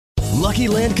Lucky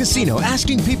Land Casino,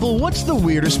 asking people, what's the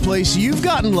weirdest place you've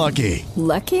gotten lucky?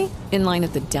 Lucky? In line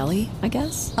at the deli, I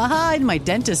guess? Aha, in my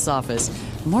dentist's office.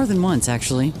 More than once,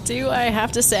 actually. Do I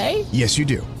have to say? Yes, you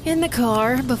do. In the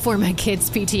car before my kids'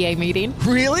 PTA meeting.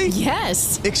 Really?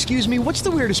 Yes. Excuse me, what's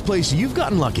the weirdest place you've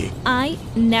gotten lucky? I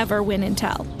never win and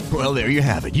tell. Well, there you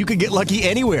have it. You can get lucky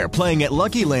anywhere, playing at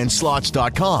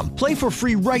LuckyLandSlots.com. Play for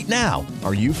free right now.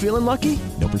 Are you feeling lucky?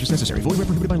 No purchase necessary. Void where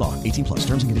prohibited by law. 18 plus.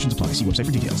 Terms and conditions apply. See website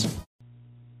for details.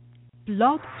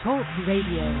 Blog Talk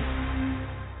Radio.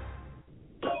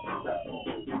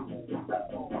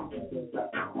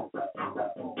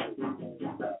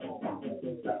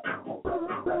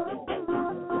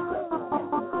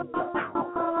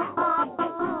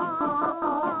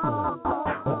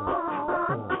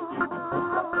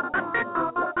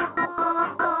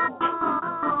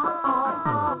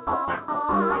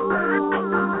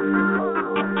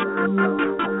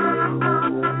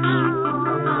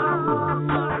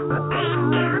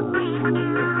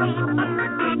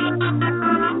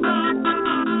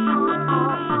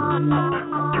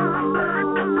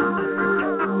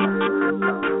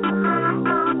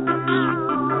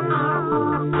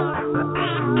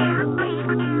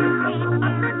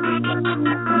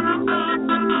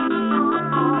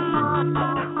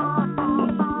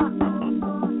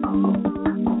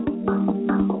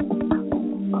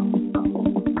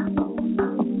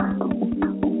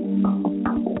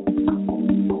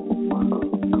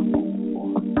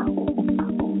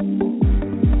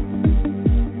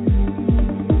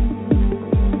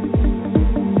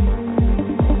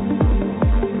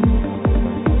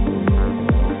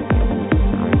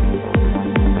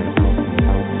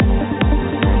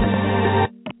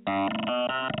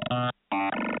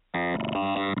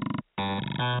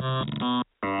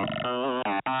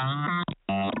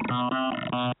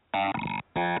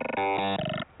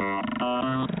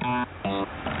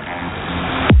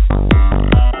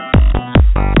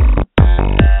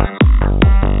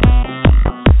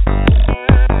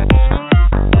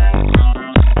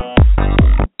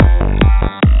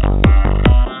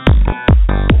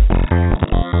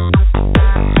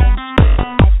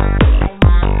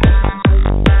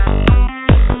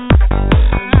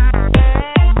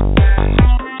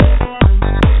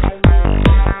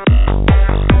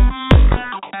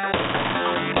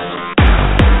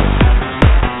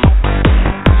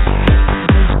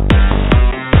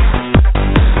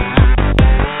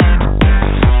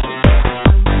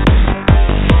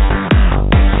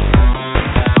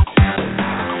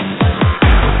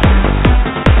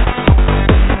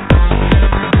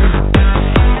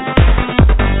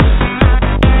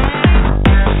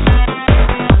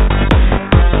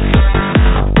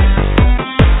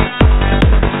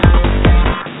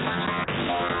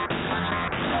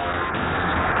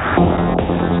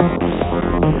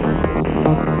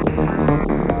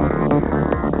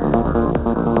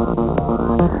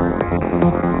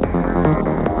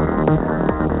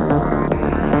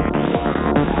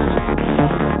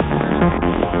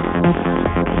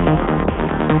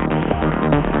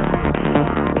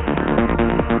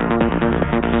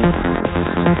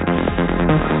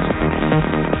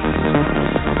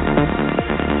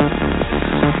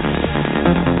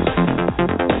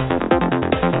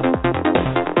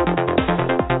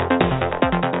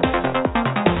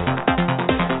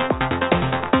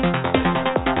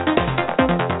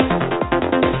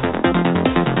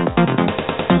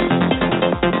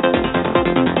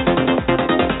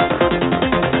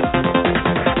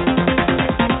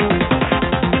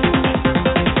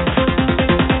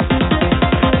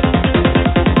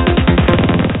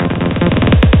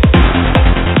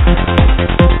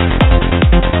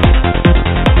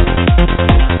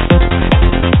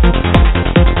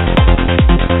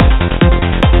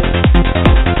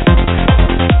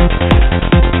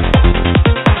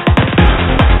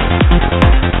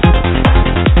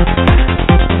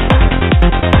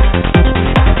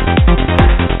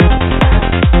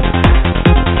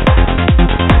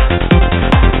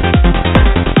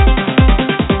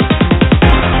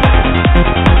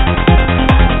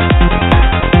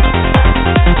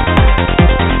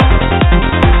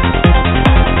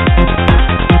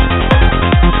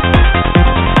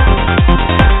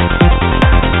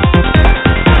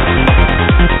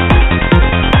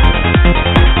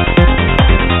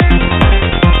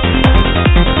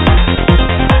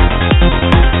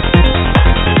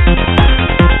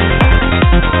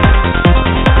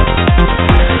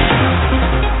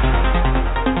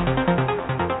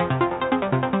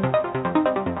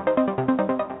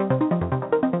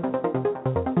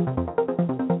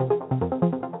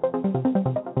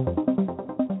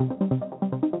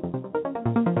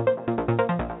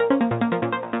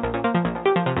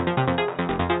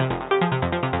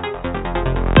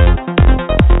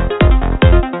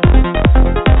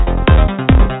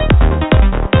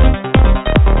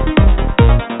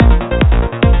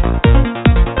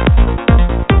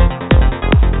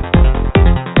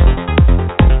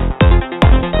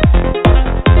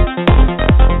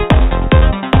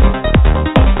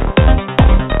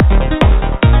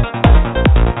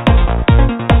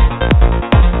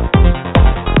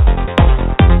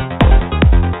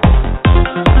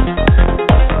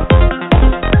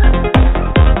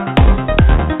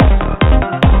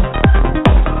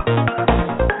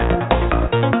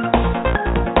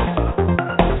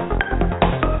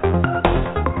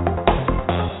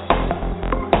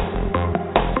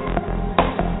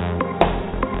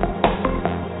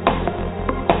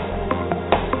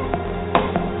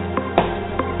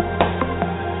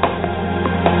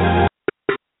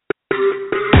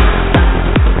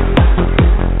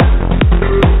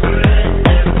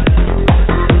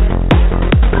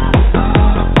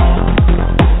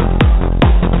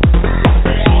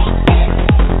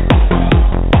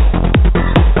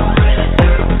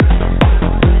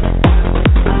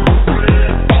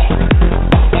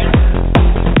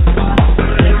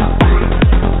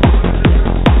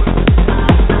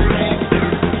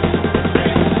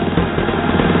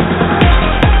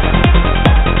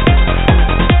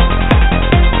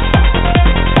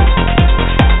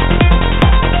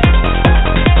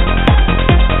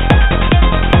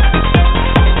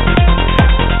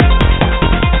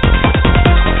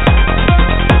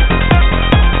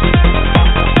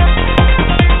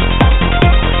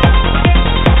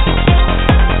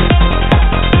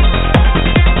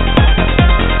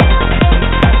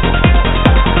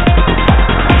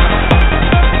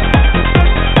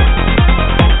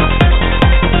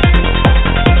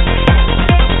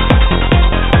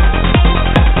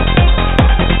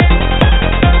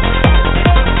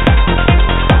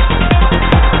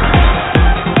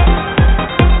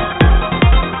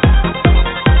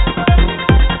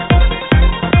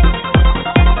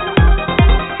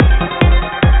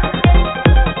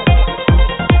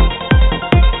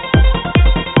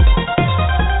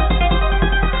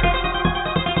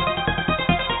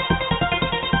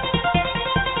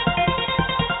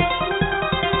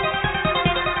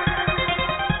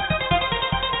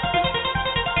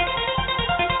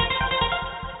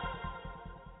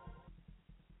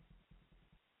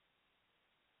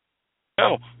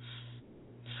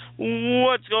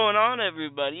 What's going on,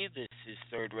 everybody? This is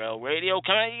Third Rail Radio,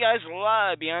 coming at you guys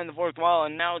live behind the fourth wall,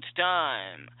 and now it's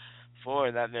time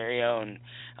for that very own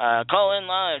call in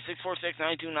live,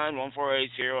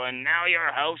 646-929-1480, and now your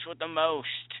host with the most,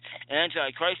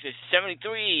 Anti-Crisis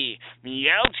 73,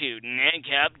 Meowtude, and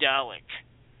Cap Dalek.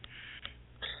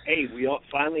 Hey, we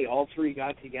finally all three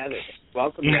got together.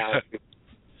 Welcome, Dalek.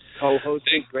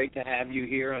 Co-hosting, great to have you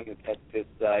here at this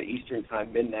Eastern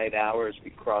Time midnight hour as we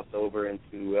cross over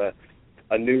into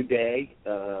a new day.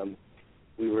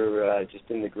 We were just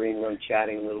in the green room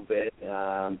chatting a little bit.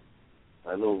 My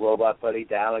little robot buddy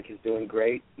Dalek is doing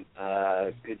great.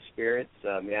 Good spirits.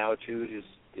 Meowtude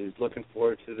is looking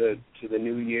forward to the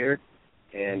new year,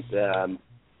 and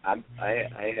I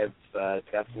have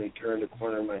definitely turned a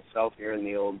corner myself here in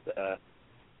the old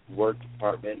work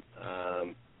department.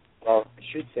 Well, I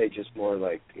should say it's more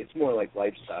like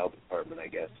lifestyle department, I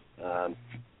guess.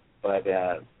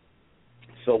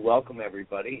 So welcome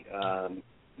everybody.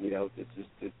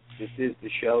 This is the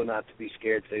show not to be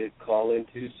scared to call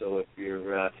into. So if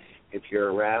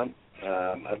you're around,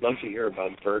 I'd love to hear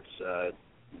about Bert's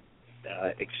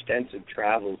extensive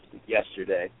travels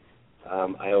yesterday.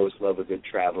 I always love a good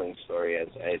traveling story, as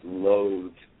I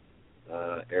loathe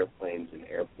airplanes and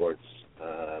airports.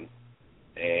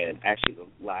 And actually, the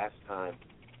last time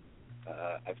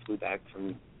I flew back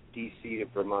from D.C. to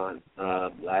Vermont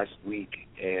last week,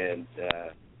 and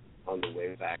on the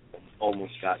way back, I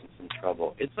almost got in some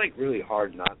trouble. It's like really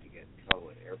hard not to get in trouble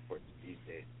at airports these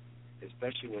days,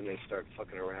 especially when they start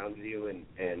fucking around with you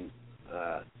and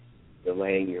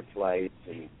delaying your flights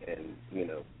and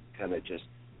kind of just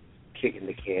kicking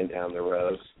the can down the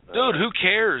road. Dude, who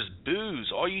cares?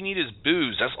 Booze. All you need is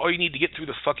booze. That's all you need to get through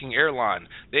the fucking airline.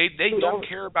 They don't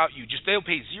care about you. They'll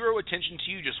pay zero attention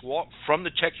to you. Just walk from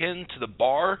the check-in to the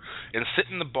bar and sit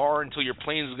in the bar until your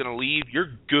plane is going to leave.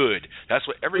 You're good. That's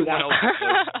what everyone else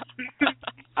does.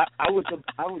 I was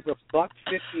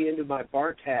 $1.50 into my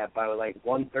bar tab by like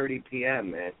 1:30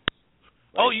 p.m., man.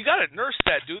 Oh, you got to nurse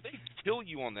that, dude. They kill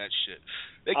you on that shit.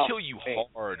 They kill you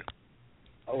hard.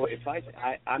 Oh,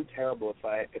 I'm terrible. If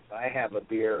I have a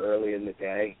beer early in the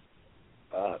day,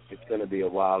 it's going to be a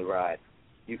wild ride.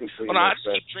 You can pretty I much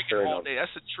just keep drinking all day.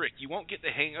 That's the trick. You won't get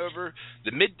the hangover.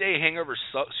 The midday hangover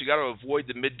sucks. You got to avoid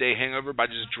the midday hangover by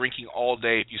just drinking all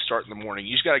day. If you start in the morning,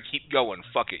 you just got to keep going.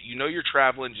 Fuck it. You know you're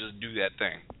traveling. Just do that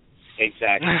thing.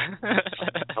 Exactly.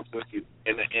 I'm with you.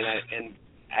 And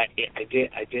I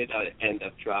did end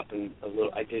up dropping a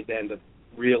little. I did end up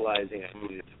realizing I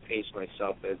needed to pace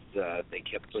myself as they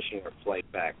kept pushing our flight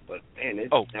back. But man,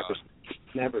 it's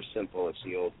never simple at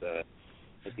the old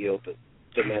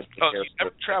domestic airport. You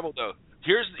never travel though.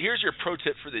 Here's your pro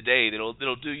tip for the day that'll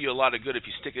do you a lot of good if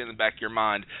you stick it in the back of your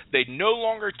mind. They no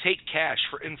longer take cash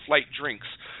for in-flight drinks.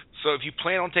 So if you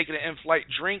plan on taking an in-flight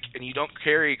drink and you don't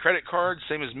carry a credit card,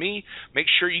 same as me, make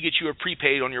sure you get you a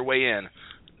prepaid on your way in.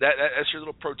 That's your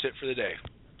little pro tip for the day.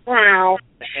 Wow.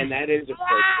 And that is a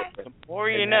pro tip. The more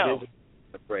you know.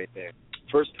 Right there.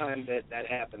 First time that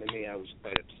happened to me, I was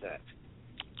quite upset.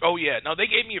 Oh yeah, no, they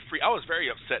gave me a free. I was very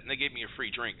upset, and they gave me a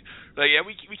free drink. But yeah,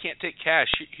 we can't take cash.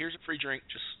 Here's a free drink.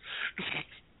 Just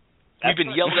we've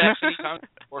been yelled at many times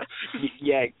before.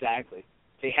 Yeah, exactly.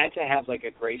 They had to have like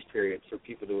a grace period for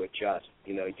people to adjust.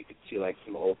 You could see like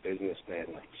some old businessman,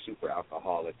 like super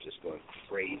alcoholic, just going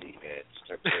crazy, man.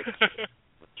 Start breaking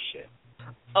shit.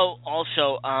 Oh,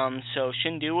 also, so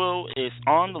Shinduo is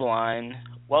on the line.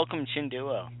 Welcome,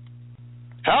 Shinduo.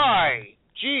 Hi.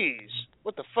 Jeez.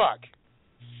 What the fuck?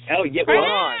 Hell yeah, we're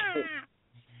on.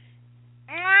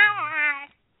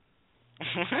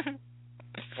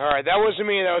 All right, that wasn't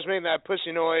me. That was making that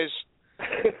pussy noise.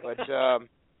 But, all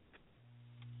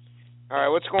right,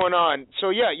 what's going on? So,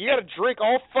 yeah, you got to drink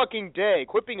all fucking day.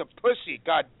 Quit being a pussy,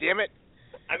 god damn it.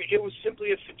 I mean, it was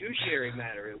simply a fiduciary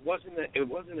matter. It wasn't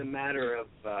a matter of...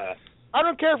 I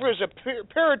don't care if it was a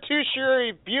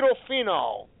paratertiary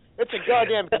butylphenol. It's a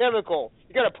goddamn chemical.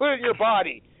 You got to put it in your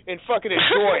body and fucking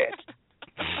enjoy it.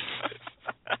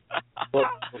 Well,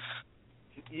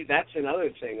 that's another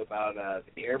thing about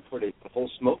the airport. The whole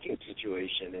smoking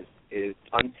situation is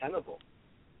untenable.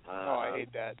 I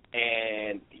hate that.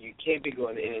 And you can't be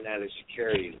going in and out of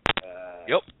security.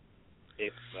 Yep.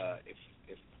 If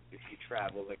you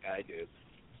travel like I do,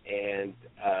 and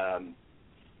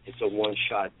it's a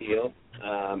one-shot deal.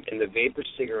 And the vapor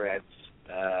cigarettes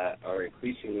are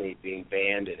increasingly being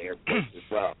banned at airports as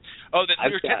well. Oh,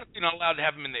 you're technically not allowed to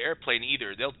have them in the airplane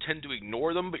either. They'll tend to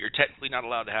ignore them, but you're technically not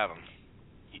allowed to have them.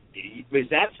 Is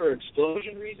that for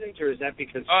explosion reasons, or is that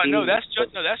because? No, that's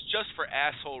just for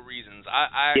asshole reasons.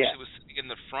 I actually was sitting in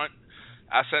the front.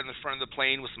 I sat in the front of the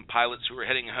plane with some pilots who were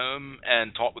heading home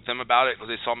and talked with them about it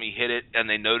because they saw me hit it and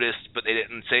they noticed, but they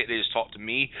didn't say it. They just talked to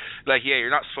me. Like, yeah,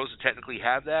 you're not supposed to technically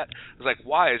have that. I was like,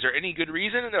 why? Is there any good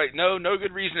reason? And they're like, no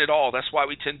good reason at all. That's why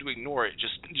we tend to ignore it.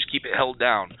 Just keep it held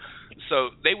down.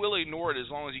 So they will ignore it as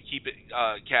long as you keep it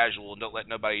casual and don't let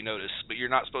nobody notice. But you're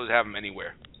not supposed to have them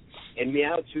anywhere. And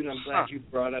Meow Toon, I'm glad you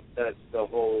brought up the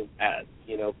whole,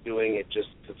 doing it just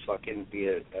to fucking be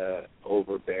a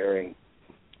overbearing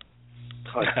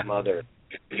cunt mother.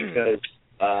 Because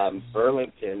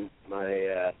Burlington,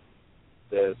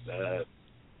 the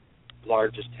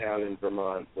largest town in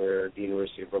Vermont, where the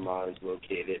University of Vermont is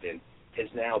located, and has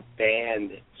now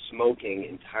banned smoking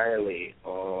entirely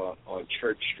on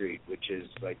Church Street, which is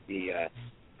like the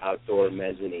outdoor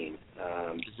mezzanine.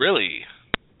 Really?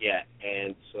 Yeah,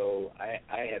 and so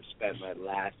I have spent my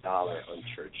last dollar on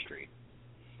Church Street.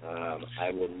 I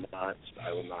will not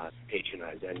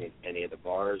patronize any of the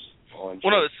bars on Church.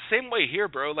 Well, no, it's the same way here,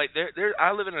 bro. Like,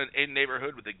 I live in a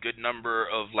neighborhood with a good number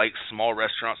of like small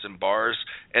restaurants and bars,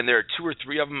 and there are 2 or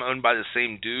 3 of them owned by the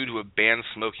same dude who have banned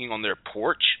smoking on their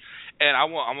porch. And I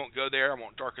won't go there. I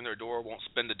won't darken their door. Won't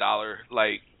spend $1.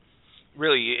 Like,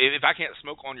 really, if I can't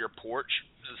smoke on your porch,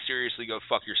 seriously, go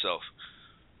fuck yourself.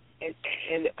 And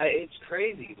it's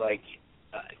crazy. Like,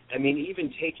 I mean,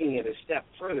 even taking it a step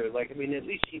further. Like, I mean, at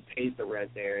least he pays the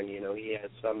rent there, and he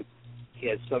has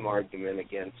some argument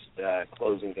against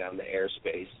closing down the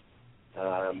airspace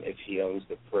if he owns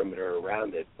the perimeter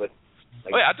around it. But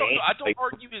like, I don't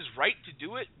argue his right to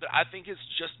do it, but I think it's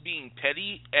just being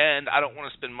petty, and I don't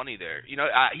want to spend money there. He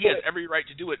has every right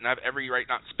to do it, and I have every right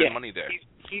not to spend money there.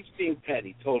 He's being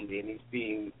petty, totally, and he's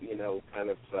being,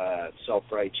 kind of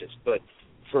self-righteous. But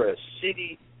for a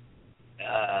city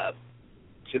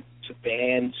to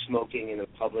ban smoking in a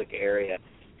public area,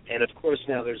 and of course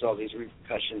now there's all these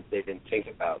repercussions they didn't think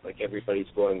about. Like, everybody's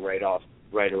going right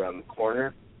around the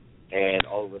corner, and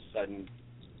all of a sudden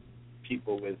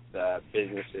people with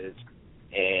businesses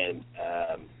and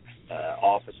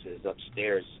offices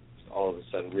upstairs all of a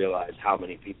sudden realize how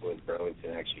many people in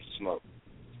Burlington actually smoke.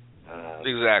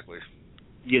 Exactly.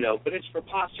 But it's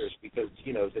preposterous because,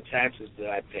 the taxes that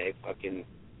I pay fucking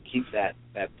keep that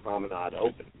promenade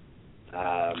open.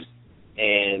 I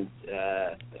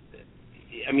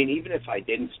mean, even if I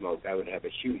didn't smoke, I would have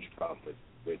a huge problem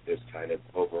with this kind of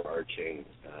overarching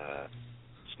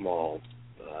small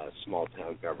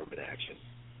town government action.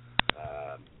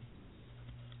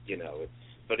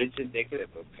 It's indicative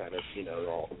of kind of,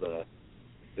 all the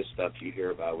stuff you hear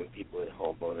about with people in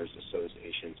homeowners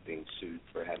associations being sued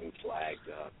for having flags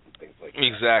up and things like that.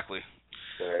 Exactly.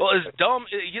 Well, it's dumb.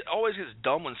 It always gets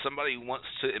dumb when somebody wants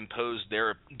to impose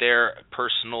their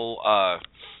personal.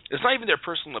 It's not even their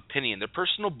personal opinion, their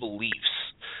personal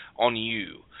beliefs on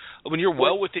you. When you're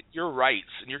well within your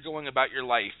rights and you're going about your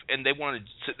life, and they want to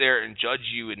sit there and judge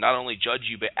you, and not only judge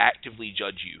you but actively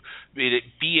judge you,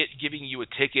 be it giving you a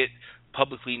ticket,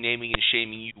 publicly naming and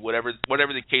shaming you, whatever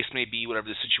the case may be, whatever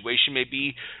the situation may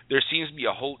be, there seems to be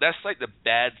a whole. That's like the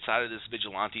bad side of this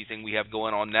vigilante thing we have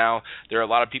going on now. There are a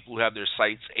lot of people who have their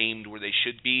sights aimed where they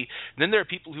should be. And then there are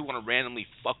people who want to randomly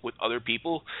fuck with other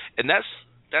people, and that's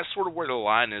sort of where the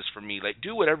line is for me. Like,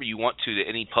 do whatever you want to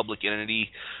any public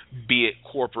entity, be it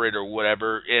corporate or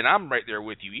whatever, and I'm right there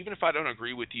with you. Even if I don't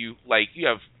agree with you, like,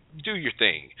 do your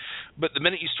thing. But the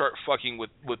minute you start fucking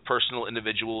with personal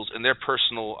individuals and their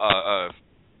personal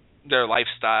their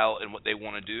lifestyle and what they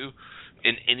want to do,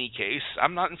 in any case,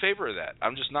 I'm not in favor of that.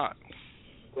 I'm just not.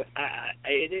 Well,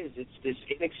 it is. It's this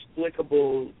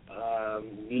inexplicable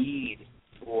need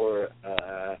for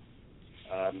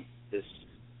this.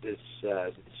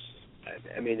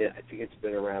 I mean, I think it's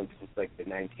been around since like the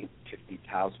 1950s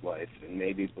housewife and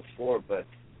maybe before, but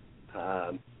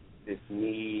this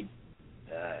need.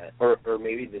 Or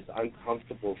maybe this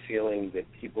uncomfortable feeling that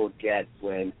people get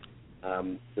when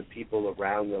the people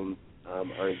around them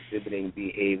are exhibiting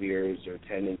behaviors or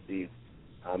tendencies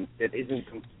that isn't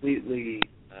completely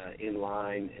in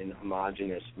line and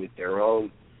homogenous with their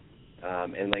own,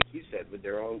 and like you said, with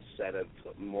their own set of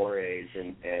mores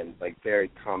and like very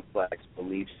complex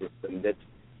belief system that's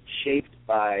shaped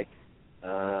by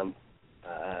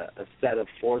a set of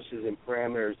forces and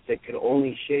parameters that can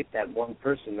only shape that one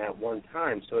person that one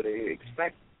time. So to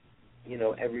expect,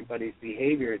 everybody's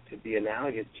behavior to be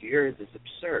analogous to yours is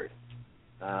absurd.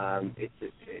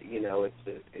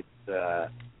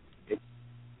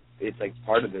 It's like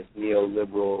part of this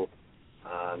neoliberal.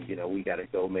 We got to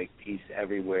go make peace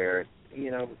everywhere. We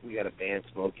got to ban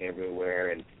smoking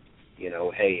everywhere, and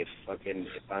hey, if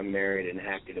I'm married and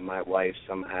happy to my wife,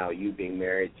 somehow you being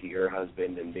married to your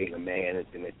husband and being a man is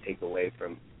going to take away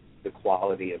from the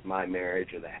quality of my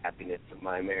marriage or the happiness of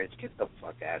my marriage. Get the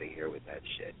fuck out of here with that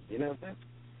shit.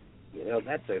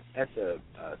 That's a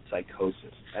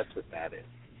psychosis. That's what that is.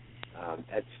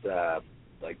 That's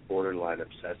like borderline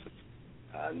obsessive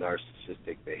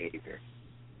narcissistic behavior.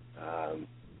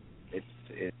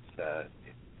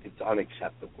 It's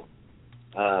unacceptable.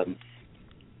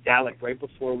 Alec, right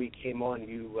before we came on,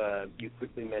 you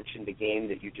quickly mentioned a game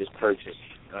that you just purchased.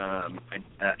 I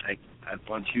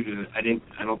want you to. I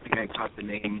don't think I caught the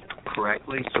name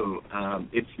correctly. So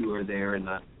if you were there and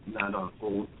not on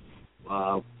hold,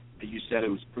 you said it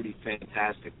was pretty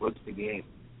fantastic. What's the game?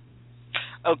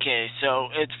 Okay, so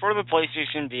it's for the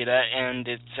PlayStation Vita, and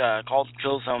it's called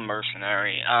Killzone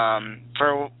Mercenary.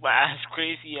 For as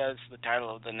crazy as the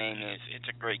title of the name is, it's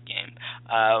a great game.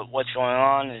 What's going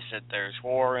on is that there's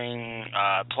warring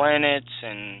planets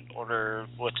in order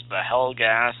with the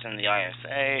Hellgas and the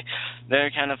ISA.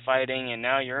 They're kind of fighting, and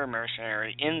now you're a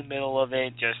mercenary in the middle of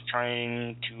it, just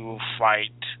trying to fight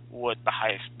with the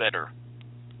highest bidder.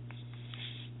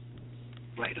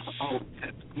 Right. Oh,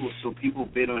 that's cool. So people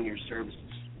bid on your services.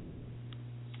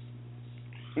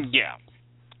 Yeah.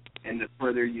 And the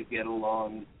further you get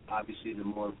along, obviously, the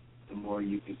more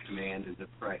you can command as a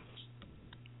price.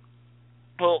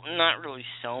 Well, not really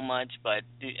so much, but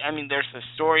I mean, there's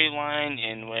a storyline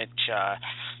in which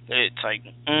it's like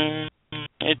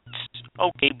it's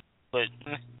okay, but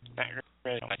not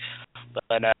really.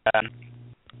 But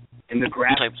and the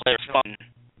graphics play fun.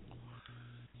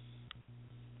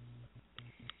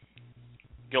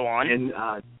 Go on. And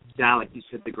Dalek, you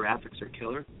said the graphics are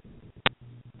killer.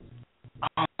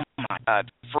 Oh my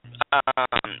God!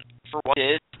 For what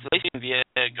it is, the PlayStation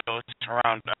Vita goes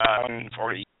around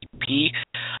 140p.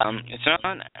 It's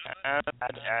not as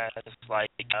bad as like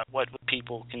what would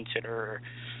people consider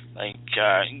like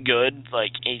good,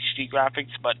 like HD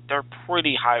graphics, but they're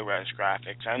pretty high-res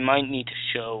graphics. I might need to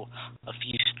show a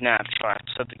few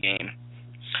snapshots of the game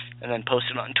and then post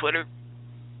it on Twitter.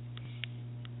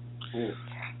 Cool.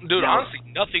 Dude, honestly,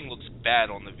 nothing looks bad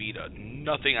on the Vita.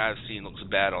 Nothing I've seen looks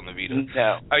bad on the Vita.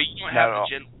 No. You don't have the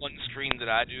Gen 1 screen that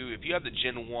I do. If you have the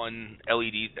Gen 1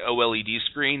 OLED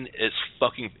screen, it's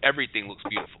fucking... Everything looks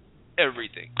beautiful.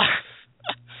 Everything.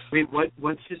 Wait,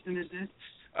 what system is this?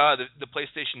 The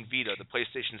PlayStation Vita, the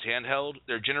PlayStation's handheld.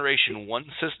 Their Generation 1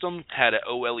 system had an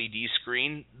OLED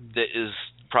screen that is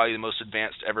probably the most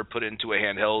advanced ever put into a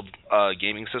handheld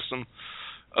gaming system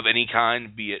of any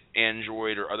kind, be it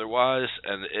Android or otherwise,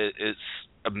 and it's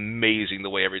amazing the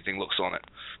way everything looks on it.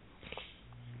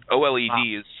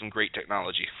 OLED is some great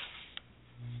technology.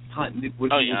 Was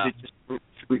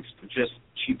it just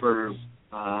cheaper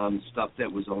stuff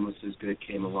that was almost as good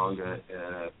came along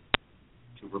to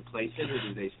replace it, or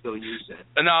do they still use it?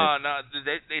 No,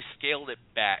 they scaled it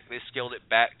back. They scaled it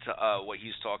back to what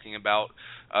he's talking about.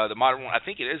 The modern one, I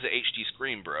think it is an HD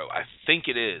screen, bro. I think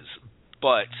it is,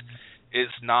 but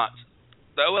it's not.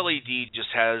 The OLED just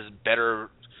has better.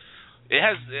 It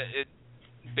has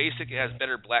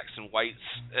better blacks and whites,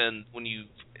 and when you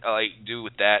do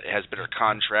with that, it has better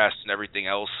contrast and everything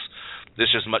else. This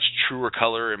is much truer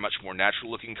color and much more natural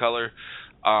looking color.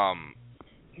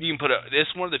 You can put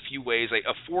it's one of the few ways, like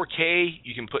a 4K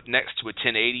you can put next to a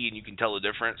 1080 and you can tell the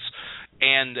difference,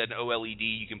 and an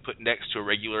OLED you can put next to a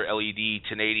regular LED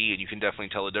 1080 and you can definitely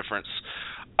tell the difference.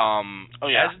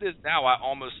 As it is now, I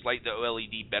almost like the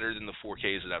OLED better than the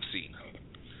 4Ks that I've seen.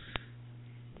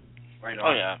 Right on.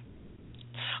 Oh yeah.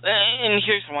 And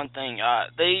here's one thing,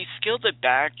 they scaled it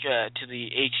back to the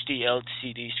HD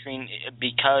LCD screen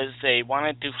because they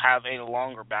wanted to have a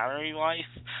longer battery life.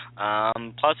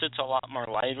 Plus, it's a lot more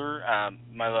lighter.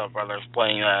 My little brother's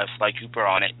playing Sly Cooper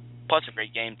on it. Plus, a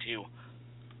great game, too.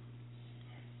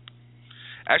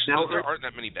 Actually, there aren't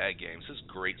that many bad games. It's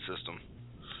a great system.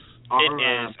 It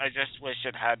is. I just wish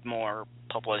it had more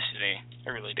publicity. I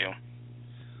really do.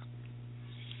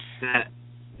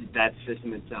 That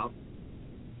system itself?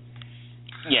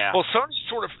 Yeah. Well, Sony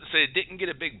sort of said it didn't get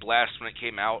a big blast when it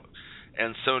came out,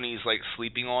 and Sony's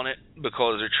sleeping on it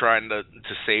because they're trying to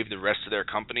save the rest of their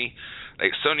company.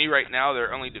 Like Sony right now,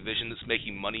 their only division that's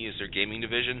making money is their gaming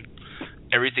division.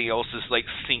 Everything else is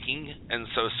sinking, and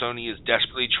so Sony is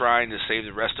desperately trying to save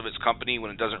the rest of its company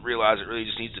when it doesn't realize it really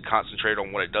just needs to concentrate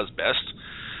on what it does best.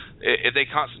 If they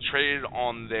concentrated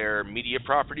on their media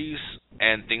properties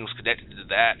and things connected to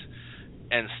that,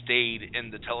 and stayed in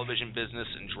the television business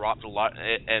and dropped a lot,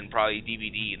 and probably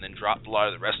DVD, and then dropped a lot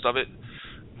of the rest of it,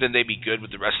 then they'd be good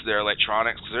with the rest of their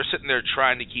electronics. Because they're sitting there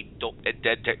trying to keep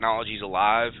dead technologies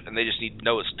alive, and they just need to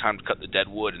know it's time to cut the dead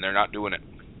wood, and they're not doing it.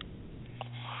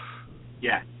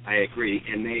 Yeah, I agree,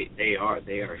 and they are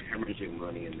hemorrhaging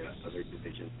money in the other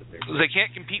divisions that they're doing. They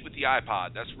can't compete with the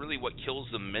iPod. That's really what kills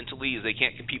them mentally, is they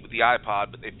can't compete with the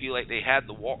iPod, but they feel like they had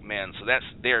the Walkman, so that's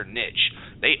their niche.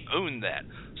 They own that,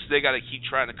 so they got to keep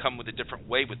trying to come with a different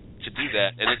way to do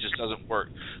that, and it just doesn't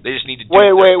work. They just need to do Wait.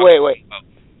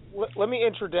 Let me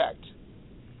interject.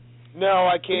 No,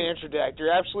 I can't interject.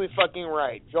 You're absolutely fucking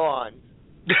right. Go on.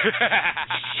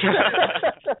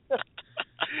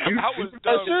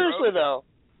 Seriously, though.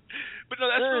 But no,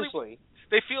 that's seriously. Really,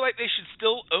 they feel like they should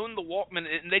still own the Walkman,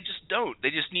 and they just don't.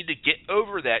 They just need to get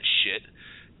over that shit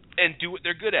and do what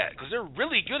they're good at, because they're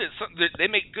really good at something. They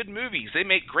make good movies. They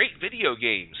make great video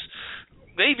games.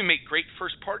 They even make great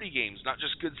first-party games, not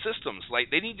just good systems. Like,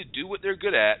 they need to do what they're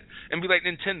good at and be like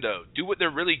Nintendo. Do what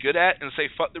they're really good at and say,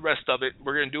 fuck the rest of it.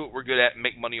 We're going to do what we're good at and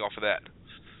make money off of that.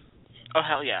 Oh,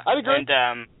 hell yeah. I'd agree.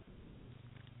 And,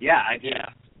 yeah.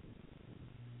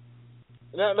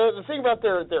 Now, the thing about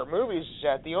their movies is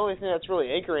that the only thing that's really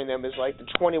anchoring them is, like, the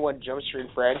 21 Jump Street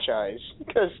franchise.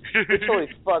 Because they totally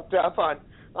fucked up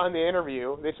on the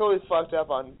interview. They totally fucked up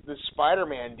on the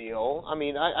Spider-Man deal. I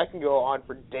mean, I can go on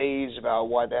for days about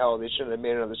why the hell they shouldn't have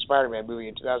made another Spider-Man movie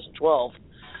in 2012.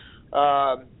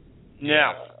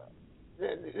 Yeah.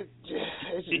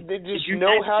 They just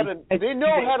know how to. They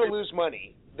know how to lose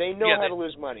money. They know how to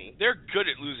lose money. They're good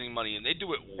at losing money, and they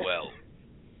do it well.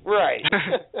 Right.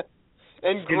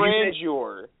 And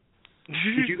grandeur.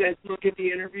 Did you guys look at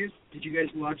the interviews? Did you guys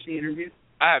watch the interviews?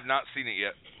 I have not seen it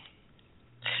yet.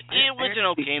 It was an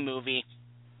okay movie.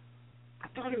 I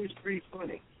thought it was pretty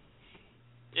funny.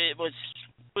 It was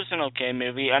an okay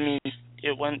movie. I mean,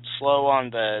 it went slow on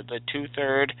the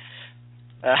 2/3.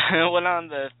 It went on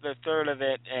the third of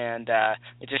it, and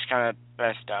it just kind of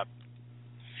messed up.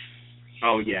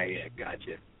 Oh yeah,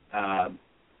 gotcha.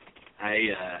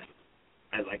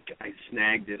 I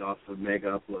snagged it off of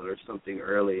Mega Upload or something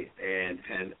early and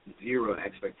had zero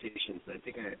expectations. I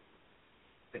think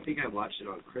I watched it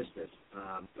on Christmas,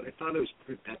 but I thought it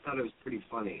was pretty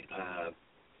funny. I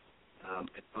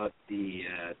thought the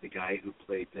guy who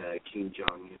played King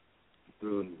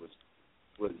Jong-un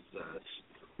was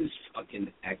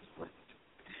fucking excellent.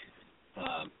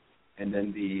 And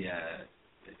then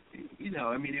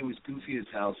it was goofy as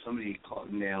hell. Somebody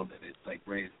nailed it. It's like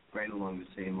right along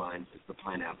the same lines as the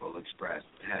Pineapple Express.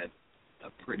 It had a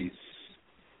pretty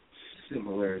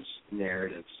similar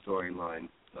narrative storyline,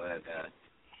 but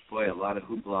boy, a lot of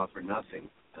hoopla for nothing.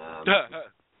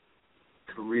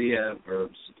 Korea, or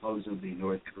supposedly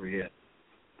North Korea,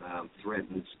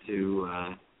 threatens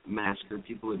to massacre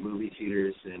people in movie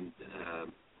theaters,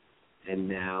 and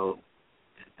now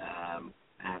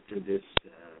after this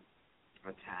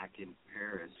attack in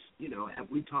Paris,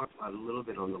 we talked about it a little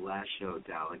bit on the last show,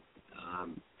 Dalek,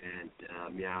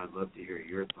 I'd love to hear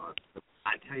your thoughts. But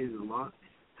I tell you,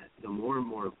 the more and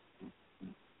more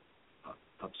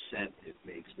upset it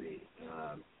makes me,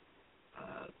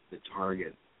 the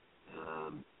target,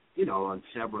 on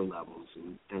several levels,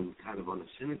 and kind of on a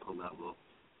cynical level,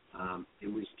 it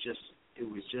was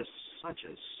just such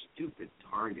a stupid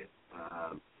target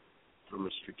from a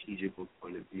strategical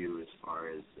point of view as far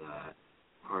as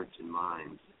hearts and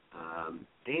minds.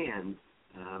 And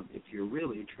if you're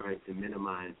really trying to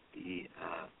minimize the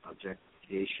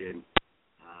objectification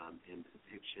and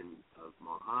depiction of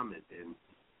Muhammad, then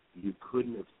you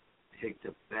couldn't have picked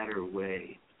a better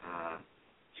way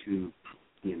to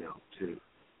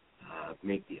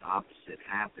make the opposite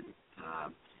happen.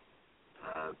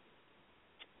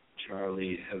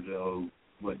 Charlie Hebdo,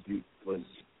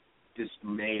 this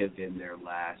may have been their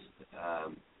last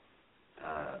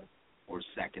or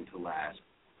second to last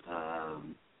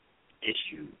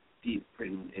issue, deep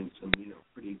in some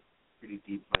pretty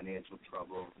deep financial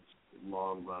trouble. It's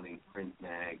long running print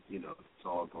mag, it's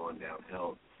all going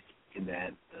downhill in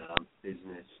that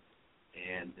business,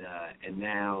 and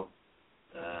now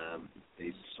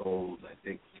they sold, I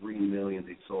think, 3 million.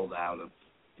 They sold out of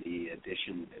the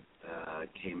edition that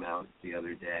came out the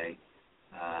other day.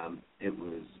 It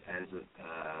was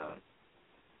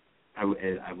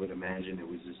I would imagine it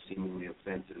was as seemingly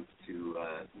offensive to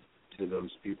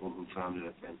those people who found it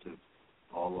offensive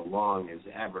all along as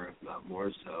ever, if not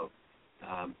more so.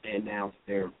 And now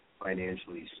they're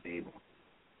financially stable.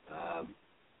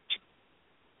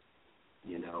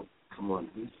 Come on,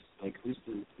 who's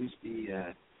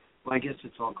the well, I guess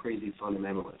it's all crazy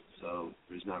fundamentalists, so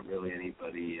there's not really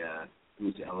anybody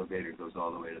whose elevator goes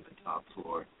all the way to the top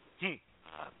floor,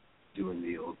 doing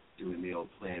the old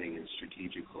planning and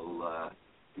strategical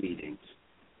meetings.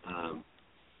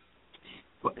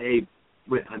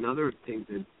 But another thing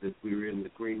that we were in the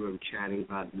green room chatting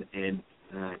about, and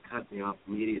cut me off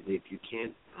immediately if you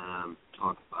can't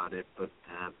talk about it. But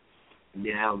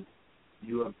now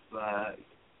you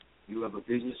have a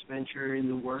business venture in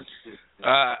the works.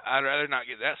 I'd rather not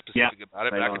get that specific about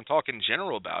it, but I can talk in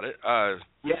general about it. The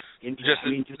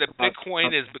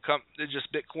Bitcoin has become just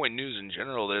Bitcoin news in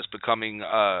general. That it's becoming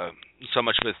so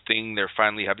much of a thing. They're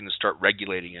finally having to start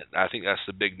regulating it. I think that's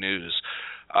the big news.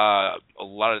 A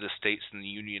lot of the states in the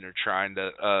union are trying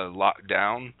to lock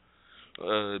down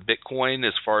Bitcoin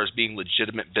as far as being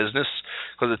legitimate business,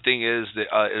 because the thing is that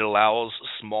it allows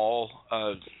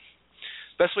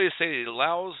best way to say it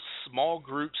allows small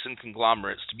groups and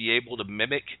conglomerates to be able to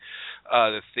mimic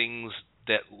the things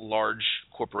that large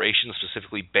corporations,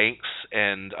 specifically banks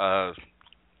and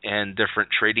different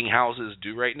trading houses,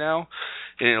 do right now,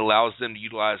 and it allows them to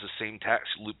utilize the same tax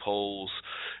loopholes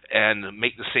and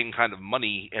make the same kind of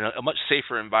money in a much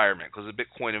safer environment, because the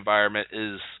Bitcoin environment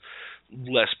is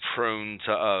less prone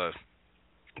to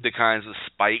the kinds of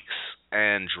spikes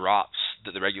and drops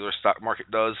that the regular stock market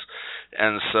does.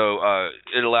 And so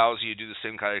it allows you to do the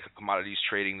same kind of commodities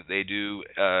trading that they do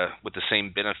with the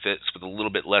same benefits, with a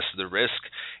little bit less of the risk,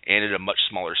 and at a much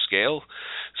smaller scale.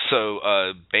 So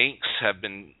banks have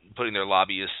been putting their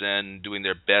lobbyists in, doing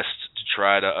their best to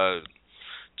try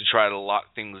to lock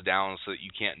things down so that you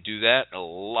can't do that. A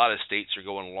lot of states are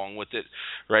going along with it.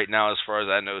 Right now, as far as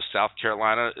I know, South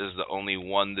Carolina is the only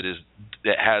one that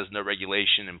has no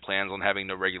regulation and plans on having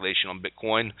no regulation on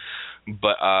Bitcoin.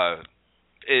 But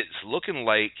it's looking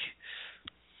like,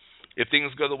 if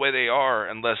things go the way they are,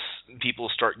 unless people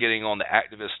start getting on the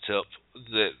activist tip,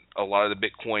 that a lot of the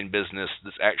Bitcoin business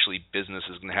that's actually business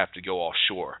is going to have to go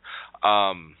offshore.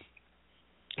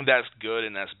 That's good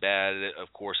and that's bad,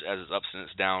 of course, as its ups and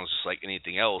its downs, just like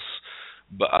anything else.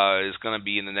 But it's going to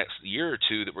be in the next year or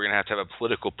two that we're going to have a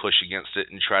political push against it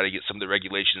and try to get some of the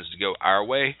regulations to go our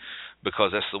way,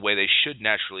 because that's the way they should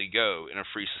naturally go in a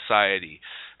free society.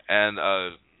 And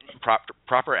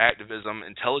proper activism,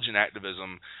 intelligent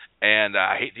activism, and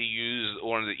I hate to use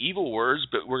one of the evil words,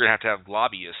 but we're going to have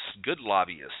lobbyists, good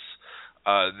lobbyists,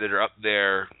 that are up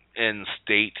there in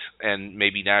state and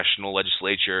maybe national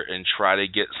legislature and try to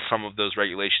get some of those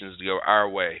regulations to go our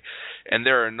way. And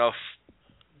there are enough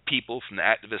people from the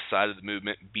activist side of the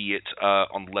movement, be it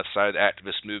on the left side of the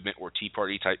activist movement or Tea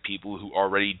Party type people who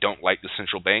already don't like the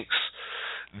central banks,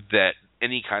 that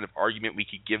any kind of argument we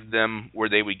could give them where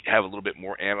they would have a little bit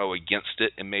more ammo against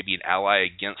it and maybe an ally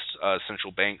against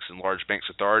central banks and large banks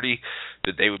authority,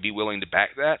 that they would be willing to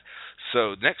back that.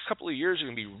 So the next couple of years are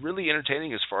going to be really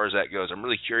entertaining as far as that goes. I'm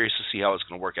really curious to see how it's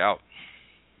going to work out.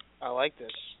 I like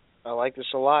this. I like this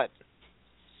a lot.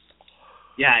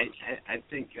 Yeah, I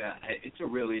think it's a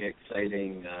really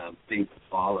exciting thing to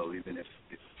follow, even if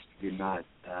you're not,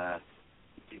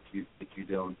 if you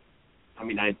don't. I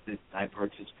mean, I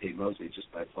participate mostly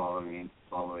just by following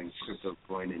crypto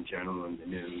coin in general in the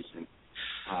news, and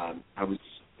I was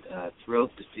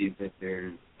thrilled to see that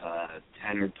there's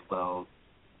 10 or 12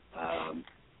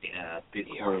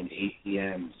 Bitcoin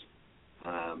ATMs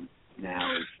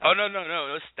now. Oh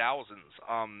no, it's thousands.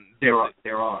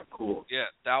 There are cool. Yeah,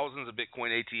 thousands of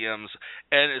Bitcoin ATMs,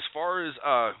 and as far as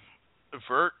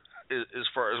Vert, as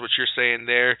far as what you're saying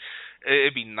there,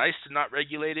 it'd be nice to not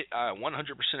regulate it. I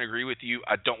 100% agree with you.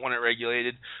 I don't want it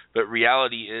regulated, but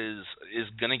reality is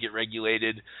going to get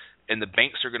regulated, and the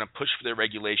banks are going to push for their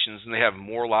regulations, and they have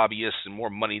more lobbyists and more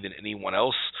money than anyone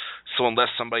else. So unless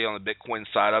somebody on the Bitcoin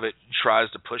side of it tries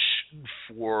to push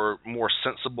for more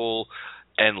sensible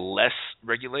and less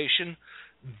regulation,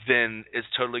 then it's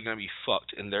totally going to be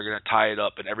fucked, and they're going to tie it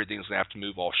up, and everything's going to have to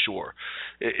move offshore.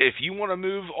 If you want to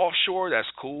move offshore, that's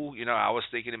cool. You know, I was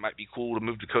thinking it might be cool to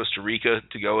move to Costa Rica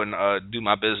to go and do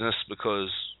my business,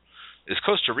 because it's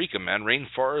Costa Rica, man.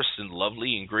 Rainforest and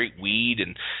lovely and great weed,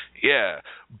 and yeah.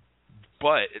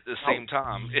 But at the same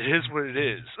time, it is what it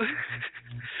is.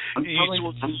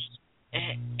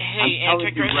 Hey,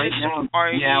 Antichrist,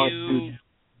 are you...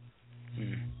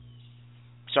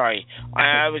 Sorry,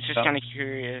 I was just kind of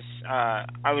curious.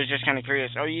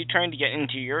 Are you trying to get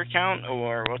into your account,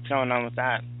 or what's going on with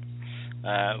that?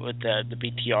 With the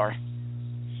BTR,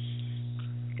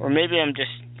 or maybe I'm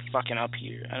just fucking up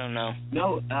here. I don't know.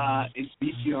 No,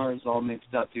 BTR is all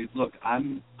mixed up, dude. Look,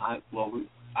 I'm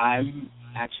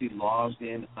actually logged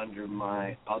in under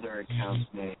my other account's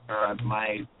name, or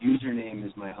my username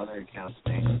is my other account's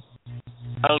name.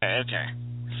 Okay.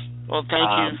 Well,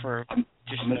 thank you for. I'm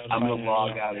gonna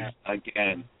log out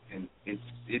again, and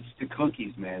it's the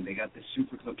cookies, man. They got the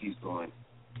super cookies going.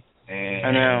 And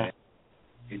I know.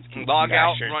 Log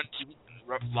out,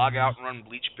 run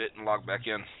BleachBit, and log back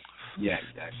in. Yeah,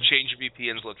 exactly. Change your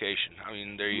VPN's location. I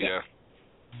mean, there you go.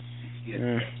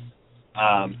 Yeah.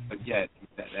 But yeah,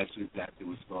 that's exactly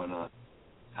what's going on.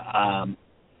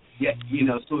 Yeah,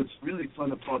 so it's really fun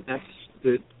to pull. That's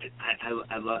the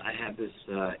I have this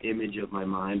image of my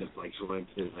mind of like going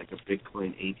to like a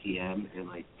Bitcoin ATM and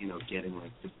like getting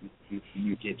like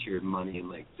you get your money in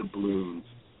like doubloons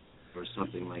or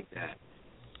something like that.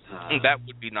 That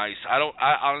would be nice. I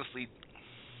honestly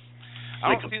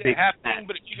don't see that happening,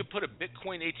 but if you could put a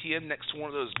Bitcoin ATM next to one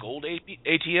of those gold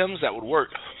ATMs, that would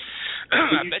work. I'll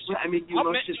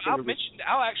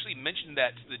actually mention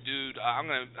that to the dude.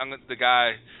 The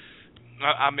guy.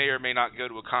 I may or may not go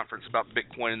to a conference about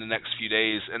Bitcoin in the next few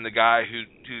days, and the guy who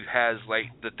has like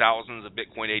the thousands of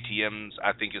Bitcoin ATMs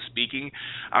I think is speaking.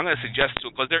 I'm going to suggest to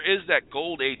him, because there is that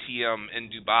gold ATM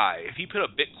in Dubai. If he put a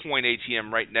Bitcoin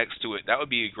ATM right next to it, that would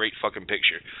be a great fucking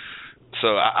picture.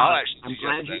 So I'll actually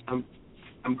suggest that.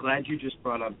 I'm glad you just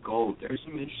brought up gold. There's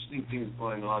some interesting things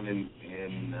going on in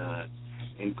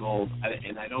gold,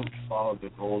 and I don't follow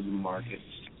the gold markets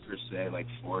per se, like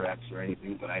Forex or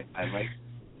anything, but I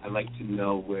like to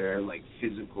know where like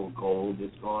physical gold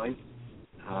is going,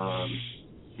 because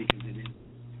it is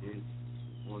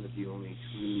one of the only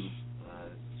true.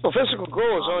 Well, physical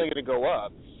gold is only going to go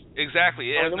up.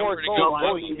 Exactly. The more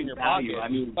gold you keep in your pocket. I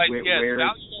mean, where is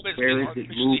it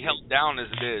usually held down as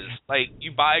it is. Like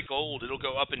you buy gold, it'll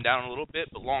go up and down a little bit,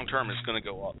 but long term it's going to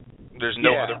be go up. There's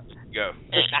no other way to go.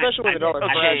 Especially when the dollar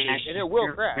crashes, and it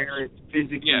will crash. Where it's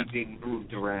physically being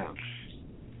moved around.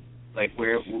 Like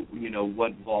where,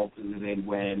 what vault is it in,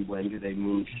 when do they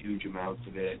move huge amounts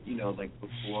of it? Like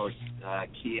before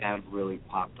Kiev really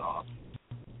popped off,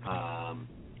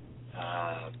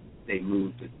 they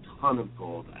moved a ton of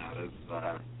gold out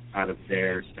of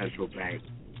their central bank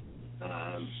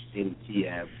in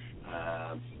Kiev,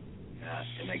 and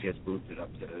I guess moved it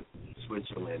up to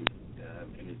Switzerland,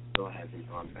 and it still hasn't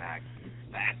gone back. I'm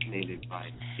fascinated by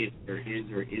if there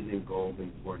is or isn't gold in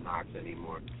Fort Knox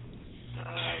anymore.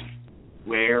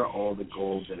 Where all the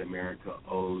gold that America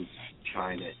owes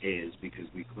China is, because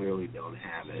we clearly don't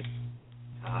have it.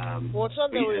 Well, it's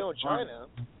not that we owe China.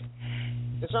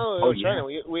 It's not that we owe China.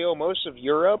 We owe most of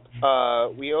Europe.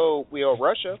 We owe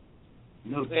Russia.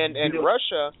 No, and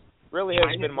Russia really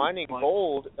has been mining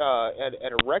gold at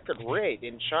a record rate,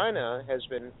 and China has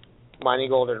been mining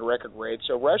gold at a record rate.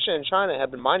 So Russia and China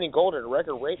have been mining gold at a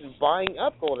record rate and buying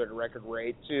up gold at a record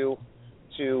rate to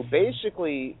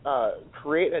basically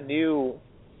create a new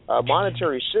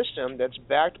monetary system that's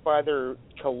backed by their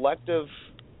collective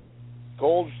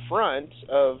gold front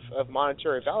of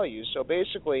monetary value. So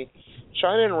basically,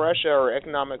 China and Russia are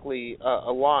economically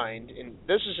aligned, and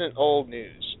this isn't old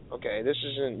news. Okay, this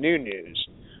isn't new news.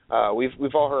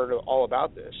 We've all heard all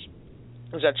about this.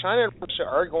 Is that China and Russia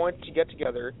are going to get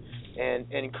together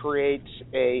and create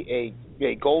a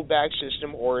gold-backed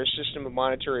system or a system of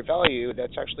monetary value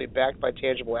that's actually backed by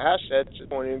tangible assets that's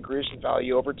going to increase in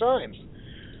value over time.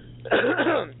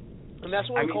 And that's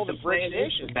what we call the BRICS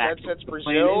nations. That's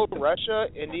Brazil, Russia,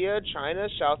 India, China,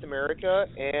 South America,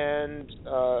 and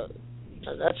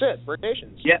that's it, BRICS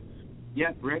nations.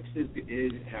 Yeah, BRICS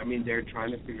is. I mean, they're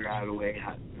trying to figure out a way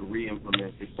how to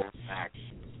re-implement the gold-backed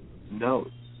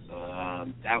notes.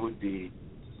 That would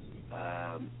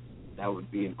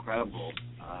be incredible.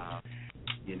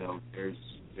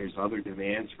 There's other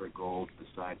demands for gold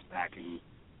besides backing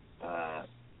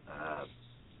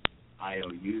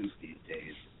IOUs these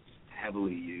days. It's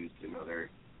heavily used in other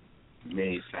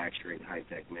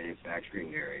high-tech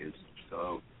manufacturing areas.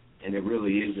 So, and it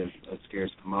really is a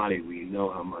scarce commodity. We know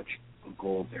how much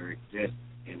gold there exists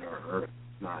in our earth.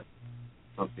 It's not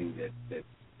something that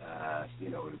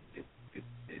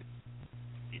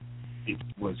it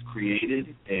was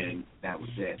created and that was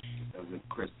it. It doesn't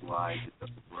crystallize, it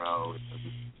doesn't grow,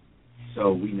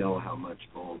 so we know how much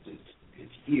gold is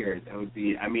here.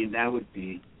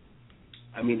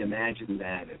 Imagine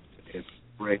that if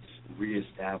BRICS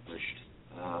reestablished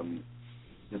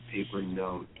the paper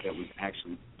note that was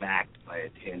actually backed by a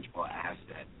tangible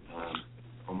asset,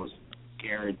 almost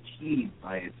guaranteed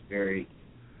by its very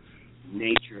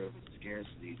nature of its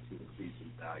scarcity to increase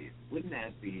in value. Wouldn't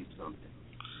that be something?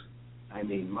 I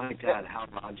mean, my God, how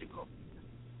logical.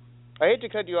 I hate to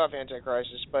cut you off,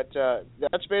 Anticrisis, but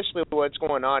that's basically what's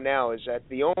going on now, is that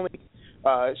the only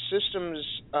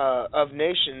systems of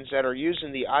nations that are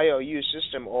using the IOU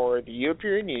system are the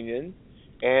European Union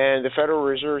and the Federal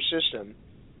Reserve System.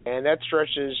 And that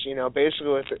stretches, basically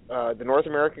with the North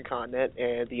American continent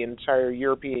and the entire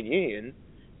European Union,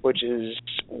 which is,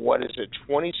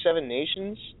 27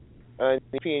 nations? The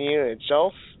European Union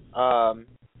itself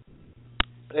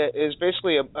is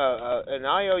basically an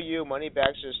IOU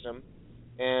money-backed system,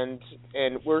 and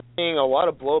we're seeing a lot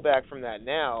of blowback from that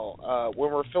now.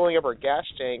 When we're filling up our gas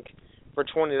tank for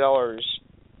 $20,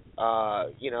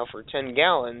 for 10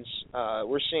 gallons,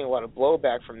 we're seeing a lot of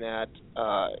blowback from that,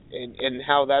 and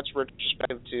how that's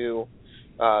respective to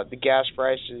the gas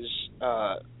prices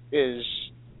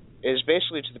is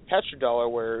basically to the petrodollar,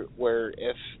 where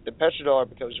if the petrodollar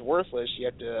becomes worthless, you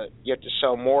have to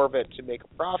sell more of it to make a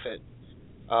profit.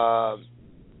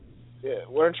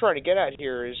 What I'm trying to get at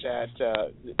here is that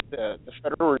the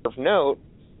Federal Reserve note,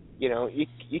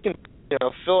 you can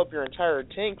fill up your entire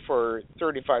tank for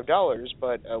 $35,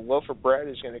 but a loaf of bread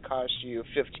is going to cost you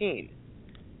 $15.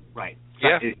 Right.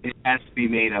 Yeah. It has to be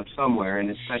made up somewhere, and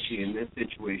especially in this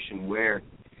situation where,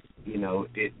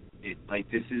 it like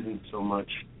this isn't so much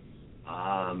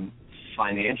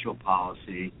financial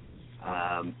policy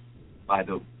by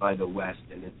the West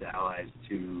and its allies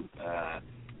to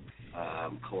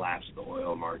collapse the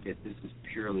oil market. This is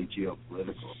purely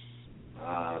geopolitical,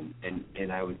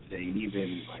 and I would say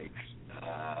even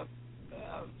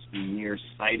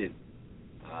nearsighted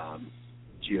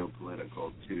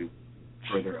geopolitical to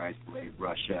further isolate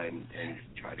Russia and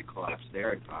try to collapse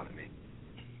their economy.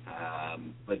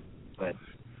 But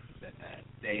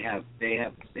they have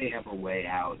a way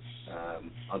out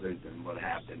other than what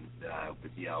happened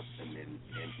with Yeltsin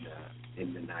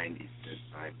in the 90s this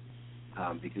time,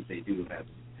 because they do have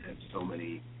so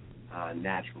many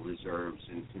natural reserves,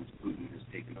 and since Putin has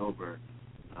taken over,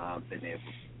 been able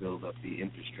to build up the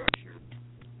infrastructure,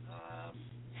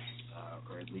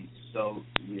 or at least so,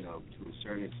 to a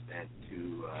certain extent,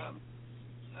 to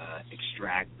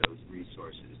extract those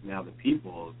resources. Now the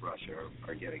people of Russia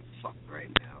are getting fucked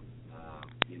right now.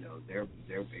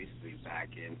 They're basically back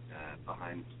in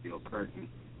behind the steel curtain,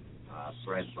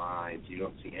 bread lines. You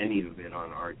don't see any of it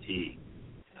on RT.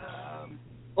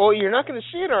 Well, you're not going to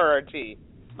see it on RT.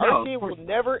 No, RT will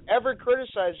never ever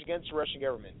criticize against the Russian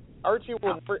government. RT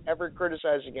will never ever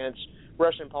criticize against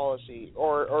Russian policy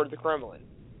or the Kremlin.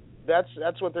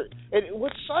 That's what they're. And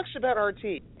what sucks about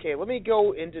RT? Okay, let me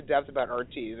go into depth about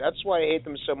RT. That's why I hate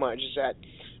them so much. Is that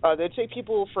they take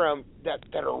people from that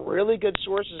are really good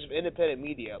sources of independent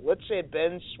media. Let's say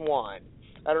Ben Swan.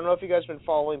 I don't know if you guys have been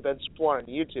following Ben Swan on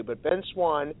YouTube, but Ben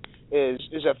Swan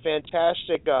is a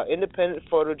fantastic independent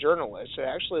photojournalist that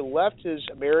actually left his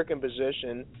American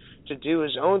position to do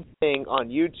his own thing on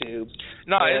YouTube.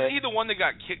 No, isn't he the one that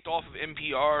got kicked off of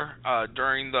NPR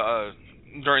during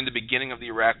the beginning of the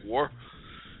Iraq War?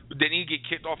 Didn't he get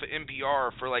kicked off of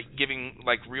NPR for giving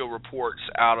real reports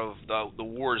out of the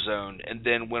war zone, and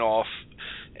then went off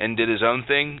and did his own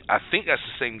thing? I think that's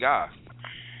the same guy.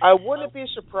 I wouldn't be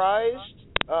surprised,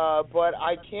 but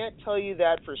I can't tell you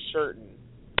that for certain.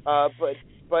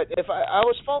 But if I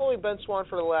was following Ben Swan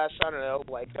for the last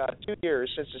 2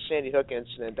 years since the Sandy Hook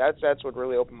incident, that's what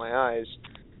really opened my eyes.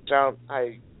 So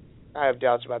I have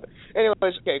doubts about that.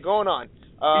 Anyways, okay, going on.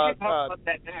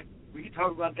 We can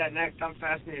talk about that next. I'm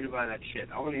fascinated by that shit.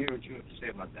 I want to hear what you have to say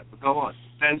about that. But go on,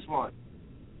 Ben Swan.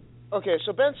 Okay,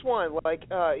 so Ben Swan,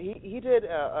 he did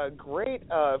a great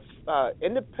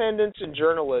independence in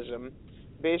journalism,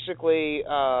 basically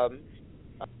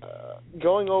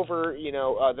going over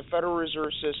the Federal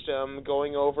Reserve System,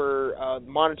 going over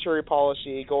monetary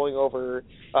policy, going over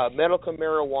medical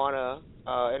marijuana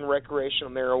and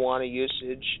recreational marijuana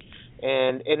usage,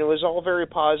 and it was all very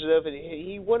positive, and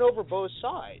he went over both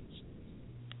sides,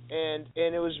 and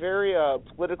it was very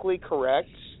politically correct,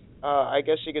 I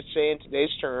guess you could say in today's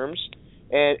terms,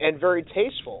 and very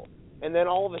tasteful. And then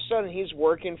all of a sudden he's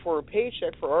working for a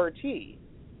paycheck for RT,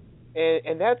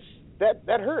 and that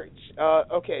hurts.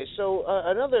 Okay, so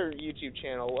another YouTube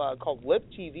channel called Lip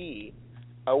TV,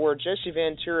 where Jesse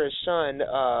Ventura's son,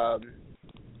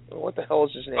 what the hell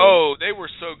is his name? Oh, they were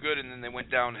so good, and then they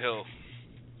went downhill.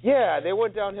 Yeah, they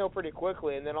went downhill pretty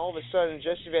quickly, and then all of a sudden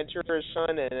Jesse Ventura's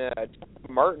son and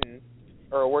Martin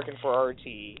are working for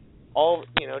RT. All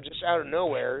just out of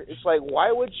nowhere. It's like,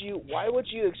 why would you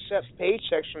accept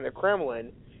paychecks from the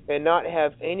Kremlin and not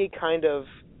have any kind of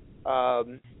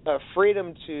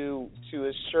freedom to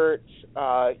assert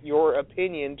your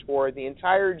opinion toward the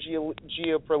entire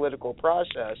geopolitical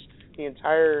process, the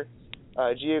entire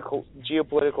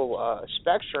geopolitical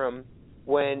spectrum,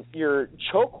 when you're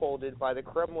chokeholded by the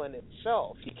Kremlin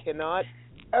itself? You cannot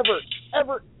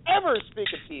ever speak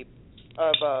a peep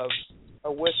of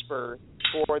a whisper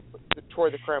toward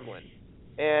the Kremlin.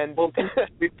 And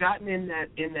we've gotten in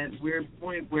that weird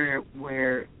point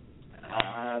where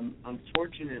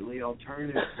unfortunately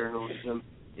alternative journalism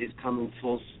is coming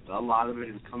a lot of it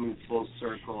is coming full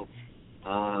circle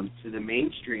to the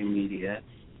mainstream media,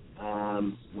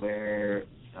 where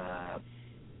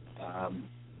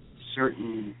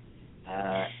certain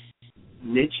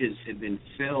niches had been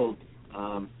filled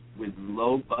with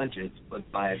low budgets, but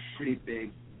by pretty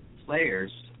big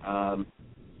players,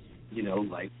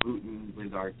 like Bruton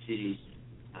with RT.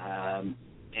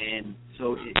 And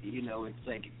so, it's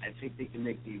like, I think they can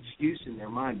make the excuse in their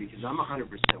mind, because I'm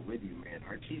 100% with you, man.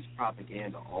 RT's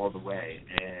propaganda all the way.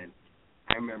 And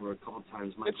I remember a couple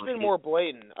times it's been more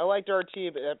blatant. I liked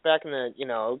RT back in the,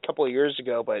 a couple of years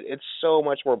ago, but it's so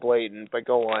much more blatant. But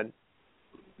go on.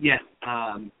 Yeah,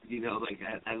 I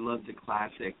love the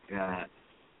classic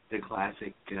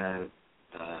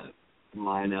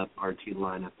lineup, RT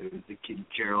lineup. It was the kid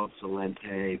Gerald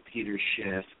Celente, Peter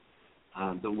Schiff.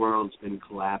 The world's been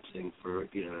collapsing for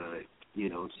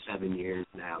 7 years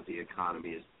now. The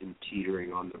economy has been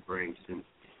teetering on the brink since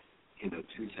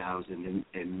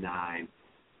 2009.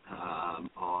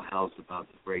 All hell's about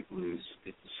to break loose.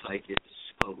 It's like, it's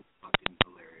so fucking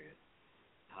hilarious.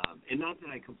 And not that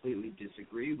I completely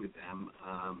disagree with them,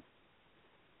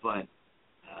 but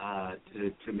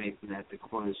to make that the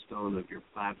cornerstone of your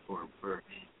platform for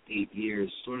 8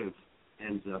 years sort of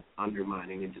ends up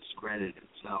undermining and discredit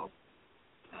itself.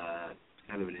 It's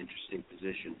kind of an interesting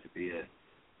position to be a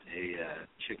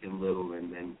Chicken Little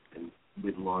and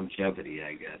with longevity,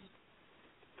 I guess.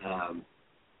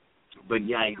 But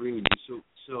yeah, I agree with you.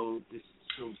 So these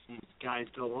guys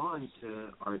go on to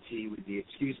RT with the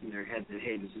excuse in their head that,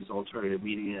 hey, this is alternative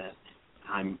media.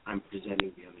 I'm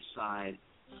presenting the other side,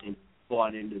 and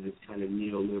bought into this kind of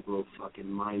neoliberal, fucking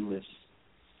mindless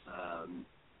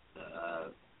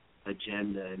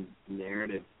agenda and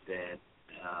narrative that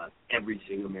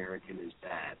everything American is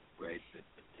bad, right?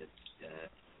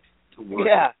 To work.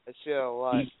 Yeah, I see that a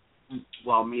lot.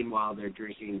 While meanwhile they're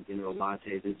drinking,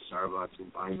 lattes at Starbucks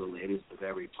and buying the latest of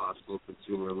every possible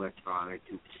consumer electronic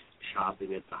and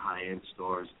shopping at the high-end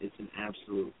stores. It's an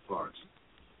absolute farce.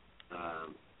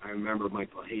 I remember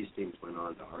Michael Hastings went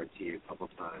on to RT a couple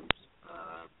times,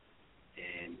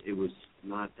 and it was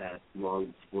not that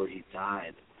long before he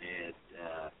died, and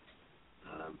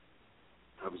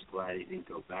I was glad he didn't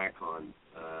go back on.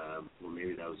 Well,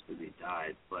 maybe that was because he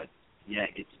died, but yeah,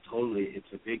 it's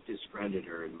a big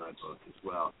discreditor in my book as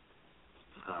well.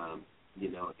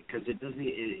 Because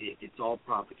it's all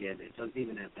propaganda. It doesn't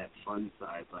even have that fun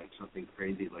side, like something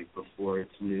crazy like Before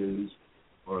It's News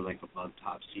or like Above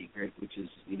Top Secret, which is,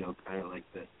 kind of like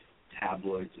the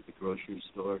tabloids at the grocery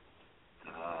store,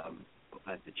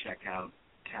 at the checkout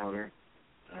counter.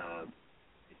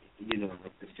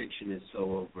 Like the fiction is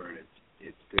so overt,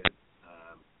 it's good.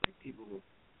 Like people,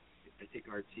 I think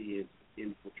RT has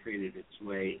infiltrated its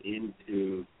way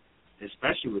into,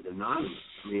 especially with Anonymous.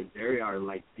 I mean, they are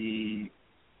like the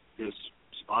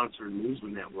sponsored news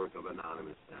network of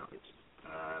Anonymous now. It's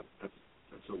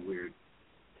that's a weird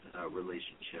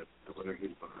relationship. I wonder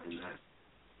who's behind that.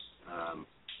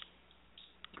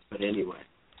 But anyway,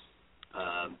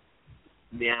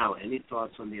 Meow, any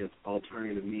thoughts on the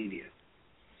alternative media?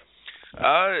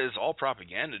 It's all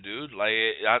propaganda, dude. Like,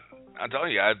 I'm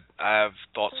telling you, I have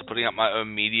thoughts of putting out my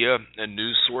own media and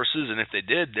news sources, and if they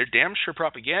did, they're damn sure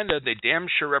propaganda. They damn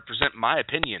sure represent my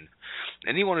opinion.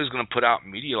 Anyone who's going to put out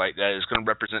media like that is going to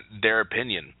represent their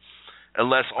opinion,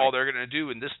 unless all they're going to do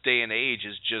in this day and age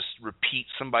is just repeat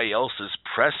somebody else's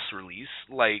press release.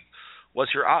 Like,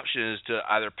 what's your option is to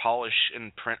either polish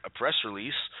and print a press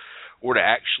release or to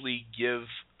actually give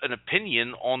an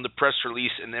opinion on the press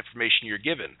release and the information you're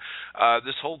given.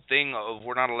 This whole thing of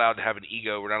we're not allowed to have an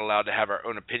ego, we're not allowed to have our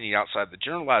own opinion outside the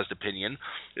generalized opinion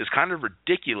is kind of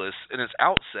ridiculous in its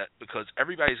outset, because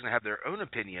everybody's going to have their own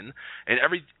opinion, and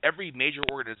every major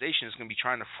organization is going to be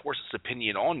trying to force its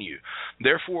opinion on you.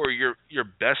 Therefore, your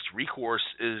best recourse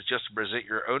is just to present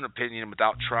your own opinion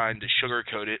without trying to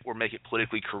sugarcoat it or make it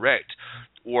politically correct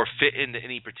or fit into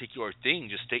any particular thing.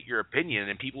 Just state your opinion,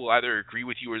 and people will either agree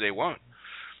with you or they won't.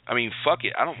 I mean, fuck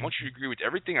it. I don't want you to agree with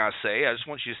everything I say. I just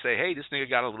want you to say, hey, this nigga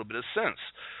got a little bit of sense.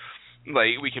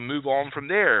 Like, we can move on from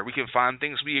there. We can find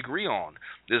things we agree on.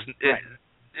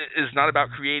 It's not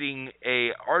about creating a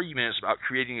argument. It's about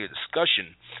creating a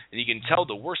discussion. And you can tell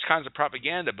the worst kinds of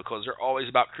propaganda because they're always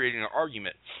about creating an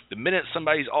argument. The minute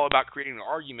somebody's all about creating an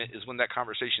argument is when that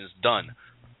conversation is done.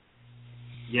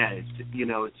 Yeah,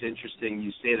 it's interesting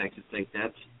you say that, because like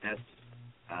that's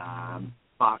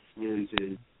Fox News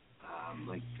is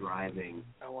like driving.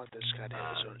 I want this guy to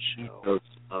have his own show.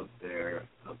 Of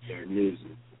their news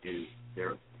is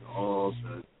they're all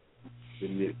the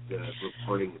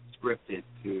reporting is scripted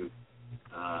to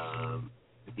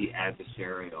be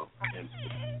adversarial and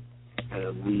kind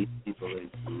of lead people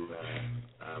into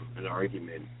an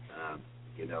argument.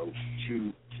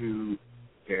 Two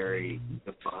very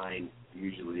defined,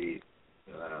 usually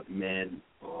men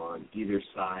on either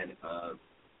side of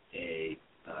a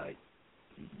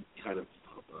kind of,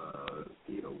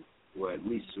 or at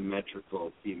least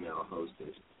symmetrical female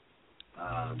hostess.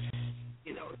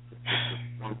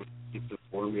 It's a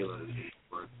formula that has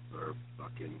worked for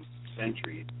fucking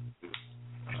centuries to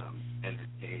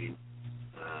entertain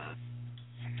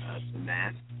the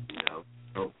mass,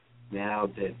 So now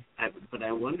that, but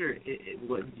I wonder, do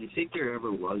you think there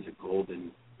ever was a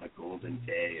golden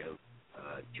day of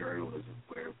journalism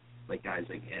where, like, guys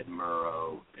like Ed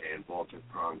Murrow and Walter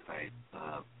Cronkite,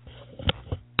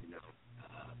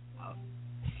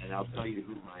 and I'll tell you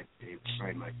who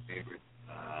probably my favorite,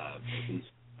 at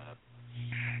least,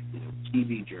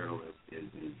 TV journalist is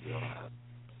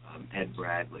Ed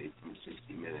Bradley from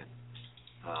 60 Minutes.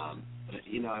 But,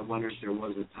 I wonder if there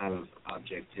was a time of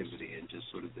objectivity and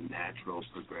just sort of the natural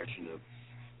progression of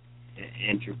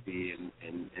entropy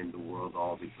and the world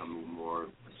all becoming more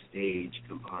a stage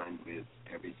combined with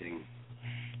everything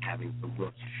having to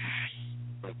look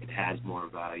like it has more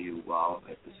value while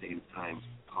at the same time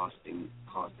costing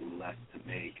less to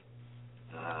make,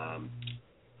 has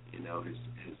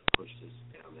pushed us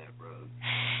down that road.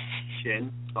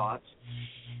 Shin, thoughts?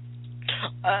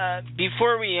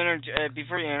 Before we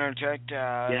interject,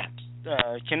 yeah.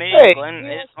 Canadian Glenn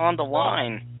is on the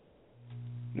line.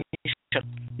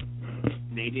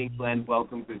 Canadian Glenn,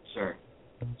 welcome, good sir.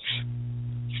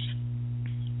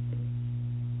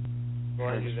 Go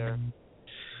ahead, you there.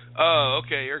 Oh,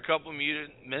 okay. You're a couple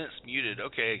minutes muted.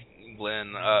 Okay,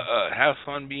 Glenn. Have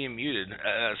fun being muted.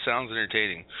 Sounds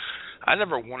entertaining. I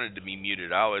never wanted to be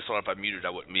muted. I always thought if I muted,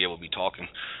 I wouldn't be able to be talking.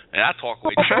 And I talk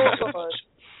way too much.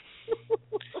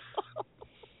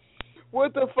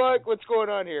 What the fuck? What's going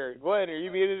on here? Glenn, are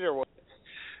you muted or what?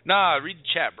 Nah, read the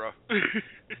chat, bro.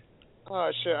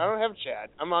 Oh, shit. I don't have chat.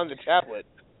 I'm on the tablet.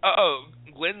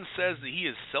 Glenn says that he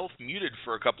is self-muted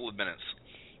for a couple of minutes.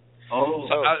 Oh.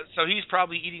 So he's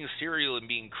probably eating cereal and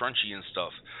being crunchy and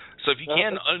stuff. So if you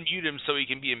can, unmute him so he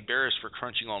can be embarrassed for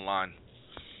crunching online.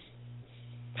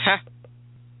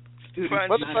 Dude,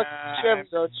 what the fuck? You have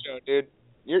your own show, dude.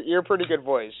 You're a pretty good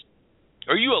voice.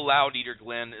 Are you a loud eater,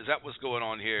 Glenn? Is that what's going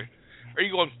on here? Are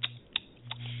you going...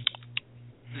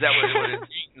 Is that what it is?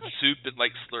 Eating soup and,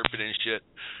 like, slurping and shit?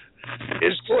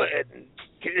 It's Glenn.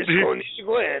 It's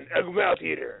Glenn, a mouth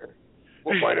eater.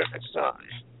 We'll find out next time.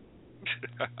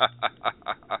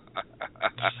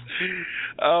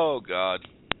 Oh, God.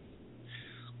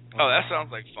 Oh, that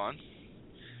sounds like fun.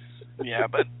 Yeah,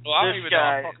 but well, I don't even know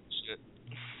I'm talking shit.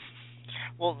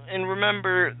 Well, and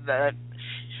remember that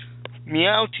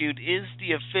Meowtude is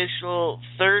the official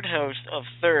third host of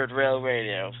Third Rail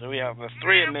Radio. So we have the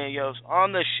three amigos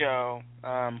on the show,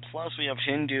 plus we have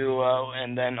Shin Duo,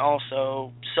 and then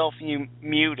also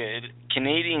self-muted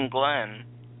Canadian Glenn.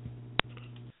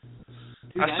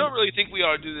 I still really think we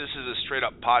ought to do this as a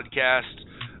straight-up podcast,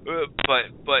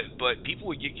 but people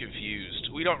would get confused.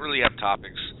 We don't really have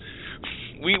topics.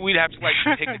 We'd have to, like,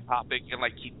 pick a topic and,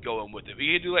 like, keep going with it.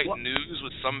 We could do, like, news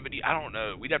with somebody. I don't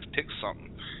know. We'd have to pick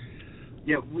something.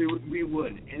 Yeah, we would,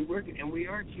 and we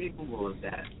are capable of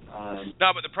that.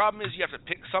 No, but the problem is you have to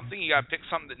pick something. You got to pick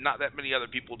something that not that many other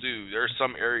people do. There are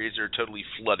some areas that are totally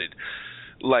flooded.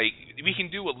 Like, we can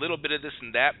do a little bit of this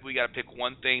and that, but we got to pick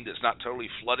one thing that's not totally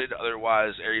flooded.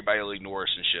 Otherwise, everybody will ignore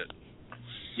us and shit.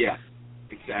 Yeah,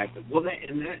 exactly. Well,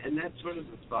 that's sort of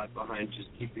the thought behind just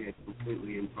keeping it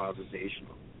completely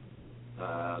improvisational.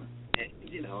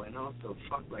 And also,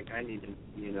 I need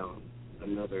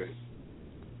another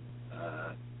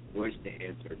voice to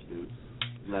answer to,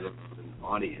 let alone an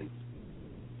audience.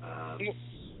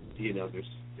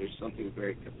 There's something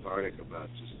very cathartic about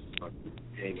just fucking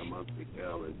paying a monthly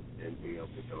bill and being able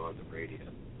to go on the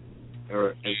radio.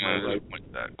 Or as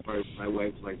my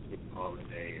wife likes to call it,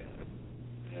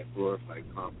 a glorified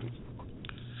conference call.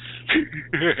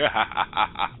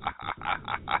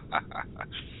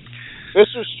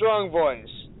 Mr. Strong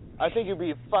Voice, I think you'd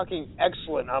be fucking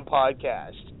excellent on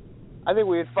podcast. I think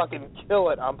we'd fucking kill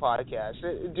it on podcast.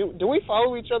 Do we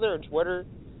follow each other on Twitter?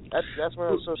 That's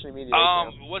one of the social media.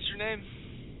 What's your name?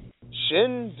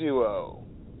 Shin Duo.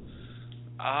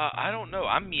 I don't know.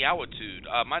 I'm Meowitude.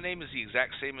 My name is the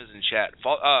exact same as in chat.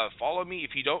 Follow me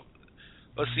if you don't.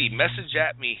 Let's see. Message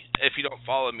at me if you don't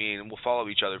follow me, and we'll follow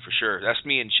each other for sure. That's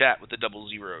me in chat with the double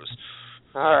zeros.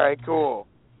 All right, cool.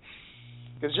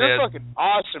 Because you're fucking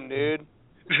awesome, dude.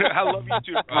 I love you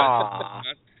too, bro.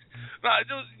 No,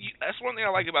 that's one thing I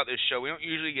like about this show. We don't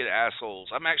usually get assholes.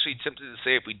 I'm actually tempted to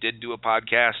say if we did do a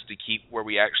podcast to keep where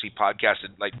we actually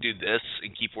podcasted, like do this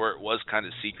and keep where it was kind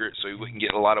of secret so we wouldn't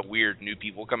get a lot of weird new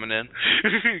people coming in.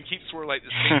 Keep sort of like the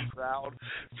same crowd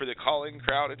for the calling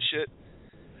crowd and shit.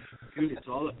 Dude, it's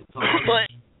all But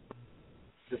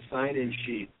the sign-in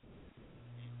sheet.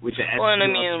 With the well, and I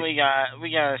mean, we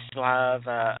gotta still have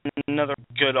another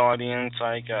good audience,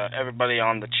 like everybody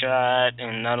on the chat,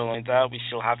 and not only that, we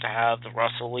still have to have the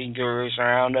Russell Leaguers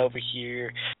around over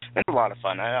here. It's a lot of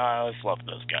fun. I always love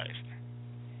those guys.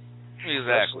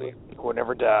 Exactly. We'll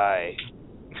never die.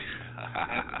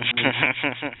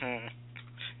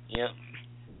 Yep.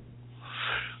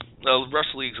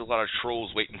 Russell League's a lot of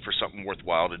trolls waiting for something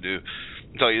worthwhile to do.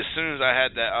 I'll tell you, as soon as I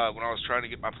had that, when I was trying to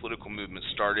get my political movement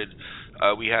started,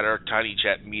 we had our tiny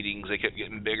chat meetings. They kept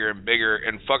getting bigger and bigger,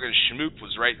 and fucking Schmoop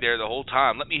was right there the whole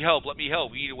time. Let me help. We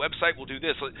need a website. We'll do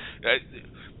this.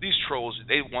 These trolls,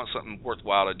 they want something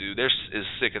worthwhile to do. They're as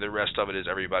sick of the rest of it as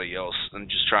everybody else and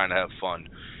just trying to have fun.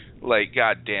 Like,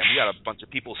 goddamn, we got a bunch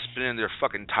of people spinning their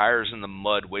fucking tires in the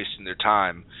mud, wasting their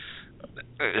time.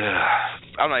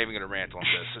 I'm not even going to rant on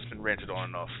this. It's been ranted on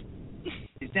enough.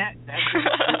 Is that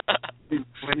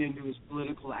went into his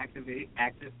political activist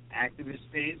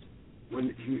phase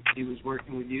when he was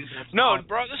working with you? No,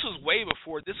 bro, this was way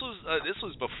before. This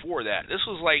was before that. This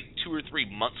was like 2 or 3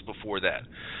 months before that.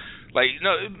 Like,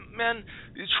 no, man,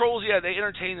 these trolls, yeah, they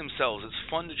entertain themselves. It's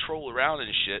fun to troll around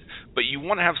and shit, but you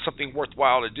want to have something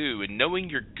worthwhile to do, and knowing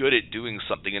you're good at doing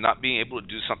something and not being able to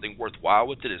do something worthwhile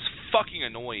with it is fucking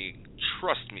annoying.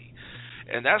 Trust me.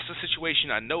 And that's the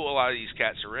situation I know a lot of these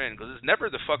cats are in, because it's never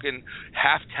the fucking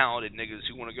half-talented niggas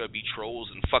who want to go be trolls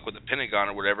and fuck with the Pentagon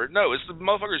or whatever. No, it's the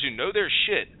motherfuckers who know their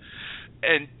shit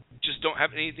and just don't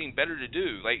have anything better to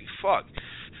do. Like, fuck.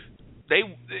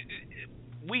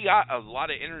 We got a lot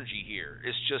of energy here.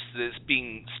 It's just that it's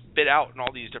being spit out in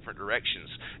all these different directions.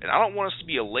 And I don't want us to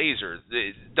be a laser.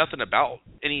 Nothing about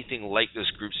anything like this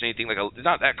group's anything like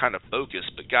not that kind of focus,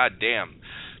 but goddamn,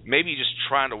 maybe just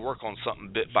trying to work on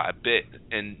something bit by bit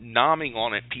and nomming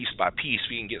on it piece by piece,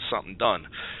 we can get something done.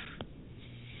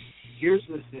 Here's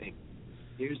the thing.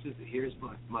 Here's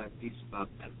my piece about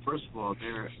that. First of all,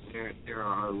 there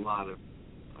are a lot of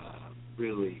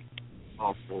really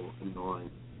awful, annoying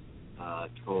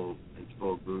troll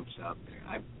groups out there.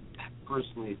 I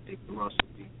personally think the Russell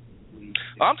League.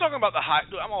 I'm talking about the high.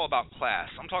 I'm all about class.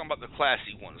 I'm talking about the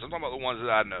classy ones. I'm talking about the ones that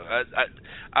I know.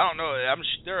 I don't know.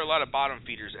 There are a lot of bottom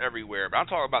feeders everywhere, but I'm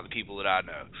talking about the people that I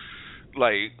know.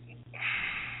 Like,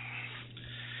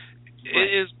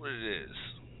 it is what it is.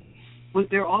 But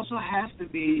there also has to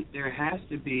be.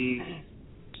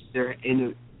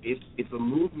 If a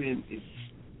movement is.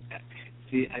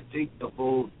 See, I think the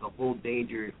whole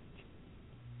danger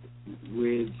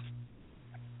with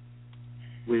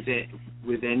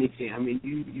anything. I mean,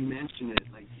 you mentioned it,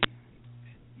 like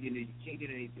you can't get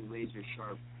anything laser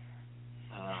sharp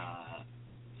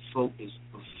focused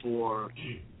before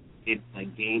it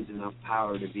like gains enough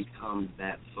power to become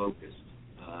that focused.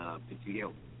 If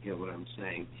you get what I'm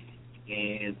saying,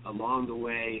 and along the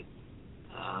way,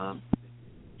 there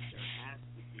has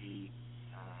to be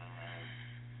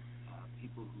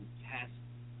people who test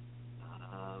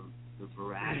the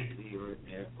veracity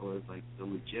or like the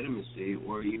legitimacy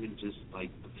or even just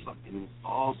like the fucking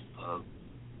balls of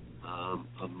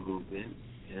a movement.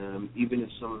 Even if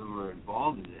some of them are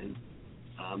involved in it,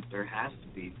 there has to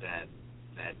be that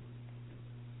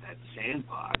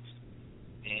sandbox.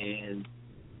 And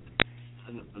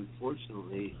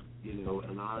unfortunately,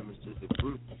 Anonymous as a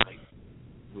group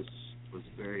was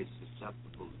very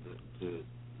susceptible to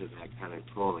that kind of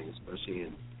trolling, especially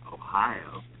in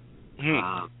Ohio.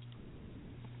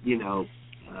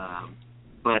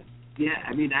 But yeah,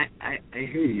 I mean, I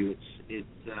hear you.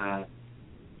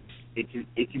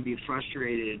 It can be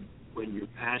frustrated when you're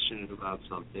passionate about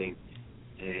something,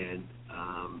 and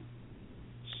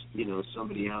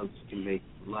somebody else can make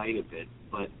light of it.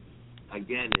 But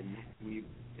again, and we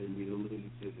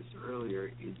alluded to this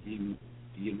earlier,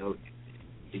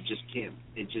 it just can't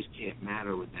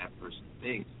matter what that person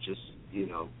thinks. Just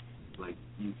like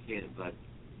you can't let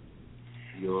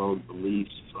your own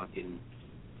beliefs fucking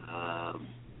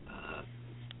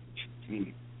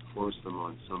force them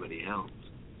on somebody else.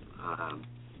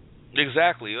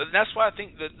 Exactly. That's why I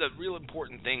think the real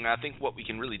important thing, I think what we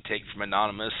can really take from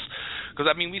Anonymous, because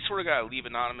I mean we sort of got to leave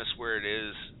Anonymous where it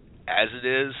is, as it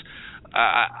is.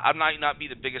 I might not be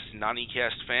the biggest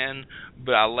NaniCast fan,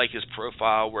 but I like his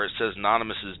profile where it says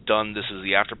Anonymous is done, this is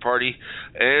the after party.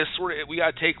 And it's sort of, we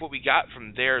got to take what we got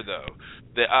from there, though.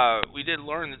 We did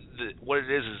learn that what it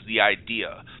is the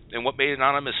idea. And what made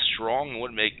Anonymous strong and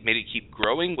what made it keep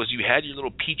growing was you had your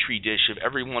little petri dish of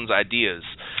everyone's ideas.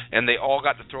 And they all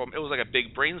got to throw them. It was like a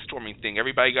big brainstorming thing.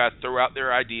 Everybody got to throw out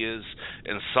their ideas,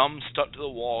 and some stuck to the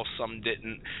wall, some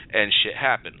didn't, and shit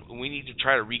happened. We need to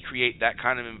try to recreate that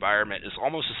kind of environment. It's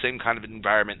almost the same kind of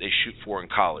environment they shoot for in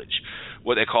college,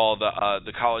 what they call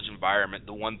the college environment,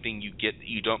 the one thing you get that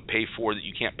you don't pay for that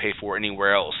you can't pay for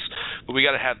anywhere else. But we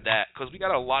got to have that, because we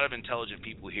got a lot of intelligent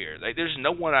people here. Like, there's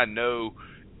no one I know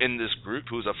in this group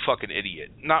who's a fucking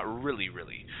idiot. Not really.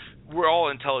 We're all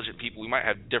intelligent people. We might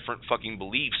have different fucking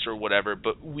beliefs or whatever,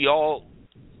 but we all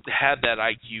have that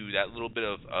IQ, that little bit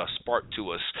of spark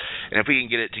to us. And if we can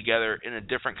get it together in a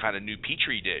different kind of new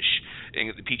petri dish and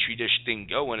get the petri dish thing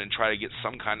going and try to get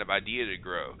some kind of idea to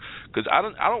grow, because I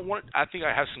think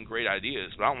I have some great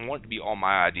ideas, but I don't want it to be all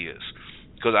my ideas,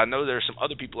 because I know there's some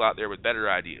other people out there with better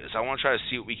ideas. I want to try to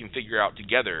see what we can figure out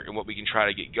together and what we can try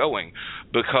to get going,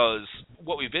 because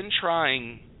what we've been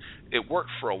trying, it worked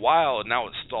for a while and now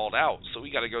it's stalled out, so we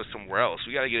got to go somewhere else.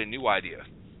 We got to get a new idea.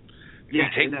 Yeah,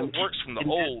 take what works from the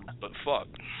old, but fuck.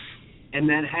 And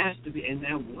that has to be, and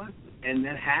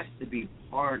that has to be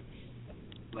part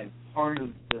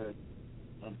of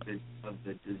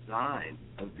the design,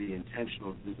 of the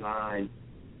intentional design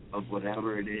of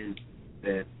whatever it is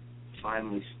that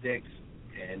finally sticks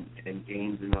and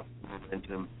gains enough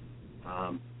momentum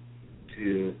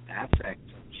to affect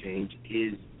change,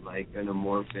 is like an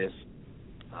amorphous,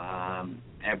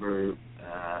 ever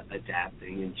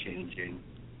adapting and changing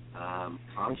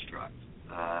construct,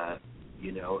 and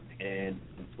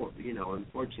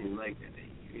unfortunately, like,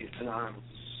 and I'm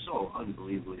so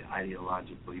unbelievably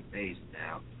ideologically based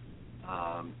now.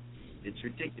 It's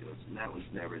ridiculous, and that was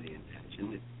never the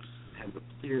intention. It has a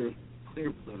clear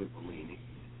political meaning.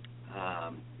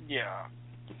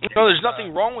 No, there's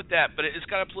nothing wrong with that, but it's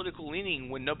got a political leaning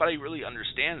when nobody really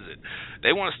understands it.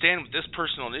 They want to stand with this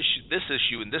person on this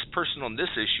issue, and this person on this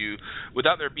issue,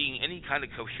 without there being any kind of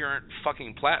coherent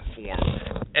fucking platform,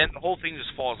 and the whole thing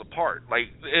just falls apart. Like,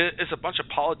 it's a bunch of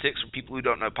politics for people who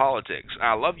don't know politics. And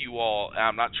I love you all,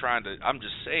 and I'm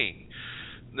just saying,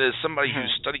 there's somebody who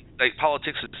studied, like,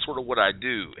 politics is sort of what I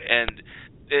do, and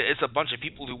it's a bunch of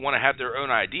people who want to have their own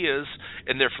ideas,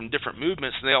 and they're from different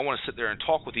movements, and they all want to sit there and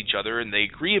talk with each other, and they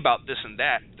agree about this and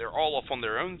that. They're all off on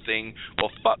their own thing.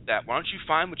 Well, fuck that. Why don't you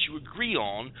find what you agree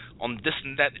on this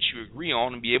and that you agree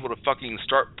on, and be able to fucking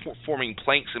start forming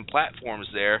planks and platforms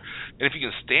there. And if you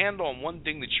can stand on one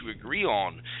thing that you agree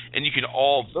on, and you can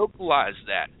all vocalize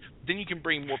that, then you can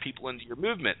bring more people into your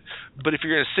movement. But if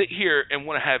you're going to sit here and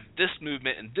want to have this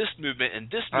movement and this movement and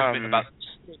this movement about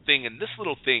this little thing and this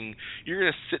little thing, you're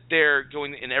going to sit there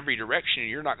going in every direction, and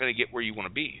you're not going to get where you want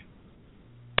to be.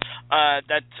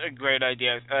 That's a great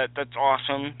idea. That's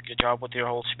awesome. Good job with your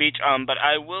whole speech. But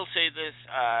I will say this.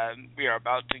 We are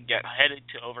about to get headed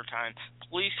to overtime.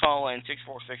 Please call in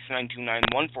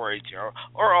 646-929-1480,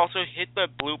 or also hit the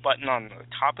blue button on the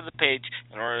top of the page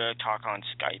in order to talk on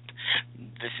Skype.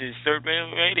 This is Third Rail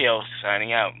Radio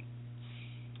signing out.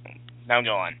 Now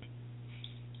go on.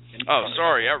 Oh,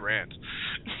 sorry, I ran.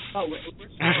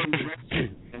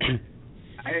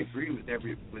 I agree with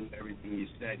everything you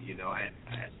said.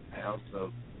 I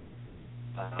also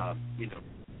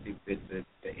think that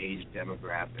the age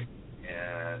demographic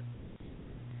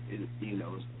is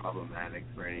problematic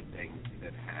for anything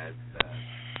that has.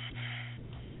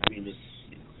 It's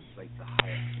like the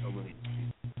highest. So many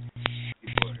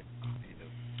people are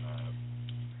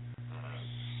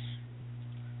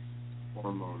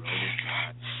hormone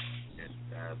overdrive, and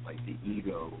like the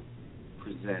ego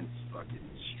presents fucking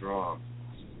strong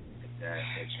at that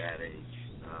age,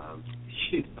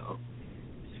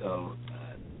 so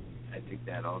I think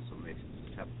that also makes it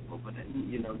susceptible. But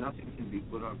nothing can be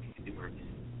put on paper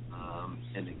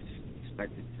and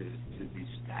expected to be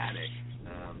static,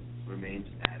 remain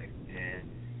static, and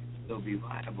still be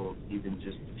viable even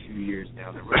just 2 years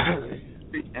down the road.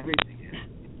 Everything has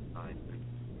to be designed with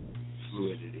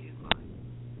fluidity in mind.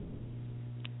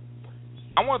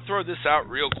 I want to throw this out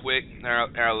real quick in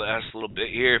our last little bit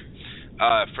here.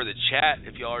 For the chat,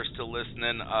 if y'all are still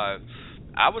listening,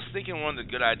 I was thinking one of the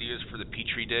good ideas for the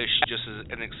Petri dish, just as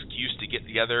an excuse to get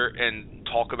together and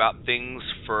talk about things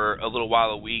for a little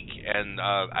while a week, and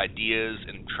ideas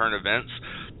and current events,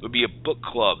 would be a book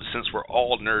club, since we're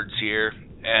all nerds here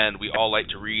and we all like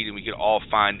to read, and we could all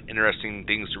find interesting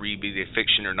things to read, be they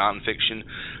fiction or nonfiction.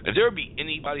 If there would be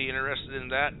anybody interested in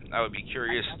that, I would be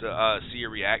curious to see your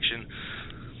reaction.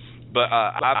 But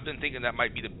I've been thinking that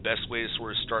might be the best way to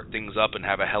sort of start things up and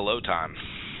have a hello time.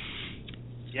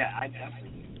 Yeah, I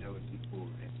definitely think that would be cool.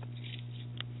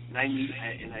 And I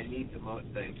need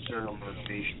the external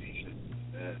motivation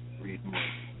to read more.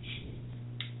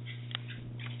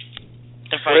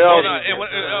 If Before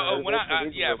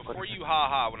you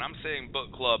when I'm saying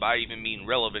book club, I even mean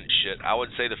relevant shit. I would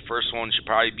say the first one should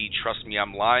probably be Trust Me,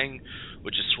 I'm Lying,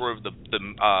 which is sort of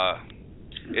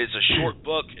it's a short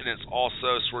book, and it's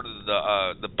also sort of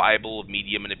the Bible of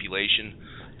media manipulation.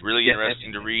 Really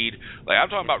interesting to read. Like, I'm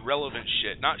talking about relevant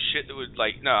shit, not shit that would,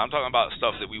 like, no, I'm talking about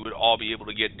stuff that we would all be able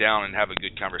to get down and have a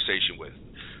good conversation with.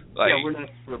 Like, we're not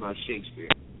talking about Shakespeare.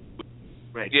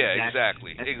 Right. Yeah,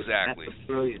 exactly. That's a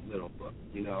brilliant little book,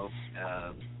 you know.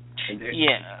 And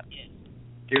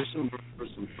there's some for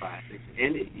some classics,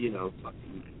 and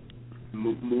fucking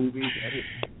movies.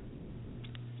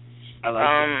 I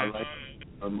like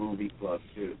a movie club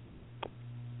too.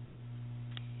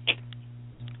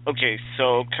 Okay,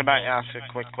 so can I ask a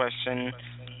quick question?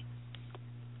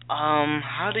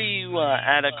 How do you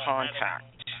add a contact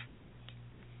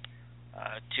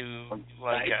to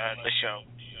the show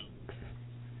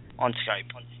on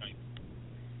Skype?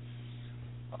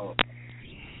 Oh,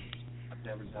 I've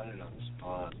never done it on the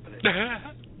spot. But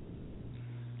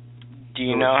do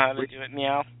you know how to do it,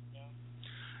 Meow?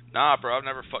 Nah, bro, I've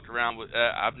never fucked around with.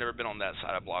 I've never been on that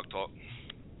side of Blog Talk.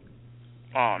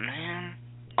 Oh man.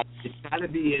 It's got to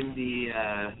be in the,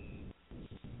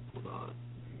 hold on,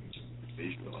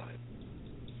 visualize.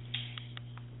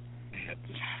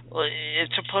 Well,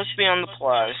 it's supposed to be on the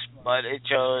Plus, but it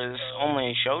shows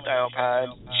only show dial pad,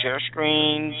 share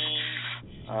screens,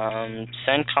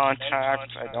 send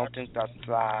contacts. I don't think that's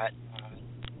that.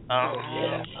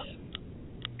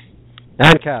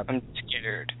 ANCAP. I'm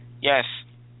scared. Yes.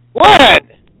 What?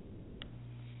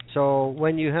 So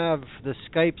when you have the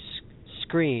Skype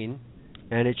screen,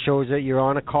 and it shows that you're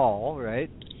on a call,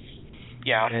 right?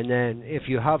 Yeah. And then if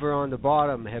you hover on the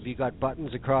bottom, have you got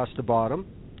buttons across the bottom?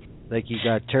 Like you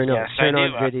got turn on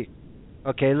video.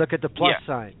 Okay, look at the plus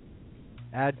sign.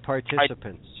 Add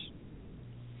participants.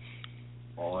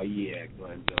 Oh yeah,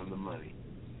 Glenn's on the money.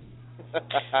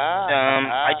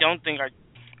 I don't think I'd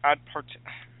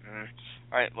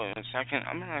Alright, wait a second.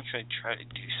 I'm gonna actually try to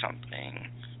do something.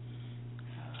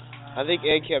 I think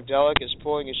ANCAP Delic is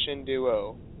pulling a Shin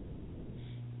Duo.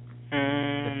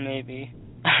 Maybe.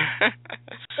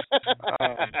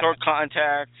 Sort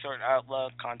contacts, sort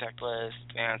Outlook, contact list,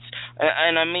 advanced.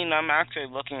 And I mean, I'm actually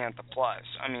looking at the plus.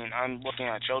 I mean, I'm looking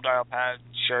at show dial pad,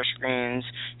 share screens,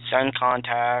 send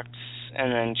contacts,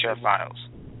 and then share files.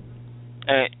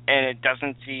 And it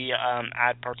doesn't see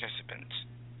add participants.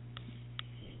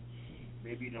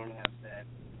 Maybe you don't have that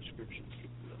description.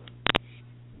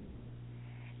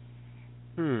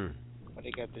 I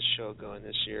got this show going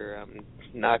this year. I'm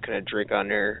not going to drink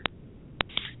on air.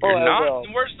 You're not?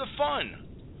 Where's the fun?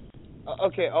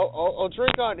 Okay, I'll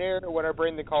drink on air when I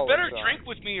bring the call. You better drink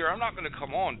with me or I'm not going to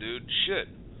come on, dude. Shit.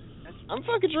 I'm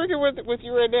fucking drinking with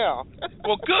you right now.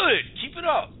 Well, good. Keep it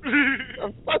up.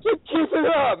 I'm fucking keeping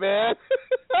it up, man.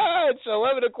 It's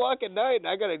 11 o'clock at night and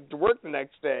I got to work the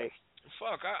next day.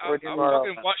 Fuck, I fucking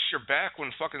watched your back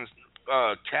when fucking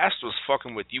Cast was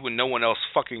fucking with you when no one else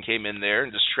fucking came in there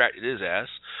and distracted his ass.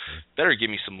 Better give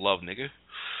me some love, nigga.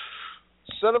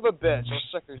 Son of a bitch, I'll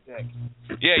suck your dick.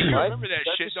 Yeah, you remember that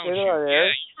shit, don't you? Yeah,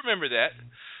 you remember that.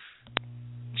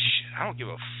 Shit, I don't give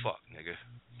a fuck, nigga.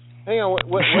 Hang on,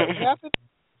 what happened?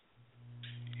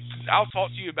 I'll talk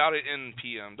to you about it in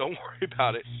PM. Don't worry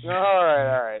about it. All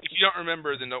right. If you don't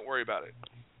remember, then don't worry about it.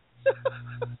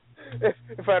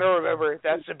 If I don't remember,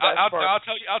 that's the best part. I'll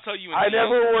tell you. I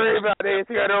never worry about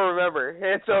anything I don't remember.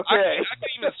 It's okay. I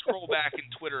can even scroll back in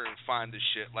Twitter and find this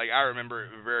shit. Like, I remember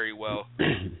it very well.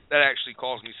 That actually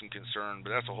caused me some concern, but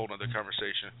that's a whole other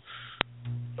conversation.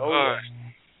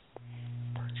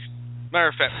 Matter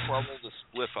of fact, before I roll this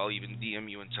spliff, I'll even DM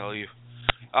you and tell you.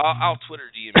 I'll Twitter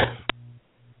DM you.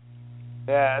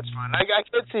 Yeah, that's fine. I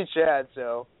can't see Chad,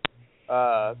 so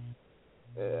I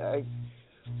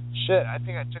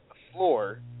think I took the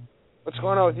floor. What's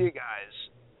going on with you guys?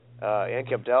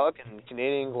 ANCAP Delic and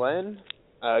Canadian Glenn.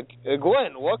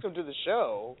 Glenn, welcome to the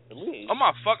show. At least. Oh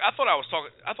my fuck! I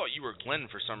thought you were Glenn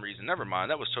for some reason. Never mind.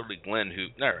 That was totally Glenn who.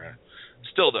 Never.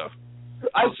 Still though.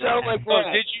 I sound like Glenn.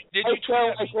 Oh, did you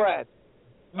sound like Glenn?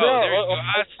 No, there you go.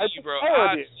 I see you, bro.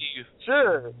 I see you.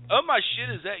 Sure. Oh my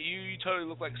shit, is that you? You totally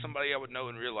look like somebody I would know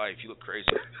in real life. You look crazy.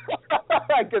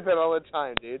 I get that all the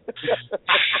time, dude.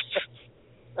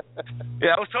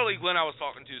 Yeah, it was totally Glenn I was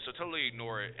talking to, so totally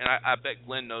ignore it. And I bet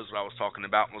Glenn knows what I was talking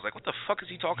about and was like, what the fuck is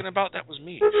he talking about? That was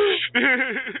me.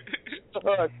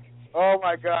 Oh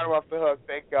my god, I'm off the hook.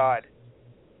 Thank God.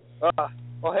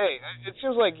 Well, hey, it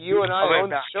seems like you and I own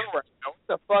the show right now. What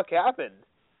the fuck happened?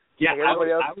 Yeah,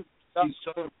 like I was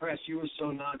so impressed. You were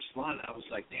so nonchalant. I was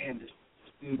like, damn, this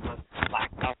dude must have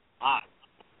blacked out a lot.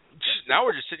 now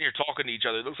we're just sitting here talking to each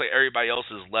other. It looks like everybody else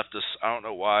has left us. I don't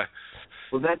know why.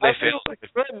 Well, that I feel like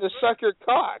threatening to suck your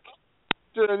cock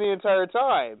during the entire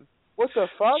time. What the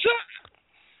fuck?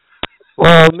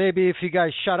 Well, maybe if you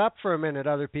guys shut up for a minute,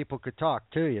 other people could talk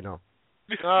too. You know.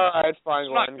 All right, fine.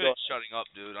 I'm not good at shutting up,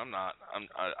 dude. I'm not.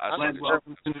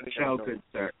 Welcome to the show, good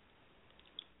sir.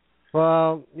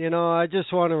 Well, you know, I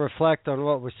just want to reflect on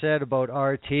what was said about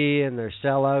RT and their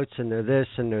sellouts and their this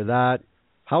and their that.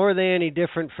 How are they any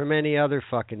different from any other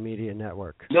fucking media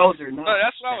network? No, they're not. No,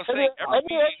 that's what I was saying. Every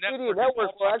media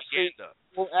network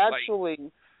will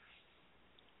actually.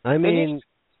 I mean,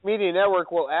 media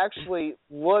network will actually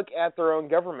look at their own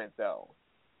government, though.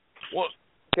 Well,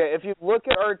 okay, if you look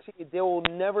at RT, they will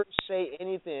never say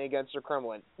anything against the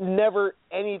Kremlin. Never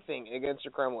anything against the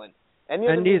Kremlin. Any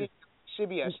other media,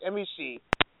 CBS, NBC.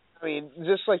 I mean,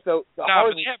 just like the no,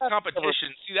 hard. But they have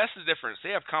competition. See, that's the difference.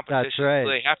 They have competition. That's right. So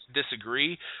they have to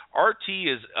disagree. RT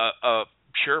is a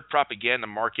pure propaganda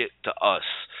market to us.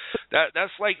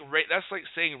 That's like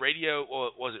saying Radio,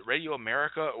 was it Radio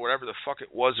America or whatever the fuck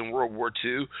it was in World War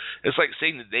II? It's like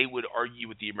saying that they would argue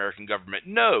with the American government.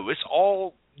 No, it's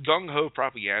all gung ho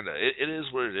propaganda. It is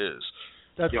what it is.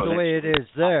 That's the way it is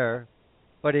there,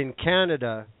 but in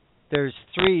Canada, there's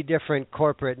 3 different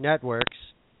corporate networks,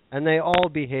 and they all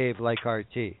behave like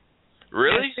RT.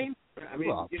 Really? I mean,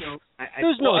 well, you know,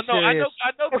 there's no serious.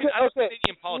 I know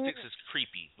Canadian politics is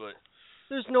creepy, but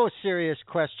there's no serious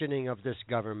questioning of this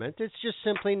government. It's just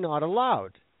simply not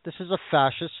allowed. This is a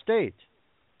fascist state.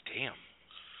 Damn.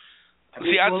 I've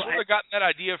sort of gotten that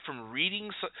idea from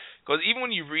reading, because even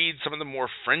when you read some of the more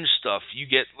fringe stuff, you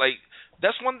get, like,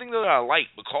 that's one thing that I like.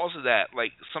 Because of that,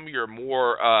 like, some of your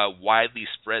more widely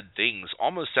spread things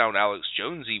almost sound Alex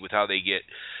Jonesy with how they get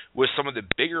with some of the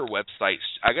bigger websites.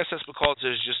 I guess that's because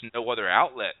there's just no other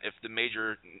outlet if the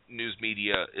major news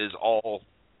media is all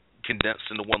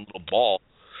condensed into one little ball.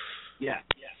 Yeah.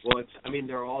 Well,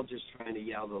 they're all just trying to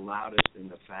yell the loudest and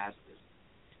the fastest.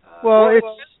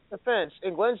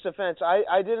 In Glenn's defense,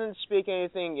 I didn't speak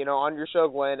anything, you know, on your show,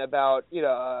 Glenn, about, you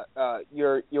know,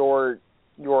 your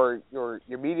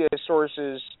media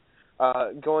sources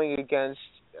going against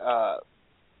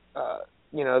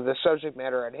you know, the subject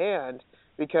matter at hand,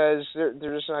 because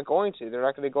they're just not going to. They're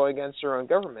not going to go against their own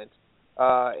government.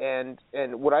 And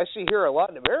what I see here a lot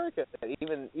in America, that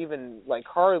even like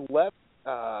hard left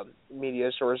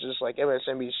media sources like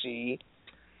MSNBC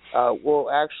will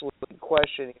actually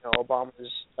question, you know,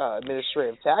 Obama's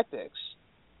administrative tactics.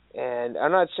 And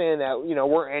I'm not saying that, you know,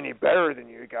 we're any better than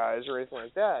you guys or anything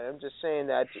like that. I'm just saying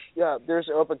that, yeah, there's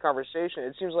an open conversation.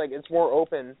 It seems like it's more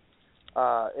open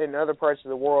in other parts of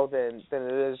the world than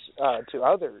it is to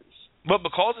others. But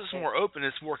because it's more open,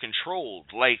 it's more controlled.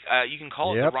 Like, you can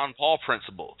call it the Ron Paul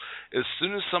principle. As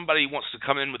soon as somebody wants to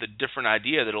come in with a different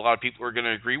idea that a lot of people are going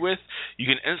to agree with, you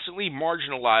can instantly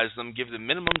marginalize them, give them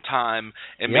minimum time,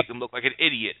 and make them look like an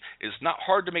idiot. It's not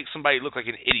hard to make somebody look like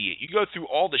an idiot. You go through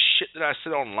all the shit that I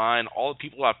said online, all the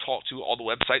people I've talked to, all the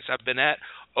websites I've been at.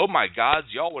 Oh my God,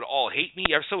 y'all would all hate me.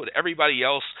 So would everybody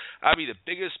else. I'd be the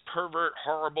biggest pervert,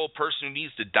 horrible person who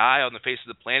needs to die on the face of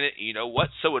the planet. And you know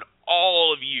what? So would all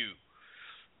of you.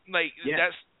 Like,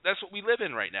 that's what we live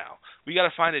in right now. We got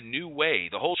to find a new way.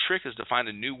 The whole trick is to find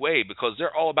a new way, because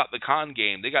they're all about the con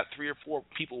game. They got 3 or 4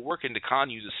 people working to con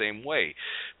you the same way,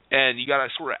 and you got to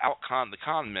sort of out-con the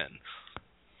con men.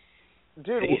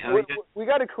 Dude, we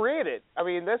got to create it. I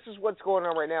mean, this is what's going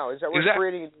on right now. Is that we're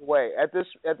creating a new way at this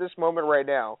moment right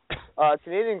now.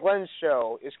 Canadian Glenn's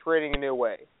show is creating a new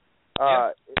way.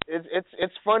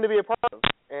 It's fun to be a part of,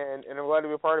 and I'm glad to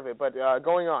be a part of it. But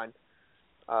going on.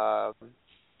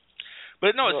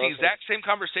 But no, it's the exact same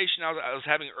conversation I was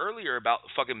having earlier about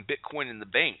fucking Bitcoin and the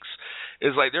banks.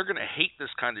 Is like they're going to hate this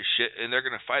kind of shit, and they're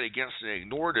going to fight against it and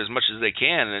ignore it as much as they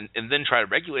can, and then try to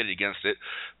regulate it against it,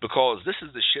 because this is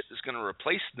the shit that's going to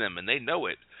replace them, and they know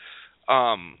it.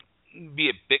 Be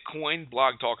it Bitcoin,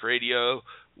 Blog Talk Radio,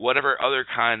 whatever other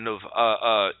kind of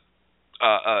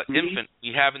infant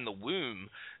we have in the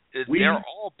womb, they're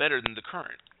all better than the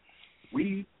current.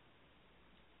 From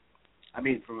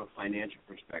a financial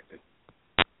perspective,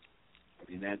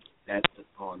 that's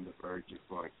on the verge of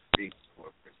going big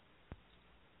corporate.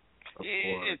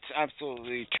 It's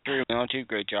absolutely true. You do a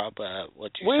great job at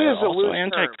what you we said. Is a also, loose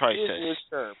anti-crisis.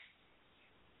 Term.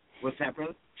 What's that,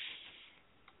 brother?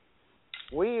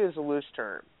 We is a loose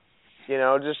term. You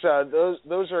know, just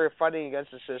those are fighting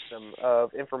against the system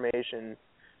of information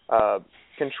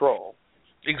control.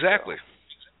 Exactly.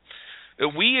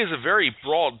 We is a very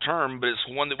broad term, but it's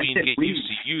one that we can get used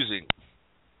to using.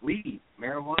 Weed,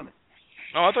 marijuana.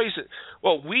 Oh, I thought you said,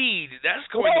 well, weed, that's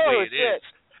going the way it is.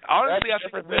 Honestly, I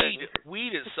think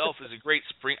weed itself is a great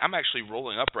spring. I'm actually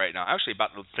rolling up right now. I'm actually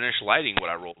about to finish lighting what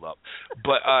I rolled up.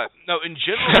 But no, in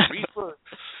general,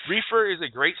 reefer is a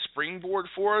great springboard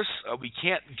for us. We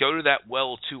can't go to that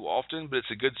well too often, but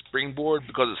it's a good springboard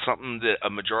because it's something that a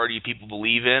majority of people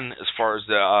believe in as far as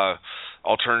the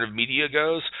alternative media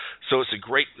goes. So it's a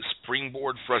great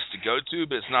springboard for us to go to,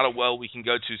 but it's not a well we can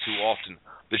go to too often.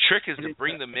 The trick is to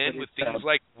bring them in with things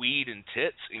like weed and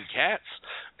tits and cats,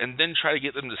 and then try to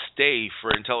get them to stay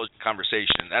for intelligent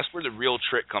conversation. That's where the real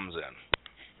trick comes in.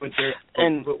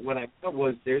 But what I thought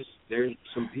was there's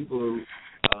some people who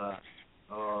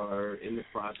are in the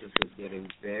process of getting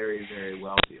very, very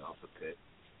wealthy off of it,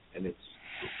 and it's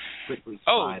quickly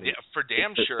sliding. Oh, yeah, for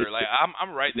damn sure. Like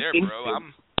I'm right there,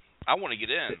 bro. I want to get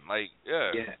in. Like,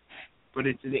 yeah. Yeah, but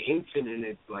it's an ancient, and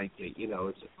it's like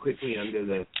it's quickly under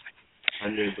the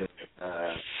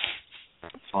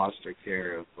foster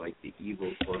care of like the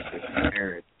evil corporate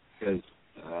parents, because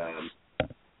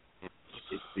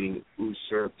it's being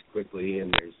usurped quickly,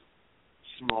 and there's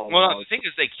small. Well, the thing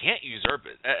is, they can't usurp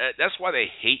it. That's why they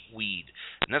hate weed,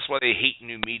 and that's why they hate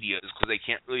new media, is because they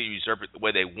can't really usurp it the way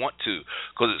they want to,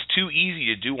 because it's too easy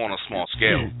to do on a small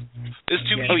scale. It's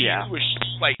too easy to do a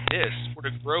shit like this, or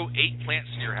to grow 8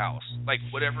 plants in your house, like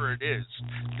whatever it is.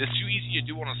 It's too easy to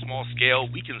do on a small scale.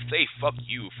 We can say fuck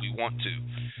you if we want to.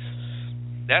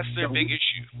 That's their big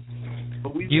issue.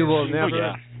 You will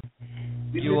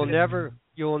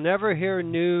never hear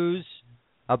news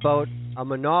about a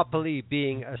monopoly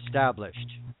being established.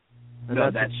 And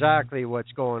that's exactly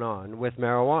what's going on with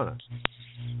marijuana.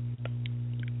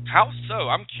 How so?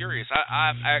 I'm curious.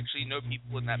 I actually know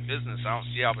people in that business. I don't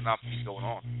see how monopoly's going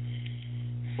on.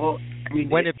 Well, I mean,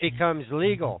 when it becomes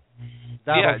legal,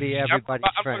 that'll be everybody's friend.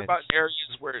 I'm talking about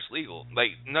areas where it's legal.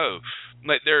 Like, no.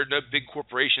 Like, there are no big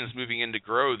corporations moving in to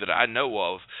grow that I know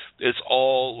of. It's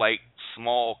all, like,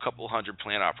 small, couple hundred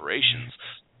plant operations.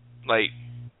 Like,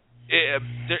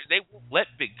 they won't let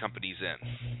big companies in.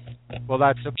 Well,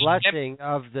 that's a blessing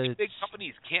of the... Big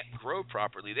companies can't grow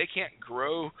properly. They can't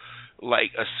grow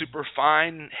like a super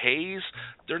fine haze.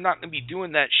 They're not going to be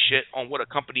doing that shit on what a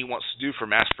company wants to do for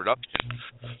mass production.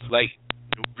 Like,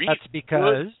 that's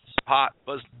because pot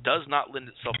does not lend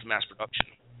itself to mass production.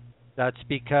 That's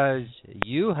because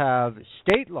you have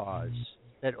state laws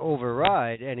that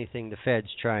override anything the feds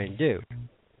try and do.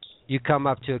 You come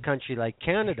up to a country like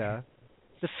Canada,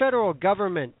 the federal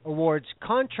government awards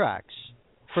contracts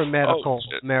for medical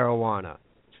marijuana.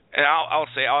 And I'll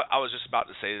say, I was just about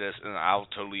to say this, and I'll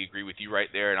totally agree with you right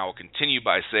there, and I will continue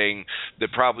by saying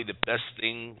that probably the best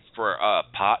thing for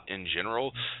pot in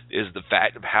general is the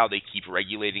fact of how they keep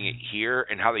regulating it here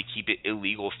and how they keep it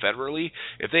illegal federally.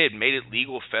 If they had made it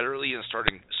legal federally and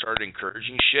started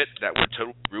encouraging shit, that would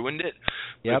totally ruined it.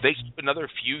 Yep. If they keep another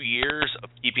few years of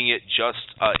keeping it just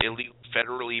illegal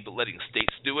federally but letting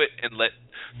states do it and let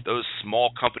those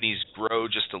small companies grow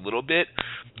just a little bit,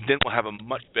 then we'll have a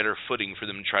much better footing for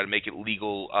them to try to make it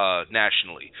legal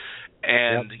nationally.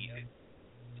 And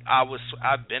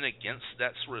I've been against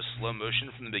that sort of slow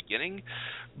motion from the beginning,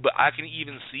 but I can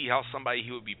even see how somebody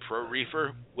who would be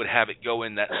pro-reefer would have it go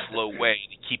in that slow way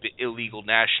to keep it illegal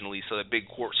nationally so that big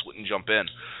corps wouldn't jump in.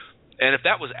 And if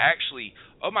that was actually,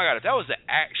 if that was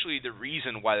actually the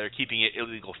reason why they're keeping it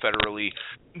illegal federally,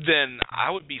 then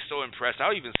I would be so impressed. I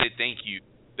would even say thank you.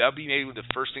 That would be maybe the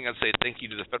first thing I'd say thank you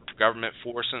to the federal government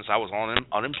for, since I was on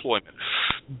unemployment.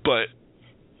 But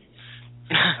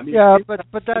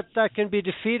but that can be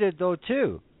defeated though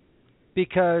too,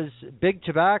 because big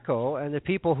tobacco and the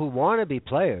people who want to be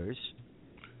players,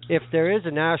 if there is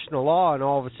a national law and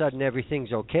all of a sudden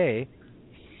everything's okay,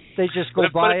 they just go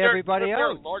buy everybody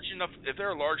else. If there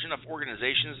are large enough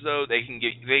organizations, though, they can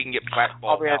get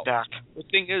blackballed out. The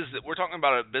thing is that we're talking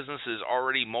about a business that is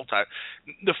already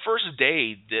The first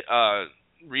day that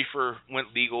reefer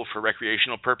went legal for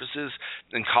recreational purposes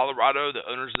in Colorado, the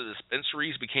owners of the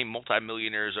dispensaries became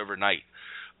multimillionaires overnight.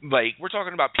 Like, we're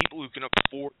talking about people who can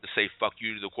afford to say fuck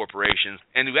you to the corporations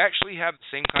and who actually have the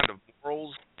same kind of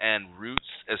morals and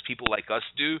roots as people like us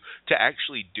do to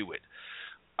actually do it.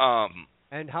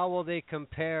 And how will they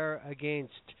compare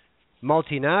against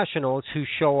multinationals who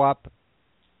show up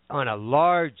on a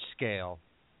large scale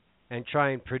and try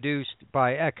and produce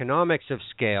by economics of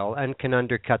scale and can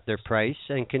undercut their price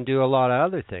and can do a lot of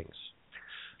other things?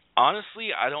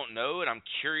 Honestly, I don't know, and I'm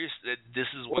curious that this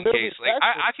is one case. Like,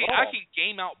 I can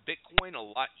game out Bitcoin a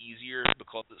lot easier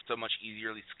because it's so much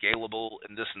easily scalable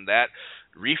and this and that.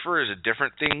 Reefer is a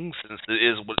different thing since it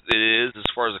is what it is as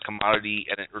far as a commodity,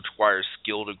 and it requires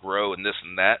skill to grow and this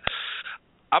and that.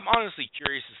 I'm honestly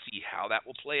curious to see how that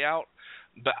will play out.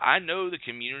 But I know the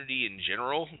community in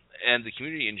general, and the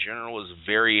community in general is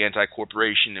very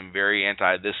anti-corporation and very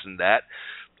anti-this and that.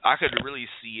 I could really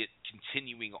see it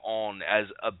continuing on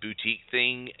as a boutique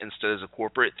thing instead of as a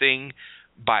corporate thing,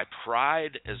 by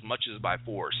pride as much as by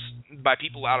force. By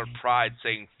people out of pride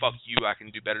saying, fuck you, I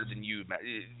can do better than you,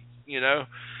 you know?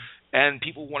 And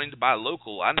people wanting to buy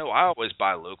local. I know I always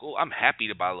buy local. I'm happy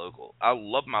to buy local. I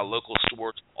love my local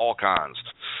stores, all kinds.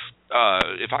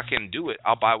 If I can do it,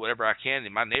 I'll buy whatever I can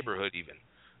in my neighborhood even,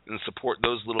 and support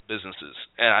those little businesses.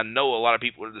 And I know a lot of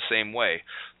people are the same way.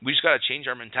 We just got to change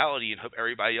our mentality and hope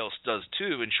everybody else does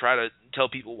too, and try to tell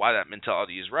people why that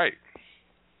mentality is right.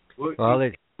 Well,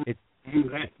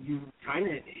 you kind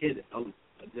of hit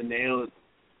the nail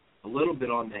a little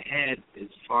bit on the head as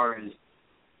far as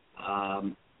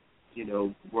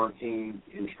working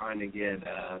and trying to get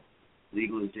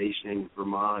legalization in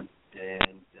Vermont,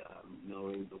 and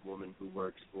knowing the woman who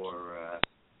works for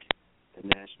the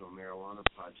National Marijuana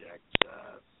Project,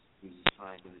 who's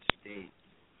assigned to the state.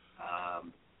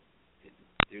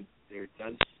 There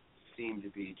does seem to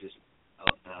be just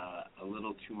a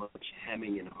little too much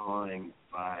hemming and hawing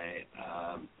by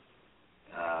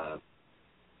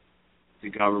the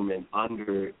government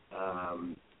under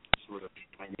sort of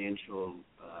financial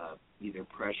either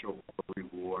pressure or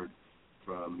reward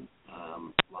from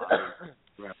lobbyists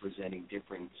representing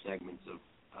different segments of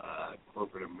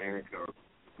corporate America, or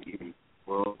even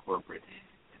world corporate.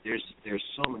 There's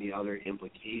so many other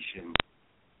implications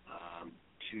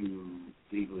to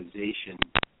legalization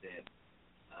that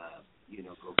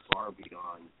go far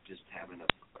beyond just having a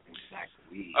fucking sack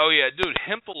of weed. Oh yeah, dude,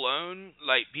 hemp alone,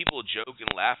 like, people joke and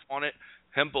laugh on it.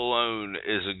 Hemp alone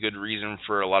is a good reason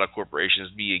for a lot of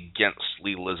corporations to be against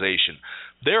legalization.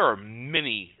 There are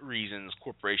many reasons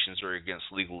corporations are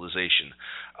against legalization,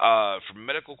 from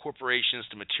medical corporations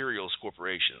to materials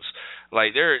corporations.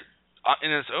 Like, they're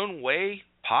in its own way,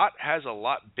 pot has a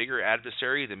lot bigger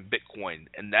adversary than Bitcoin,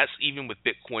 and that's even with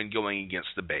Bitcoin going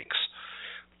against the banks.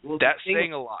 Well, that's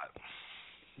saying a lot.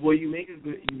 Well, you make a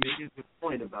good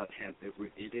point about hemp.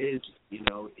 It is.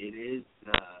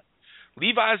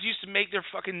 Levi's used to make their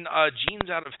fucking jeans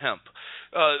out of hemp.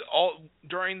 All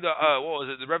during the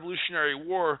the Revolutionary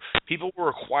War, people were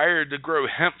required to grow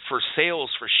hemp for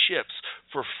sales for ships.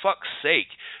 For fuck's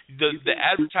sake, the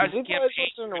advertising campaign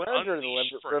wasn't around during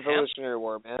the Revolutionary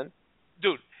War, man.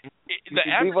 Dude, the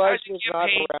advertising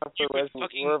campaign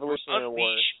Revolutionary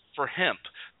War for hemp.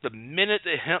 The minute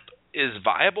the hemp is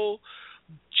viable,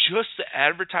 just the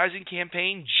advertising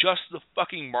campaign, just the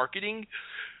fucking marketing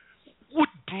would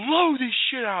blow this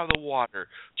shit out of the water.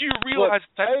 Do you realize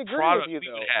the type of product we would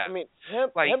have? I mean,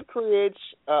 hemp creates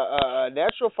a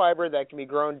natural fiber that can be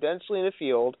grown densely in the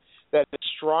field that is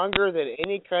stronger than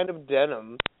any kind of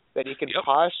denim that you can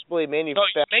possibly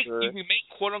manufacture. No, you can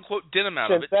make quote-unquote denim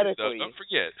out of it, too, though. Don't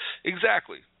forget.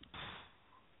 Exactly.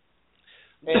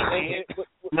 And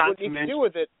what you can do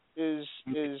with it is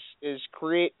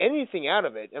create anything out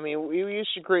of it. I mean, we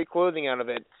used to create clothing out of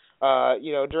it.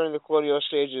 During the colonial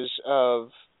stages of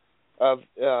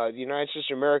the United States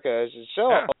of America as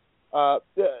itself.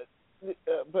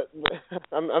 But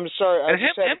I'm sorry, I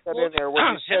just had to cut in there when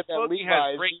you said that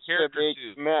Levi's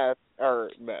used to make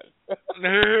meth.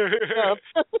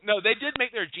 No, they did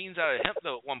make their jeans out of hemp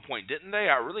though at one point, didn't they?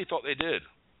 I really thought they did.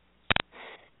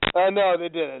 No, they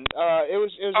didn't. It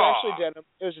was actually denim.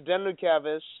 It was a denim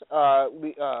canvas.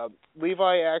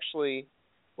 Levi actually,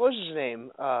 what was his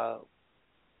name?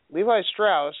 Levi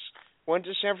Strauss went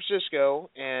to San Francisco,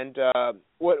 and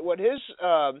what his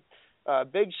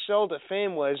big sell to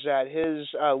fame was that his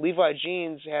Levi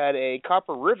jeans had a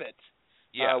copper rivet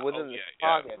within the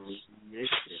pockets. Yeah.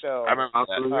 So I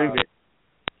remember rivet.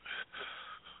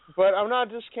 But I'm not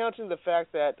discounting the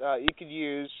fact that you could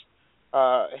use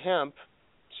hemp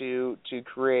to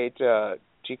create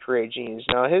jeans.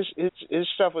 Now his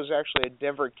stuff was actually a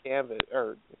Denver canvas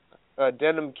or a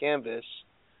denim canvas.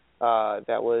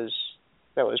 That was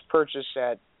purchased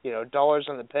at dollars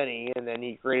on the penny, and then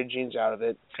he created jeans out of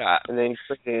it, and then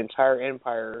created an entire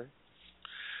empire.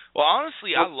 Well,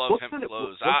 honestly, I love hemp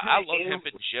clothes. I love hemp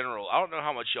in general. I don't know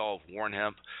how much y'all have worn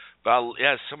hemp, but it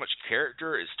has so much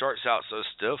character. It starts out so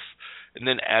stiff, and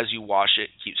then as you wash it,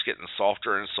 it keeps getting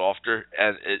softer and softer,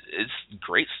 and it's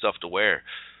great stuff to wear.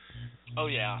 Oh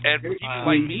yeah. And for people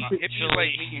like me, hippies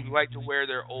like me who like to wear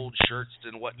their old shirts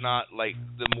and whatnot, like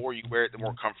the more you wear it, the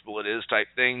more comfortable it is, type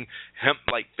thing. Hemp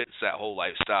fits that whole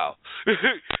lifestyle.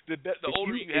 the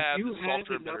older you have, the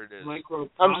softer and better it is.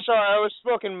 I'm sorry, I was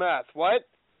smoking meth. What?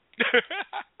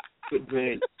 But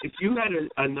man, if you had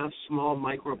enough small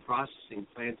microprocessing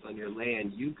plants on your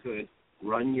land, you could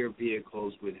run your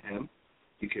vehicles with hemp.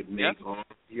 You could make all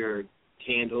your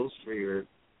candles for your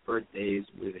birthdays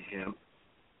with hemp.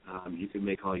 You could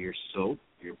make all your soap,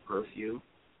 your perfume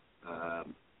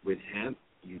with hemp.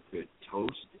 You could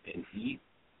toast and eat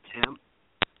hemp.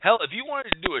 Hell, if you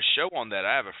wanted to do a show on that,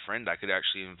 I have a friend I could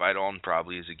actually invite on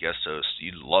probably as a guest host.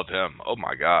 You'd love him. Oh,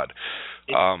 my God.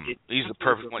 He's the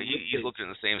perfect one. He's looking at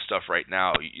the same stuff right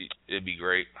now. It'd be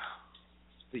great.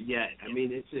 But yeah, I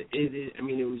mean, it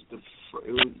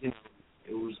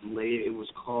was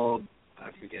called, I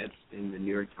forget, in the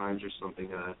New York Times or something,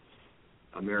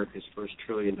 America's first $1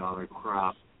 trillion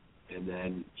crop, and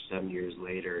then 7 years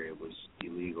later it was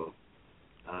illegal.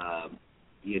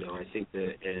 I think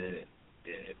that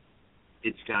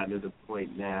it's gotten to the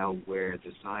point now where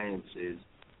the science is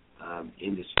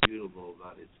indisputable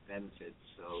about its benefits.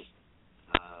 So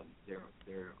there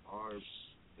are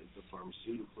the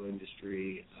pharmaceutical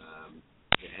industry,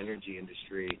 the energy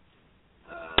industry.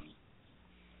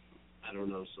 I don't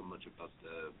know so much about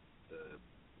the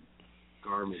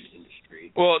garment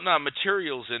industry. Well, no,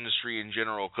 materials industry in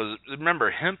general, because remember,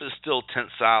 hemp is still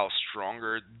tensile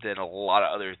stronger than a lot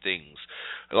of other things.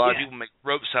 A lot of people make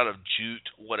ropes out of jute,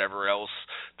 whatever else.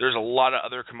 There's a lot of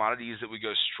other commodities that would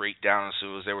go straight down as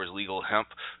soon as there was legal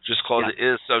hemp, just because it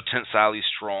is so tensilely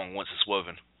strong once it's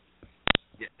woven.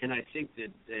 Yeah, and I think that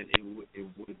it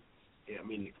would. I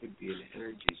mean, it could be an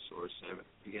energy source. I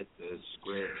forget the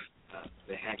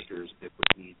the hectares that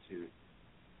would need to.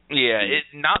 Yeah,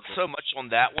 not so much on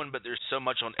that one, but there's so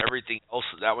much on everything else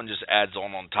that one just adds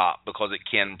on top because it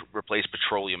can replace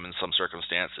petroleum in some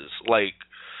circumstances. Like,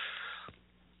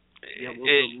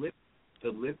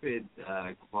 the lipid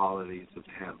qualities of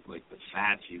hemp, like the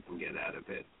fats you can get out of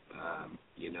it,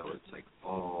 it's like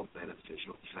all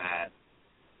beneficial fat.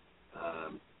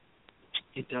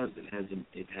 It does. It has.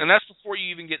 And that's before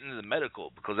you even get into the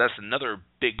medical, because that's another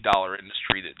big dollar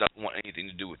industry that doesn't want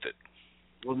anything to do with it.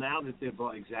 Well, now that they've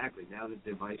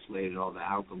isolated all the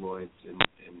alkaloids and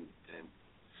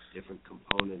different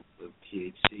components of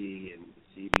THC and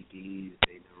CBDs,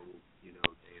 they know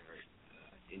they are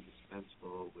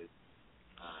indispensable with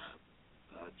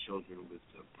children with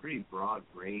a pretty broad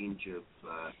range of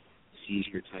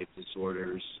seizure type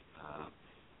disorders.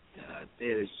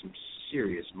 There's some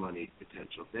serious money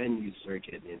potential. Then you start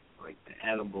getting into like the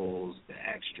edibles, the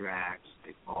extracts,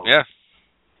 they call it.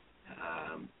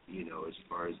 As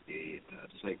far as the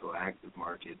psychoactive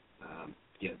market,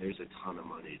 there's a ton of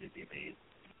money to be made.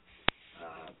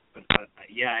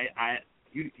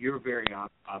 You're very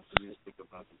optimistic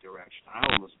about the direction.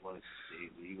 I almost want it to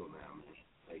stay legal now,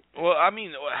 man. Well, I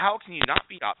mean, how can you not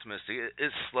be optimistic?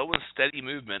 It's slow and steady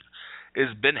movement.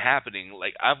 It's been happening.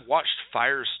 Like, I've watched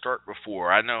fires start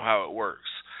before. I know how it works.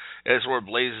 It's where it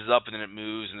blazes up and then it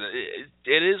moves, and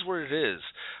it is what it is.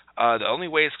 The only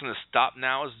way it's going to stop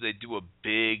now is they do a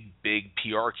big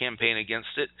PR campaign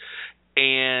against it,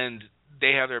 and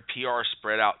they have their PR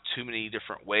spread out too many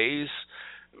different ways,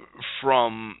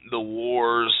 from the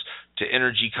wars to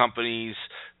energy companies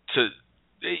to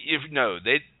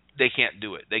they can't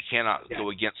do it. They cannot go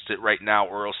against it right now,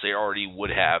 or else they already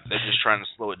would have. They're just trying to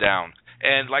slow it down.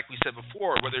 And like we said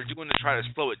before, what they're doing to try to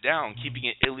slow it down, keeping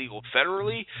it illegal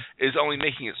federally, is only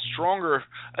making it stronger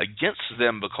against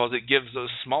them, because it gives those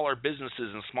smaller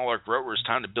businesses and smaller growers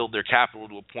time to build their capital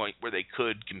to a point where they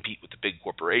could compete with the big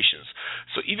corporations.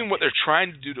 So even what they're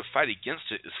trying to do to fight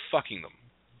against it is fucking them.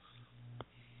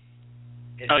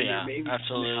 Oh yeah,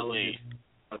 absolutely.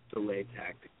 A delay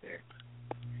tactic there.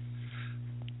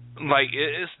 Like,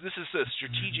 this is a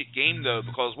strategic game, though,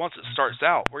 because once it starts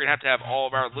out, we're going to have all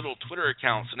of our little Twitter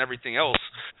accounts and everything else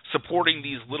supporting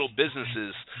these little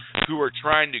businesses who are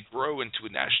trying to grow into a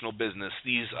national business,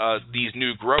 these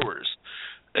new growers,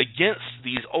 against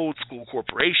these old school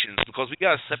corporations, because we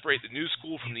got to separate the new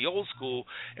school from the old school,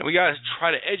 and we got to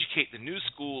try to educate the new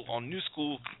school on new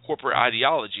school corporate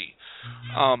ideology.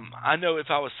 I know if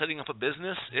I was setting up a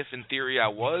business, if in theory I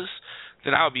was,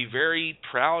 then I would be very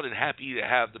proud and happy to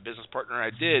have the business partner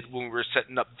I did when we were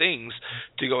setting up things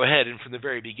to go ahead and from the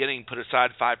very beginning put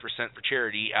aside 5% for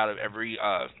charity out of every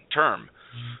term,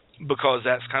 because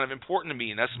that's kind of important to me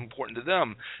and that's important to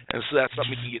them, and so that's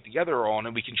something we can get together on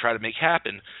and we can try to make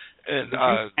happen. And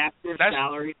cap their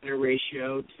salary in a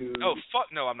ratio to... Oh, fuck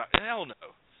no, I'm not. Hell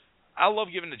no. I love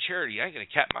giving to charity. I ain't going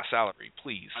to cap my salary,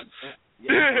 please.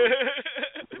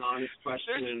 An honest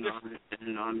question and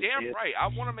an honest damn answer. Right. I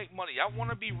want to make money. I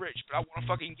want to be rich, but I want to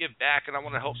fucking give back and I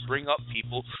want to help bring up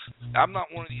people. I'm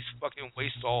not one of these fucking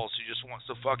waste-alls who just wants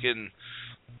to fucking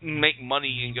make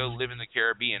money and go live in the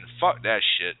Caribbean. Fuck that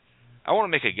shit. I want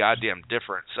to make a goddamn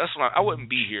difference. That's why I wouldn't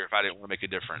be here if I didn't want to make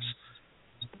a difference.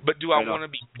 But do I want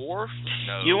to be poor?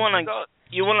 No. You want to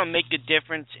you want to make a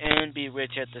difference and be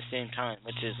rich at the same time,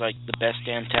 which is like the best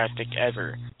damn tactic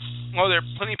ever. Well, there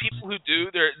are plenty of people who do.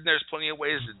 There's plenty of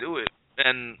ways to do it,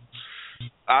 and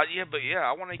I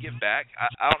want to give back.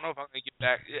 I don't know if I'm going to give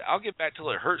back. I'll give back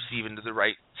till it hurts, even to the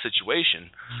right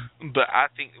situation. But I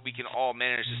think we can all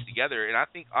manage this together. And I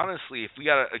think, honestly, if we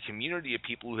got a community of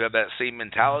people who have that same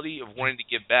mentality of wanting to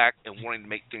give back and wanting to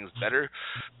make things better,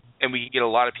 and we can get a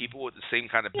lot of people with the same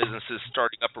kind of businesses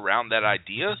starting up around that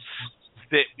idea,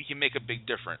 that we can make a big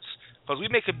difference. Because we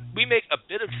make a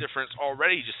bit of difference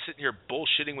already just sitting here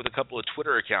bullshitting with a couple of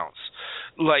Twitter accounts.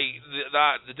 Like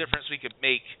the difference we could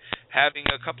make having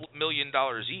a couple $1 million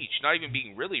each, not even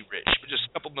being really rich, but just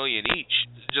a couple million each,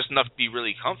 just enough to be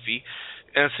really comfy,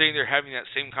 and sitting there having that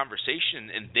same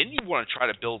conversation, and then you want to try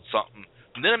to build something.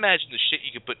 And then imagine the shit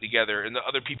you could put together and the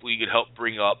other people you could help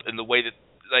bring up and the way that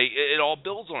it all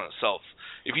builds on itself.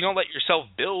 If you don't let yourself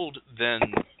build, then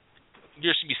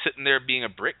you're just going to be sitting there being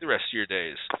a brick the rest of your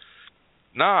days.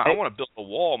 Nah, I want to build a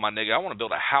wall, my nigga. I want to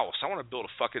build a house. I want to build a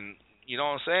fucking, you know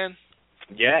what I'm saying?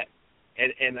 Yeah,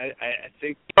 and I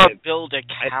think build a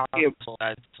castle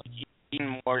that's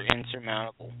even more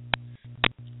insurmountable.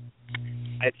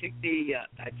 I think he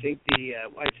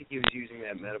was using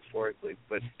that metaphorically,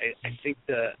 but I think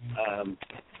the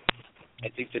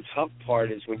tough part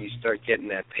is when you start getting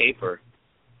that paper.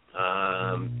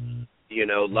 You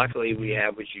know, luckily we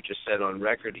have what you just said on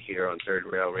record here on Third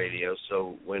Rail Radio.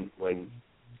 So when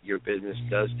your business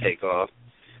does take off,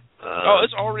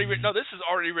 it's already written. No, this is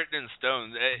already written in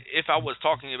stone. If I was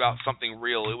talking about something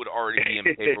real, it would already be in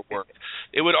paperwork.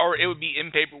 It would be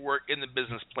in paperwork in the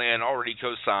business plan, already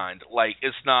co-signed. Like,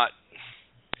 it's not.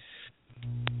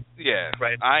 Yeah,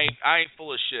 right. I ain't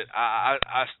full of shit.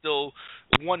 I still.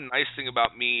 One nice thing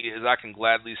about me is I can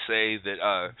gladly say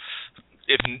that.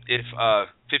 If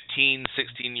 15,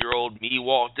 16-year-old me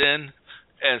walked in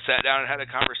and sat down and had a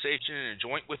conversation and a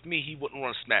joint with me, he wouldn't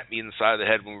want to smack me in the side of the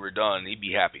head when we were done. He'd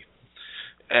be happy.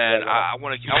 And I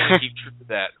want to keep true to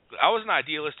that. I was an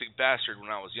idealistic bastard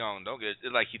when I was young. Don't get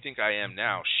it like you think I am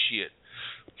now. Shit.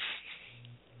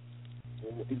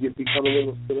 You become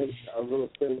a little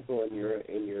cynical in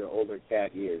your older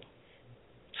cat years.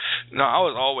 No, I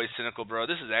was always cynical, bro.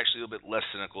 This is actually a little bit less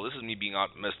cynical. This is me being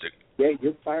optimistic. Yeah,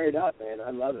 you're fired up, man. I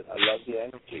love it. I love the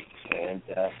energy. And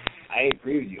I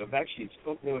agree with you. I've actually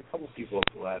spoken to a couple people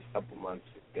over the last couple months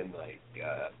who've been like,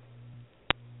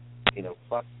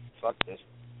 fuck this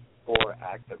poor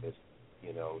activist,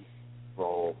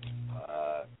 role.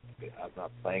 I'm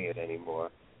not playing it anymore.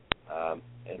 And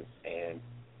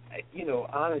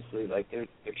honestly, like we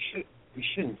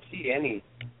shouldn't see any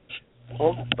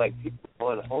people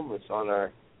going homeless on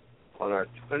our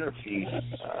Twitter feed.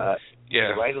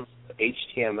 Write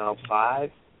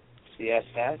HTML5,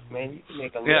 CSS, man, you can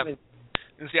make a living.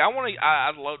 And see,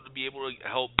 I'd love to be able to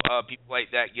help people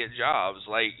like that get jobs.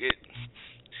 Like it.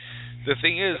 The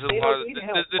thing is,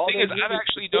 I've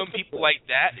actually known people like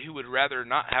that who would rather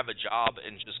not have a job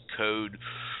and just code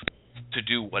to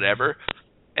do whatever,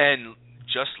 and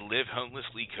just live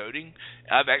homelessly coding.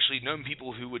 I've actually known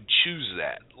people who would choose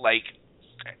that.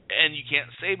 And you can't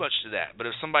say much to that. But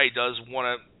if somebody does want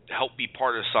to help be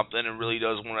part of something and really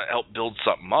does want to help build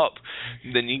something up,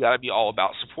 then you got to be all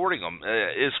about supporting them.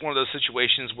 It's one of those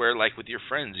situations where, like with your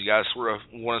friends, you got to sort of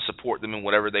want to support them in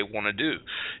whatever they want to do.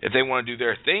 If they want to do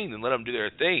their thing, then let them do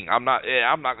their thing. I'm not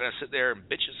going to sit there and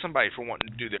bitch at somebody for wanting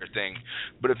to do their thing.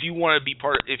 But if you want to be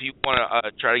if you want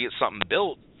to try to get something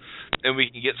built, and we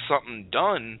can get something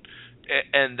done,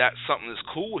 and that's something that's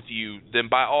cool with you, then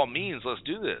by all means, let's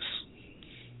do this.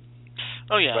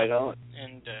 Oh yeah, right on.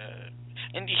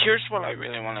 And here's what I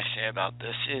really want to say about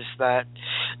this is that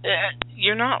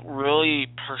you're not really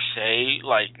per se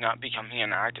not becoming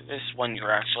an activist when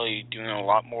you're actually doing a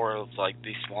lot more of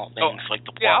these small things like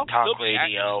the Blog Talk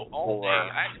Radio or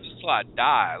activist till I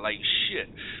die. Like shit.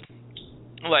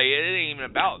 Like it ain't even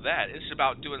about that. It's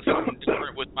about doing something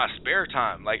different with my spare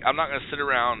time. Like I'm not gonna sit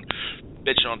around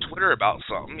bitching on Twitter about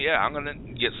something. Yeah, I'm gonna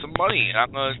get some money, and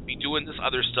I'm gonna be doing this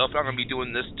other stuff. And I'm gonna be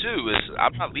doing this too.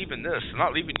 I'm not leaving this. I'm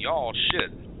not leaving y'all.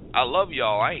 Shit, I love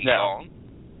y'all. I ain't y'all.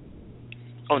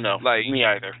 Oh no, me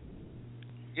either.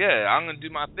 Yeah, I'm gonna do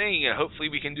my thing, and hopefully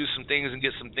we can do some things and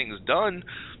get some things done,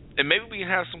 and maybe we can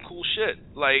have some cool shit.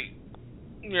 Like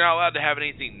you're not allowed to have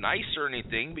anything nice or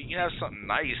anything, but you can have something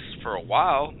nice for a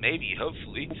while, maybe,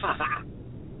 hopefully. You're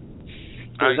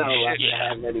not allowed to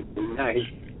have anything nice.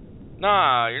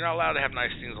 Nah, you're not allowed to have nice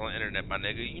things on the internet, my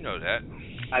nigga. You know that.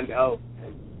 I know.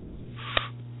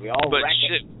 We all but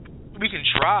shit, we can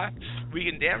try. We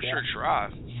can damn sure try.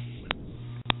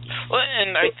 Well,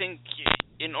 and I think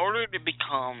in order to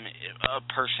become a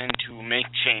person to make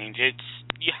change,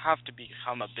 you have to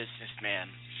become a businessman.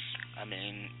 I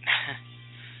mean,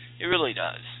 it really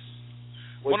does.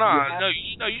 Well,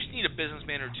 you just need a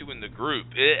businessman or two in the group.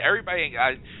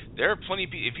 There are plenty of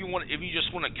people. If you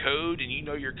just want to code and you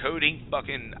know your coding,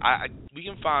 we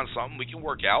can find something. We can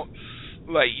work out.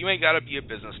 Like, you ain't got to be a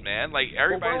businessman. Like,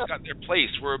 everybody's got their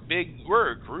place. We're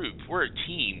a group. We're a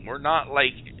team. We're not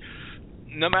like,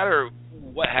 no matter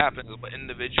what happens, what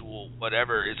individual,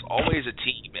 whatever, it's always a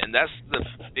team. And that's the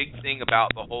big thing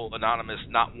about the whole anonymous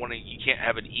not wanting, you can't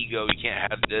have an ego, you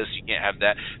can't have this, you can't have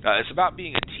that. It's about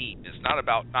being a team. It's not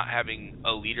about not having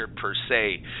a leader per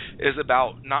se. It's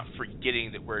about not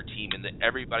forgetting that we're a team and that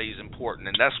everybody is important.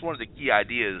 And that's one of the key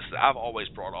ideas that I've always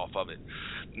brought off of it.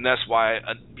 And that's why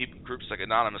groups like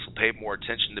Anonymous will pay more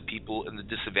attention to people in the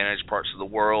disadvantaged parts of the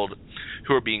world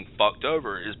who are being fucked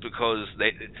over, is because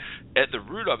at the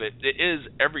root of it, it is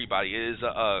everybody. It is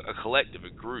a collective, a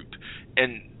group.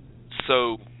 And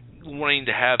so wanting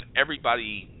to have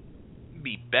everybody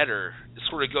be better, it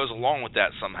sort of goes along with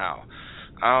that somehow.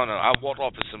 I don't know. I walked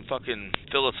off of some fucking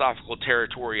philosophical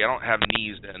territory I don't have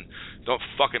knees in. Don't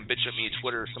fucking bitch at me on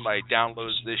Twitter if somebody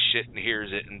downloads this shit and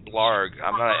hears it and blarg.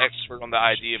 I'm not an expert on the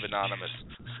idea of Anonymous.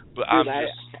 But dude, I'm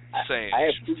just saying. I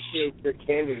appreciate your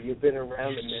candor. You've been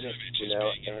around a minute, and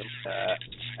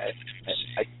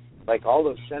I like all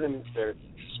those sentiments are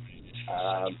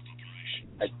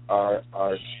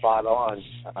spot on,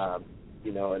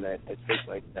 and I think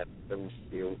like that's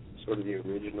the sort of the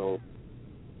original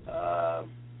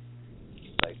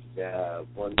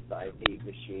one side hate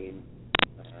machine,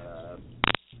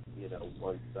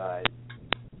 one side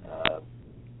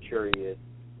curious.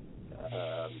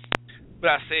 But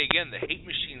I say again, the hate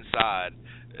machine side,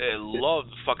 I love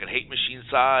the fucking hate machine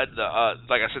side.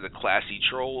 Like I said, the classy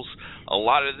trolls, a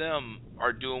lot of them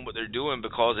are doing what they're doing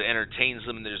because it entertains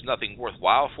them and there's nothing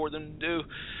worthwhile for them to do.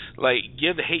 Like,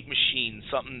 give the hate machine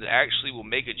something that actually will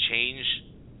make a change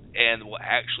and will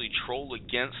actually troll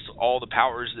against all the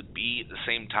powers that be at the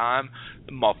same time,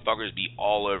 the motherfuckers be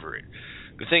all over it.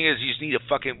 The thing is, you just need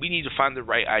we need to find the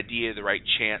right idea, the right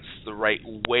chance, the right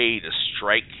way to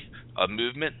strike a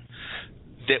movement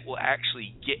that will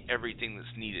actually get everything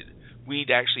that's needed. We need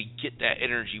to actually get that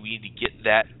energy. We need to get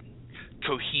that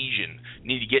cohesion. We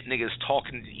need to get niggas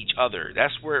talking to each other.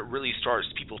 That's where it really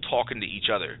starts, people talking to each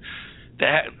other.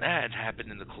 That hadn't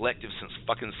happened in the collective since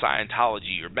fucking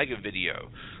Scientology or Mega Video.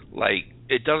 Like,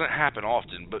 it doesn't happen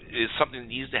often, but it's something that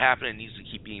needs to happen and needs to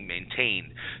keep being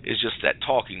maintained. It's just that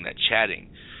talking, that chatting.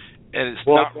 And it's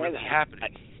not really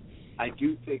happening. I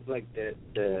do think like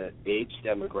the age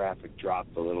demographic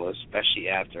dropped a little, especially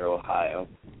after Ohio.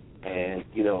 And,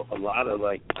 a lot of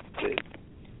like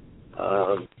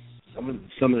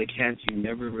some of the cats you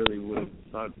never really would have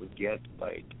thought would get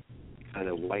like kind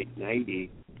of white knighty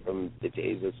from the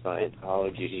days of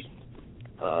Scientology,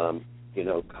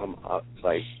 come up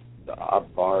like the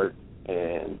Op Bart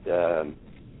and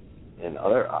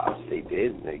other ops they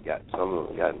did, and some of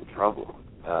them got in trouble.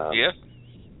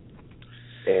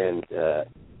 And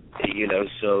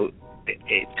so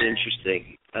it's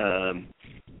interesting.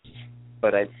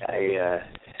 But I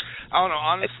don't know.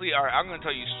 Honestly, all right, I'm going to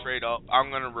tell you straight up. I'm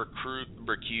going to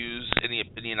recuse any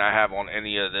opinion I have on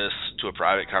any of this to a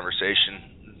private conversation.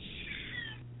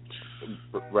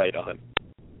 Right on.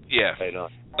 Yeah. Right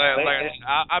on.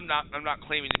 I'm not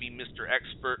claiming to be Mr.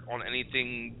 Expert on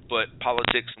anything but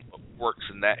politics and what works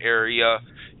in that area,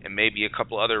 and maybe a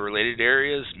couple other related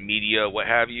areas, media, what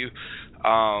have you.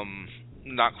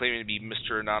 Not claiming to be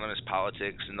Mr. Anonymous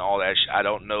Politics and all that I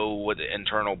don't know what the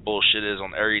internal bullshit is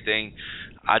on everything.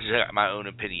 I just have my own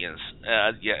opinions.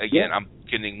 I'm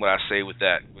getting what I say with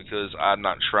that, because I'm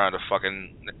not trying to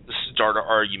fucking start an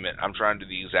argument. I'm trying to do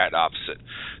the exact opposite.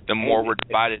 The more we're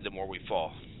divided, the more we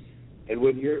fall. And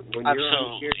when you're on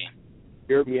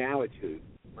your meowitude,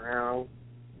 meow.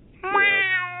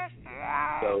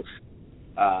 So,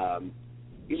 I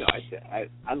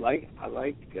like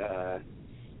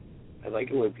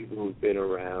it when people who've been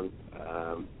around,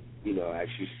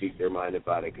 actually speak their mind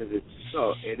about it, because it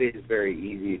is very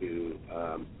easy to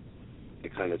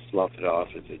kind of slough it off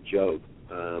as a joke,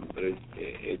 but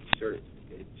it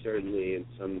certainly in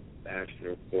some fashion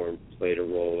or form played a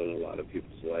role in a lot of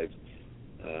people's lives.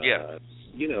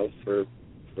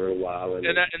 For a while, and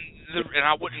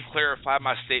I wouldn't clarify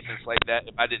my statements like that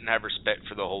if I didn't have respect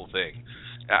for the whole thing.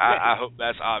 I hope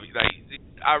that's obvious.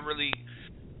 I really,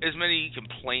 as many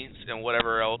complaints and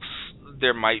whatever else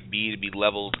there might be to be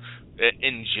leveled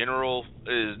in general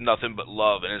is nothing but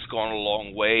love, and it's gone a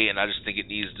long way, and I just think it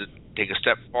needs to take a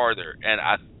step farther. And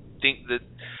I think that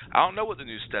I don't know what the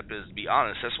new step is, to be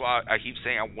honest. That's why I keep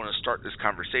saying I want to start this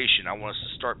conversation. I want us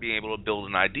to start being able to build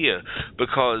an idea,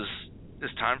 because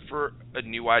it's time for a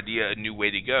new idea, a new way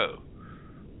to go.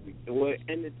 Well,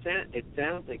 and it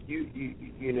sounds like you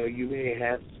may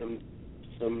have some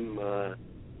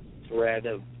thread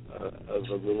of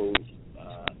a little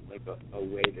like a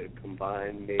way to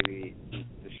combine maybe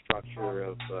the structure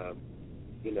of a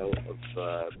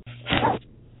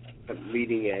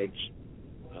leading edge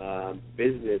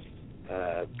business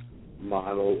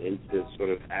model into sort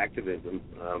of activism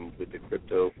with the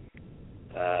crypto.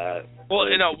 Well,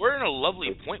 we're in a lovely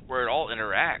point where it all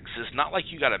interacts. It's not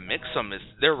like you got to mix them.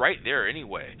 They're right there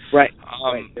anyway. Right.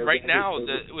 Right now,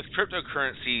 with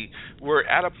cryptocurrency, we're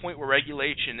at a point where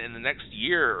regulation in the next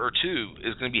year or two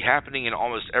is going to be happening in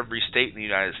almost every state in the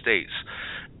United States.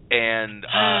 And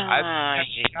I've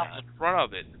been out in front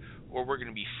of it, or we're going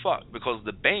to be fucked, because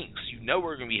the banks,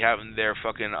 we're going to be having their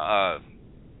fucking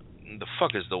the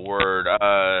fuck is the word?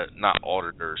 Not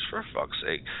auditors, for fuck's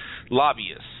sake,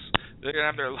 lobbyists. They're going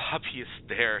to have their lobbyists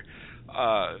there,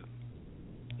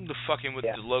 fucking with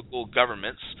the local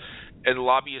governments, and the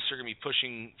lobbyists are going to be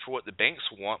pushing for what the banks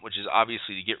want, which is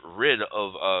obviously to get rid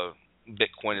of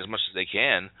Bitcoin as much as they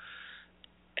can.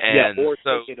 And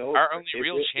so our only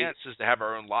real chance is to have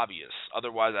our own lobbyists.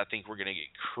 Otherwise, I think we're going to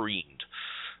get creamed.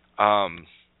 And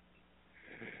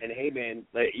hey, man,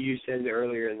 like you said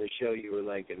earlier in the show, you were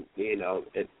like,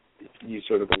 you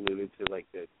sort of alluded to like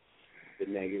the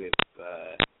negative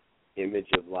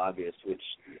image of lobbyists, which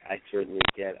I certainly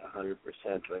get 100%.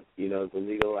 But the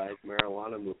legalized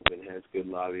marijuana movement has good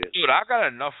lobbyists. Dude, I got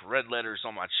enough red letters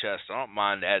on my chest. I don't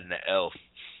mind adding an L.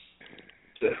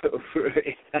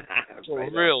 For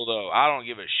real though, I don't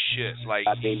give a shit. Like,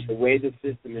 I mean, the way the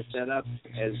system is set up,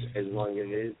 as long as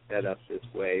it is set up this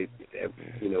way,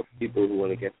 people who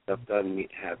want to get stuff done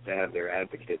have to have their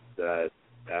advocates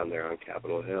down there on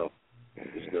Capitol Hill.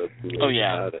 There's no two ways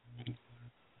about it.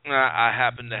 I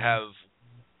happen to have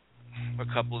a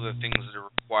couple of the things that are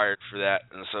required for that,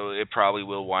 and so it probably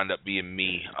will wind up being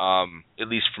me, at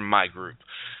least from my group.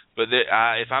 But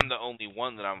if I'm the only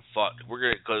one, then I'm fucked.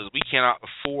 Because we cannot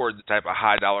afford the type of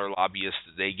high dollar lobbyists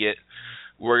that they get.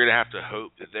 We're gonna have to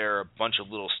hope that there are a bunch of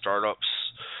little startups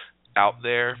out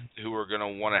there who are gonna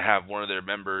want to have one of their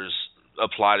members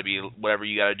apply to be whatever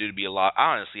you got to do to be a lot.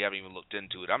 I honestly haven't even looked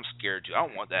into it. I'm scared to. I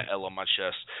don't want that L on my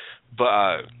chest,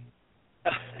 but.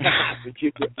 but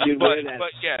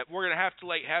yeah, we're gonna have to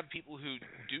have people who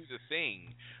do the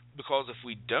thing, because if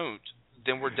we don't,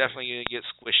 then we're definitely gonna get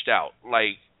squished out.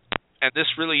 And this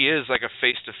really is like a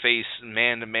face-to-face,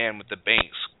 man-to-man with the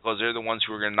banks, because they're the ones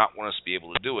who are gonna not want us to be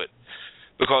able to do it,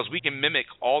 because we can mimic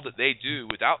all that they do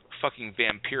without fucking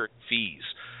vampiric fees.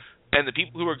 And the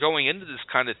people who are going into this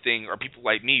kind of thing are people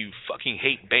like me who fucking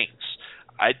hate banks.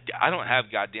 I don't have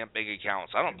goddamn bank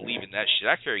accounts. I don't believe in that shit.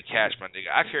 I carry cash, my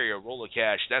nigga. I carry a roll of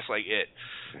cash. That's like it.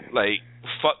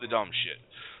 Fuck the dumb shit.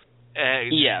 And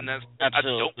absolutely. I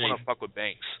don't want to fuck with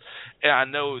banks. And I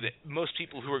know that most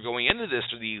people who are going into this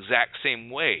are the exact same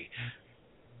way.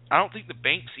 I don't think the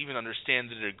banks even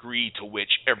understand the degree to which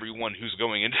everyone who's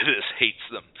going into this hates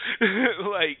them.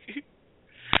 I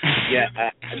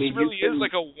mean, it really is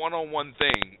like a one-on-one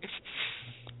thing.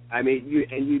 I mean,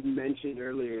 you mentioned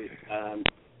earlier,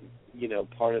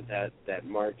 part of that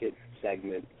market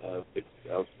segment of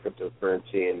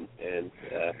cryptocurrency and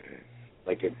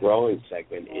like a growing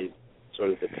segment is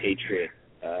sort of the patriot,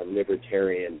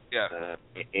 libertarian,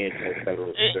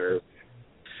 anti-federal reserve.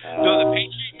 The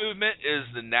patriot movement is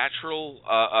the natural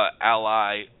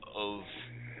ally of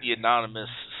the anonymous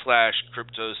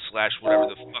 /crypto/ whatever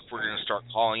the fuck we're going to start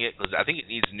calling it, because I think it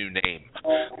needs a new name.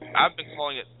 I've been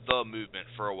calling it the movement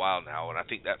for a while now, and I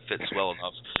think that fits well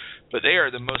enough. But they are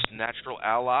the most natural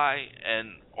ally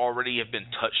and already have been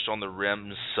touched on the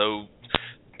rims, so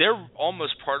they're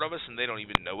almost part of us and they don't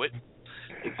even know it.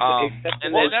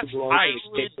 And then that's like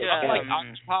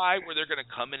Occupy, where they're going to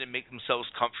come in and make themselves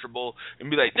comfortable and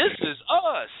be like, this is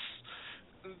us.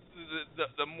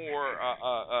 The more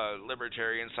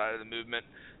libertarian side of the movement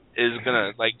is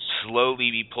gonna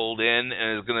slowly be pulled in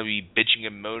and is gonna be bitching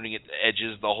and moaning at the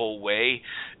edges the whole way,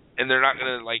 and they're not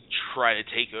gonna try to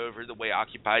take over the way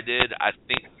Occupy did. I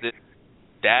think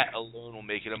that alone will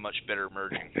make it a much better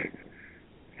merging.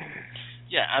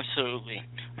 Yeah, absolutely.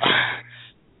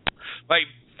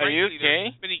 Are you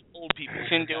okay? Many old people.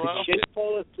 Did he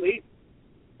fall asleep?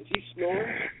 Is he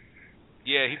snoring?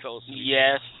 Yeah, he fell asleep.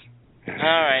 Yes. All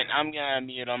right, I'm gonna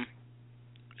mute him.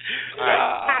 All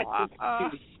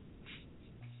right.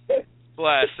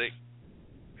 Classic.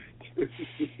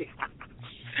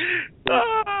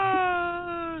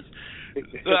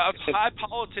 High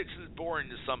politics is boring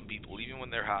to some people, even when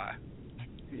they're high.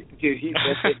 Dude, he's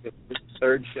like the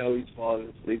third show he's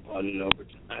fallen asleep on in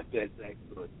overtime. That's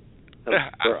excellent.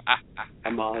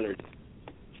 I'm honored.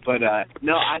 But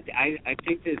no, I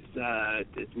think this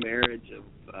marriage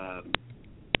of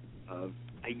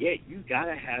you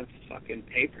gotta have fucking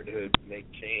paper to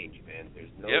make change, man.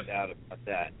 There's no doubt about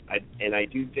that. I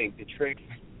do think the trick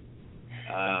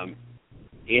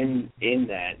in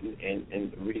that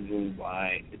and the reason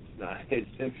why it's not as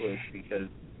simple is because,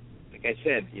 like I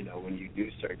said, when you do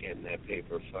start getting that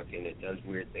paper, fucking, it does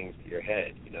weird things to your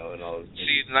head, and all those things.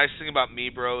 See, the nice thing about me,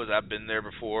 bro, is I've been there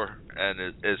before, and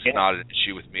it's not an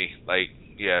issue with me. Like,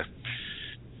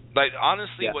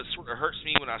 honestly, what sort of hurts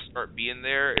me when I start being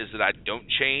there is that I don't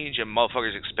change, and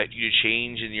motherfuckers expect you to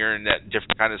change, and you're in that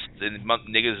different kind of, and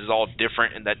niggas is all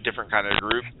different in that different kind of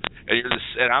group,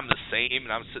 and I'm the same,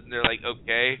 and I'm sitting there like,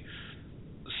 okay,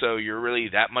 so you're really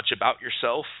that much about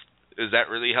yourself? Is that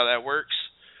really how that works?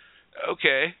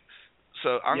 Okay,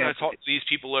 so I'm going to talk to these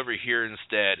people over here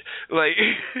instead. Like,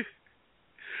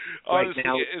 honestly, right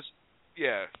now,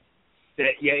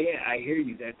 I hear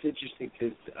you. That's interesting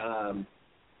because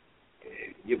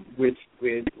with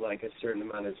like a certain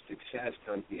amount of success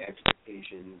comes the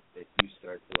expectation that you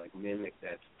start to like mimic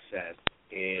that success.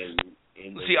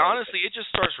 See, honestly, it just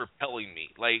starts repelling me.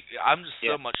 Like, I'm just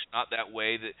so much not that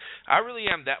way that I really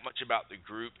am that much about the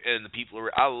group and the people.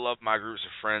 I love my groups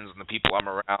of friends and the people I'm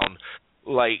around.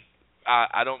 Like,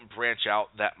 I don't branch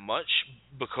out that much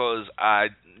because I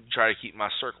try to keep my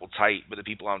circle tight, but the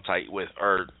people I'm tight with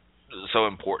are so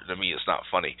important to me, it's not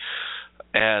funny.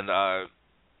 And,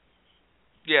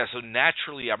 so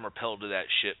naturally I'm repelled to that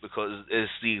shit because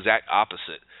it's the exact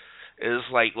opposite. It's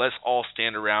like, let's all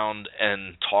stand around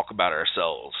and talk about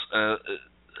ourselves. And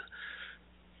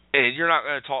you're not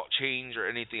going to talk change or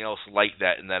anything else like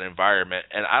that in that environment.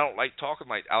 And I don't like talking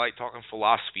I like talking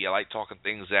philosophy. I like talking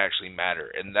things that actually matter.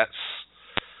 And that's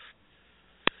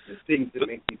the things that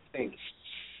make you think.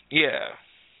 Yeah.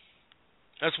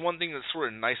 That's one thing that's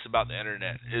sort of nice about the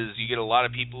internet is you get a lot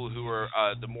of people who are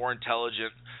the more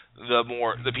intelligent,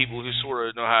 the people who sort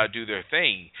of know how to do their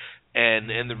thing.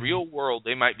 And in the real world,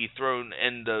 they might be thrown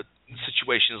into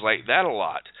situations like that a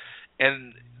lot.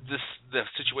 And the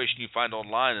situation you find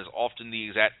online is often the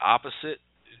exact opposite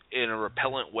in a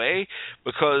repellent way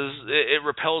because it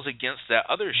repels against that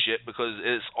other shit because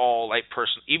it's all like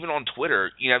personal. Even on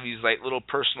Twitter, you have these like little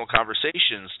personal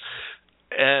conversations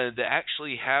and they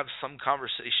actually have some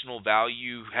conversational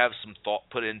value, have some thought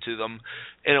put into them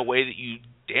in a way that you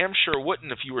damn sure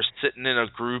wouldn't if you were sitting in a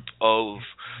group of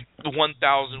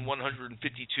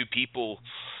 1,152 people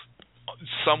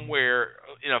somewhere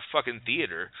in a fucking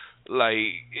theater.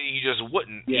 Like, you just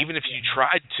wouldn't. Even if you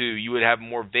tried to, you would have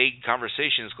more vague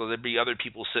conversations because there'd be other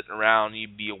people sitting around,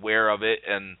 you'd be aware of it,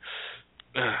 and...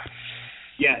 No,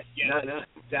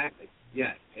 exactly.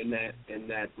 Yeah, and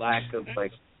that lack of,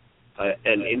 like,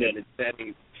 an internet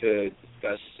setting to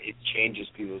discuss, it changes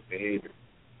people's behavior.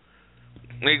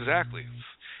 Exactly.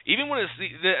 Even when that's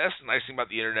the nice thing about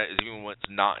the internet is even when it's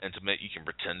not intimate, you can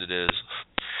pretend it is.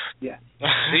 Yeah.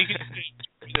 You can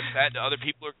the fact that other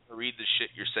people are going to read the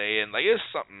shit you're saying. Like, it's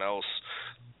something else.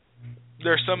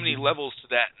 There are so many levels to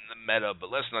that in the meta, but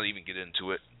let's not even get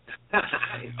into it.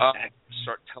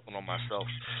 Start telling on myself.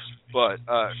 But,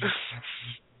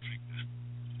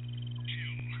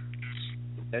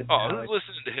 who's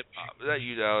listening to hip-hop? Is that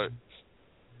you, Dalek?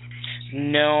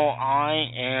 No, I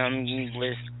am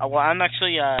I'm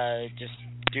actually just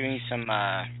doing some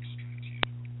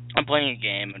I'm playing a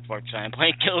game, unfortunately. I'm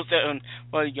playing Killzone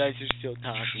while you guys are still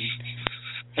talking.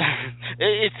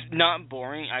 It's not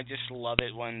boring. I just love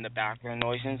it when the background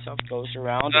noise and stuff goes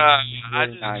around. I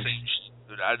do the same shit,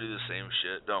 dude. I do the same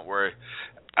shit. Don't worry.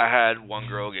 I had one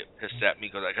girl get pissed at me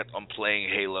because I kept on playing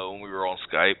Halo when we were on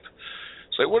Skype.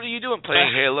 It's like, what are you doing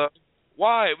playing Halo?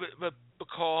 Why? But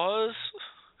because...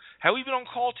 Have we been on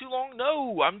call too long?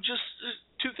 No, I'm just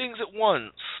two things at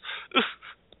once.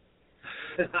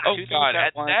 Oh, God.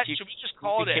 Should we just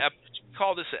call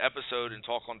this an episode and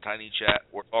talk on Tiny Chat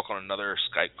or talk on another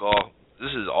Skype call? This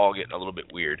is all getting a little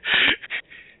bit weird.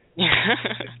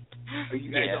 Are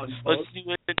you guys on both? Let's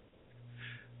do it.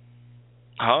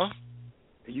 Huh?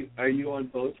 Are you on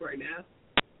both right now?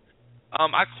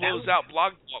 I closed out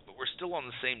Blog Talk, but we're still on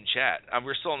the same chat.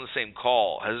 We're still on the same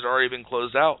call. Has it already been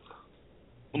closed out?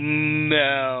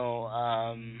 No.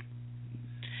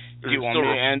 Do you want me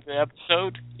to end the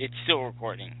episode? It's still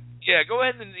recording. Yeah, go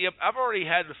ahead and... I've already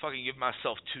had to fucking give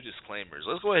myself 2 disclaimers.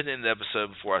 Let's go ahead and end the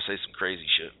episode before I say some crazy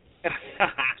shit.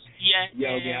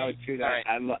 Yo, it's true. Right.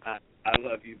 I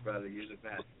love you, brother. You're the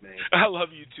best, man. I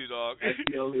love you too, dog. That's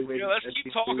the only way. Let's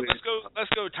keep talking. Let's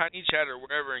go tiny chat or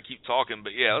wherever and keep talking.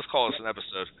 But yeah, let's call this an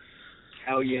episode.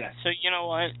 Hell yeah. So you know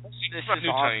what? This is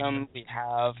awesome. We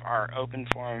have our open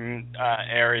forum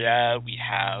area. We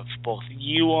have both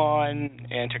you on,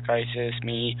 Anticrisis,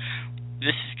 me.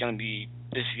 This is gonna be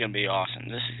awesome.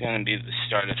 This is gonna be the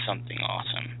start of something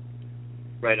awesome.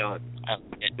 Right on. All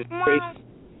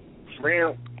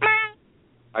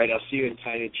right, I'll see you in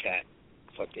tiny chat.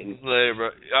 Fucking later, bro.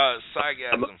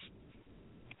 Sargasm.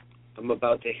 I'm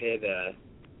about to hit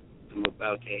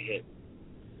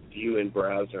view in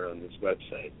browser on this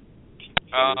website.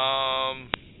 All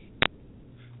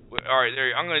right,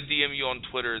 there. I'm gonna DM you on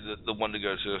Twitter the one to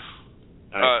go to.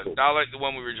 All right, cool. I like the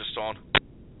one we were just on.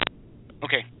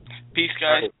 Okay. Peace,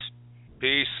 guys. Right.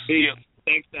 Peace.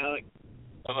 Thanks, Alec.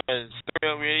 That was Third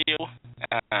Rail Radio.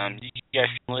 You guys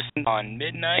can listen on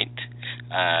midnight.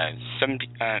 Damn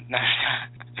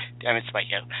it, Spike.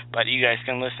 But you guys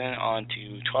can listen on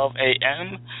to 12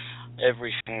 a.m.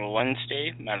 every single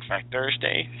Wednesday. Matter of fact,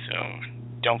 Thursday. So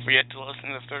don't forget to listen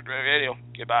to Third Rail Radio.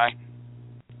 Goodbye.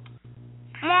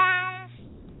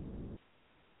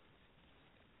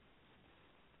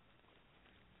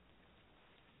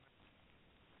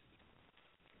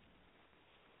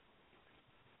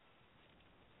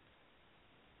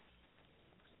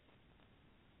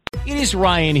 It is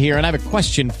Ryan here, and I have a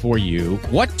question for you.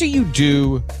 What do you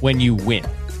do when you win?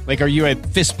 Like, are you a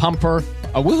fist pumper,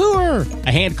 a woohooer,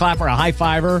 a hand clapper, a high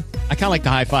fiver? I kind of like the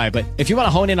high five, but if you want to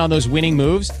hone in on those winning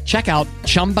moves, check out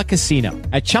Chumba Casino.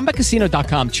 At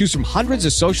ChumbaCasino.com, choose from hundreds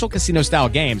of social casino-style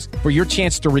games for your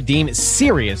chance to redeem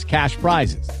serious cash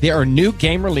prizes. There are new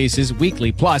game releases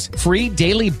weekly, plus free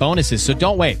daily bonuses, so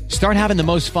don't wait. Start having the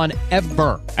most fun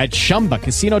ever at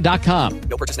ChumbaCasino.com.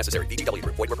 No purchase necessary. VGW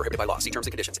Group. Void where prohibited by law. See terms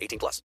and conditions. 18+.